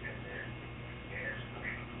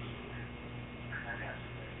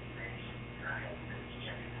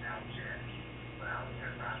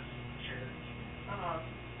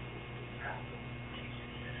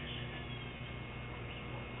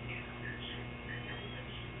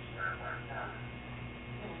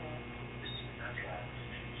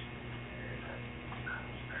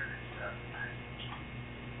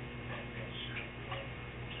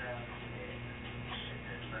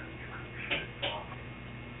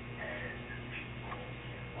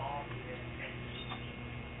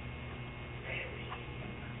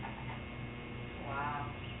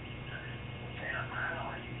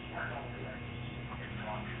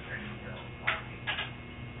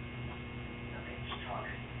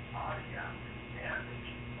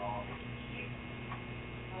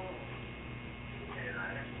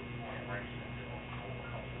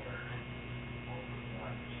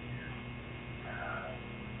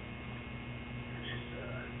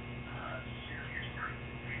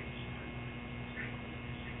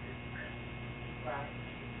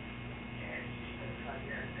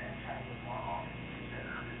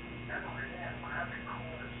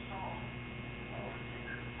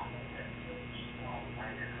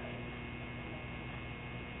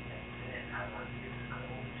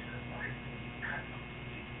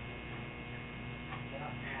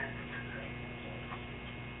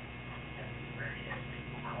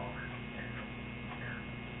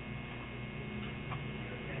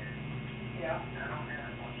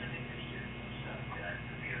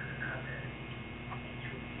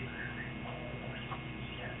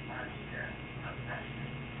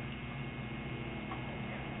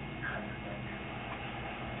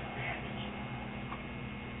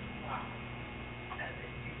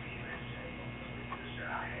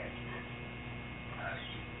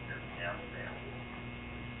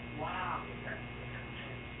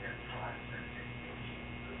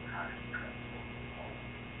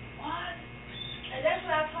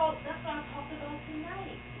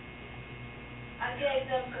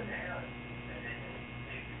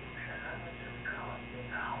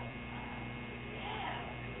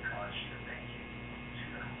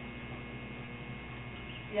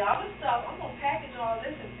 Yeah, I'm gonna package all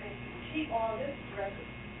this and keep all this record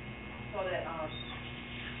so that I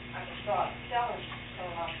can start selling some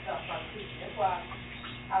of my stuff I'm teaching. That's why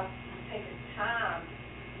I'm taking time,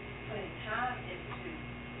 putting time into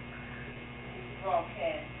these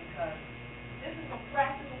broadcasts, because this is some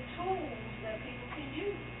practical tools that people can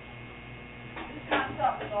use. This kind of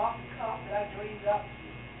stuff is off the cuff that I dreamed up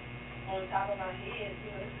on top of my head.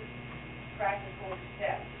 This is practical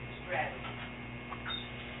steps, strategy.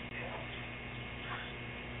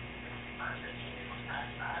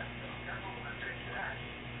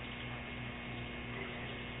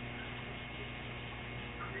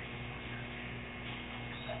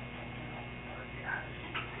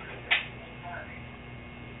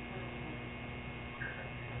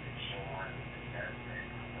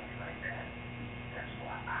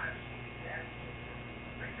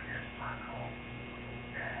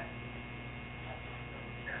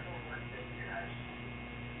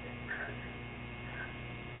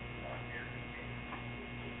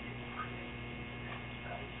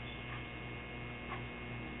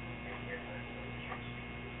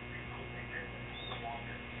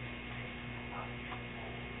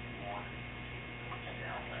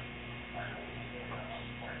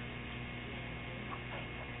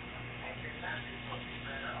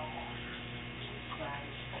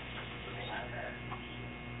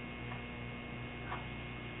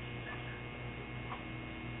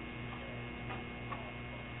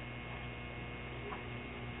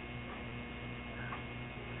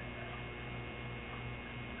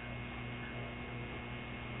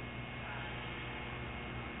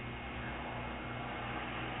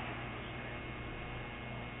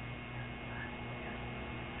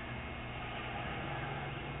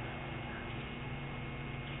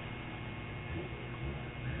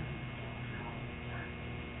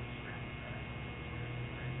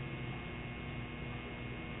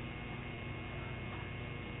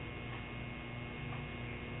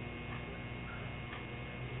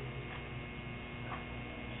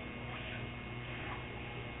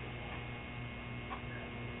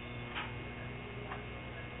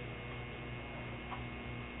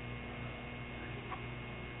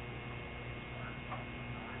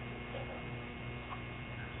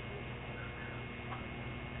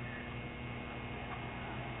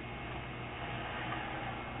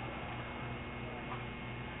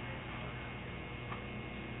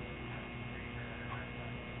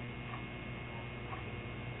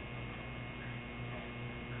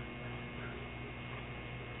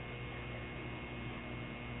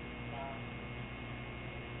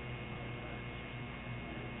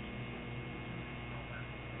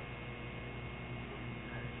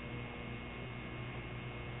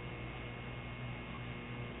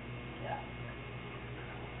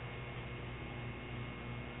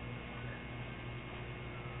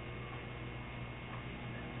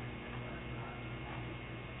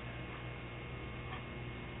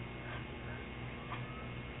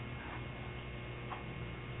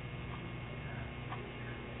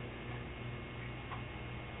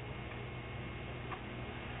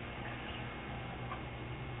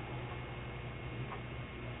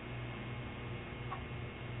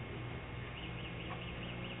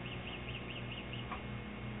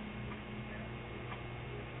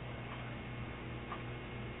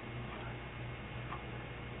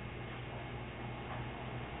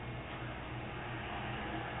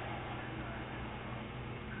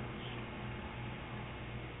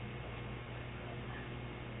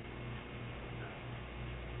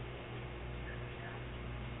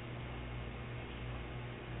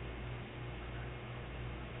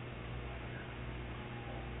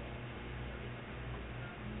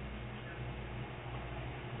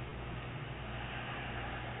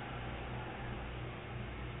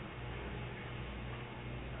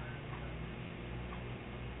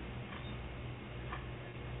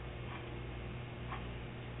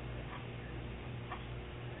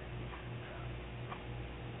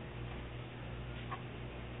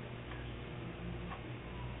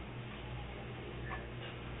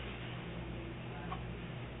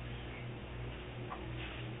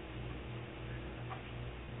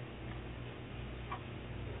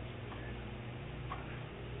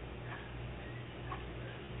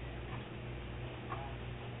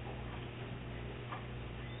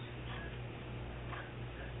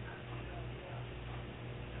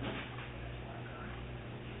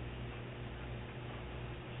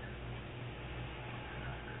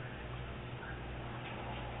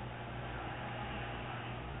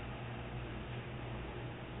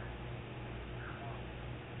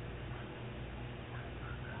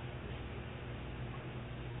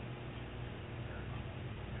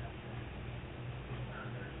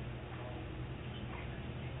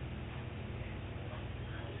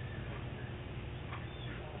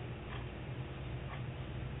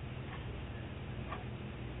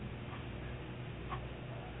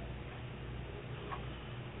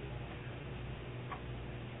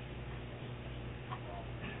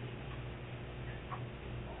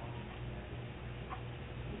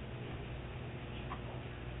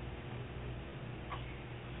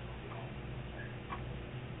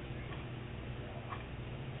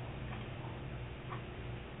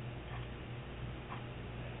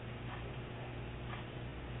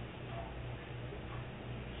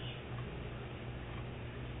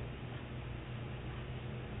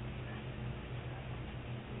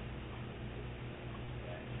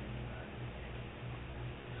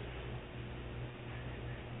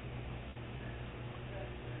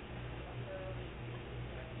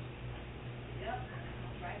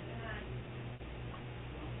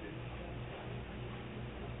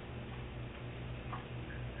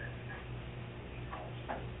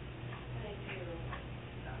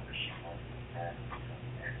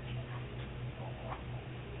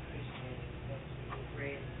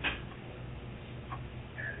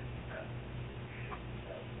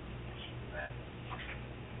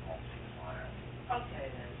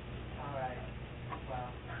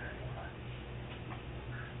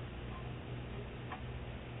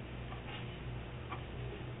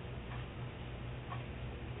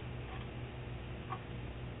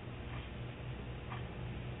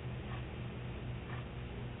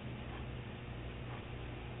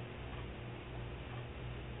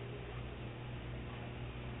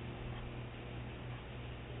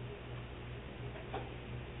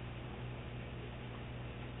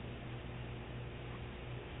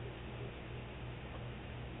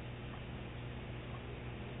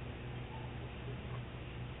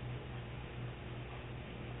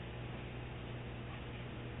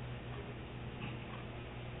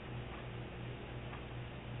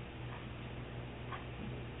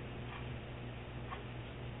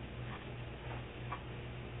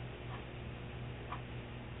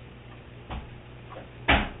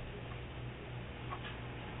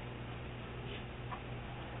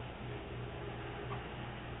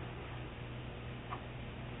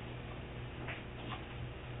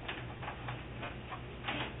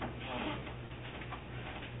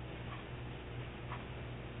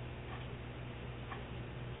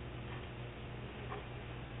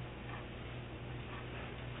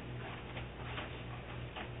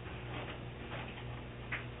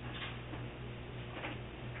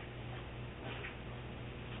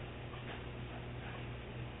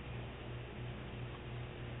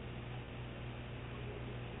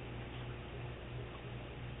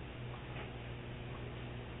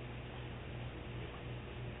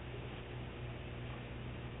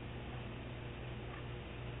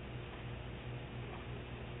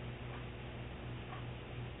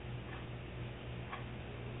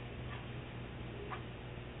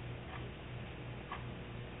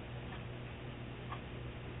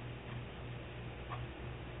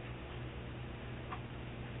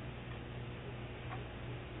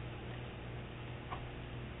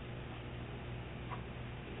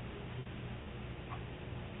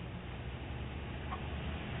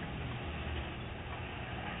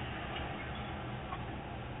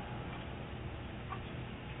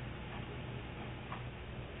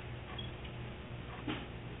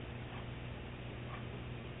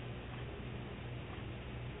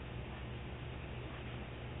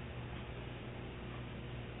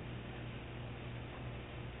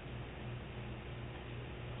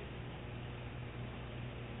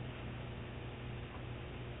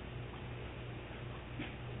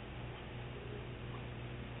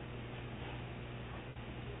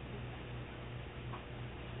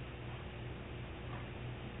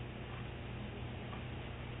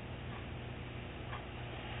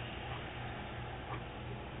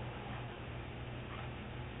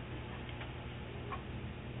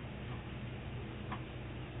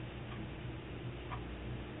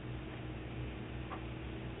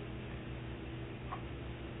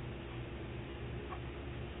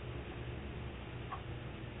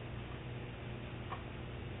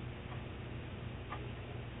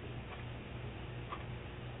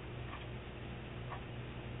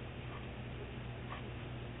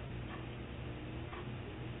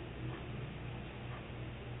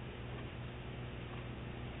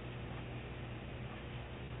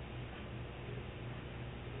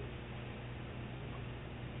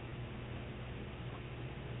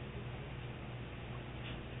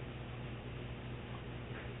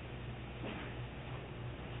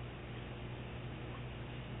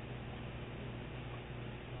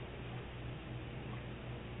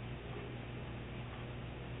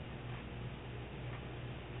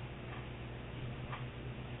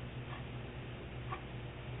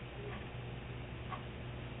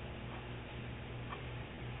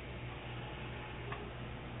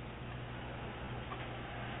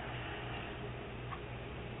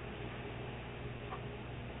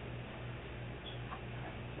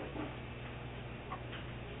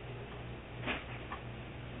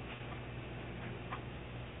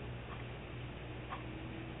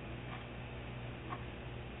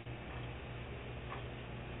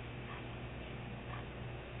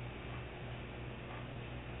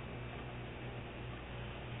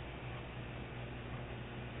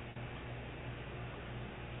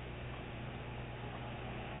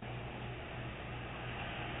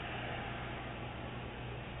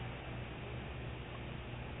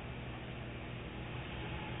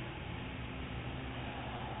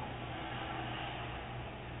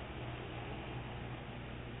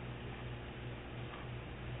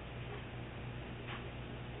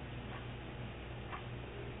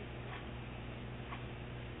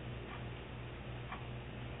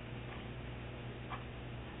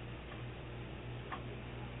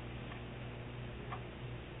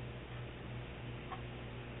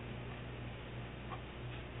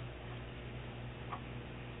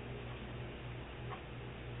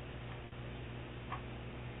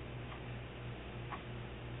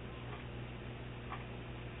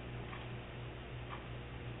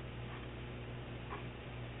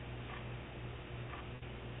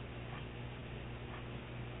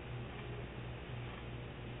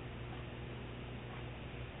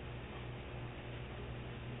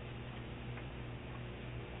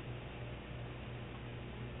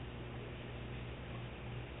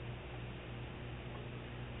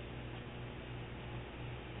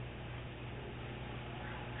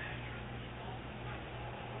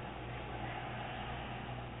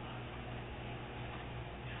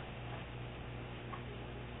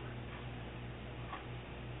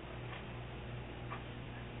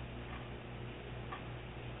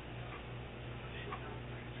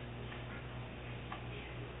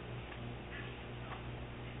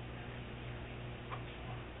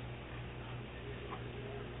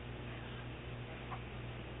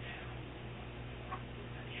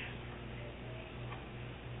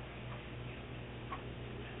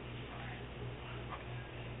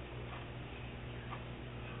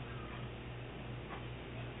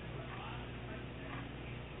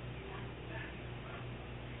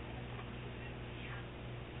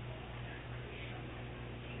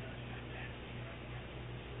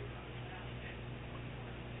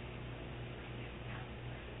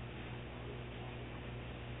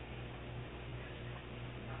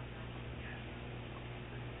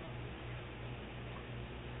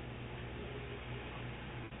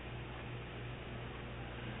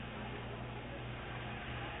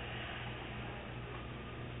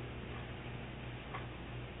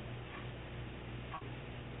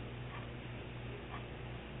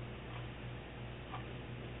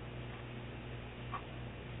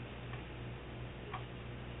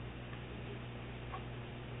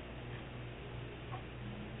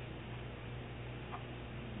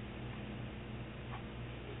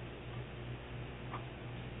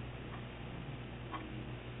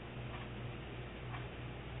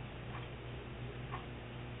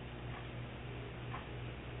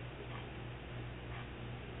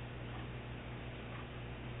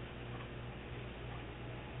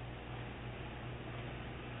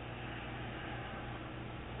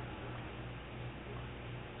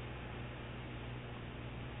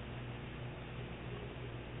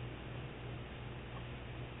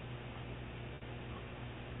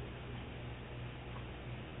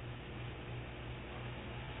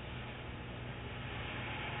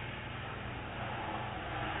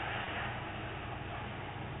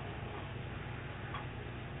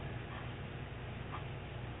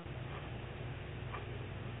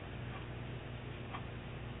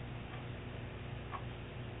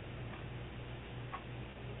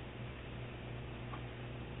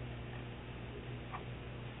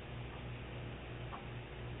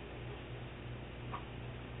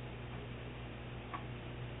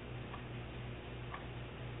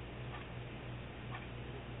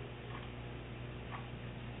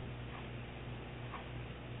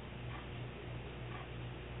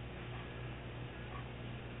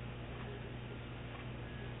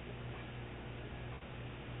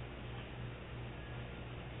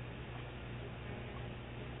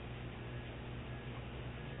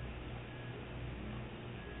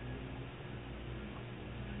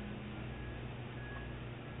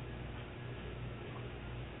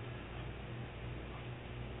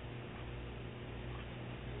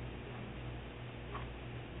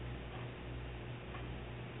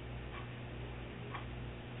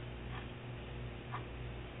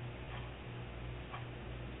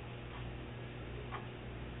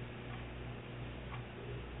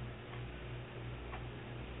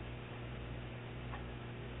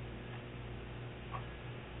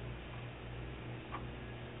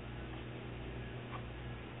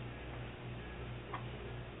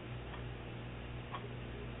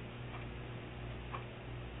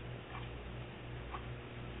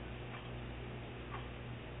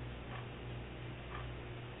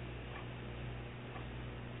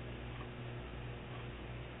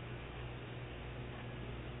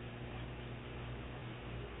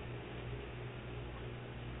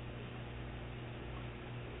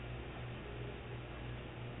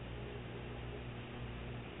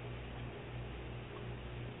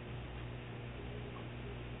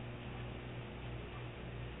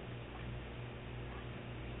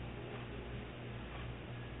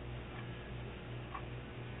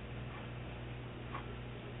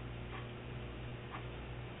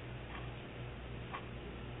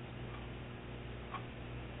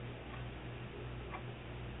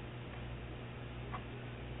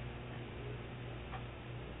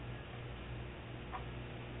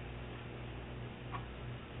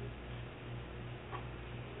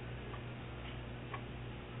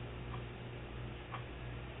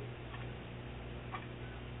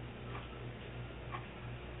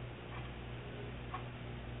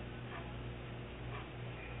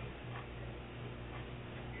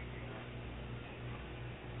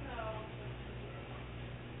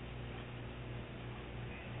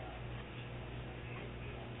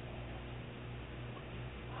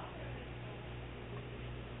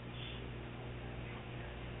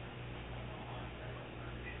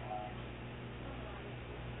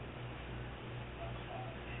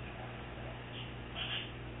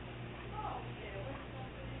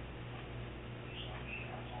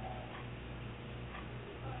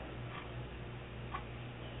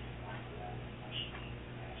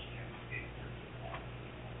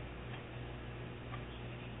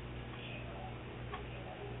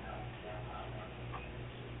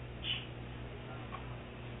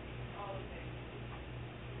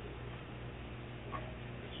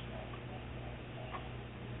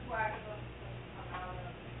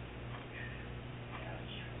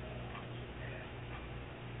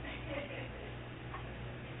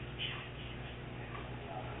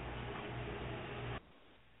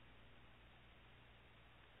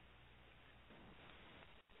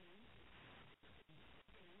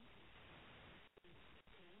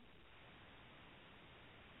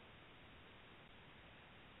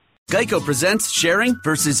 Geico presents sharing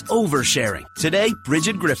versus oversharing. Today,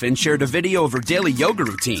 Bridget Griffin shared a video of her daily yoga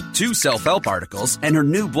routine, 2 self-help articles, and her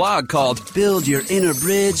new blog called Build Your Inner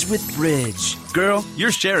Bridge with Bridge. Girl, your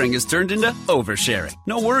sharing has turned into oversharing.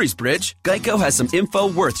 No worries, Bridge. Geico has some info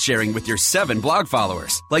worth sharing with your 7 blog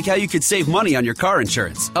followers, like how you could save money on your car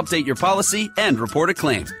insurance, update your policy, and report a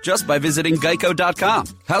claim just by visiting geico.com.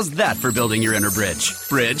 How's that for building your inner bridge?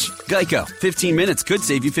 Bridge? Geico. 15 minutes could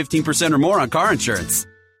save you 15% or more on car insurance.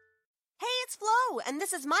 Hey, it's Flo, and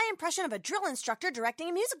this is my impression of a drill instructor directing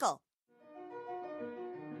a musical.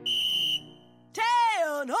 10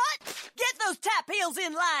 hut! Get those tap heels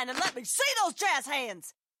in line and let me see those jazz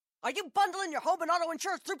hands! Are you bundling your home and auto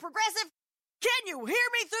insurance through Progressive? Can you hear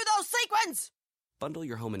me through those sequins? Bundle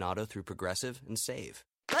your home and auto through Progressive and save.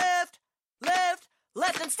 Left, left,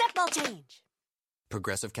 left, and step ball change.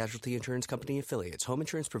 Progressive Casualty Insurance Company affiliates. Home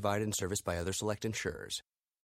insurance provided and serviced by other select insurers.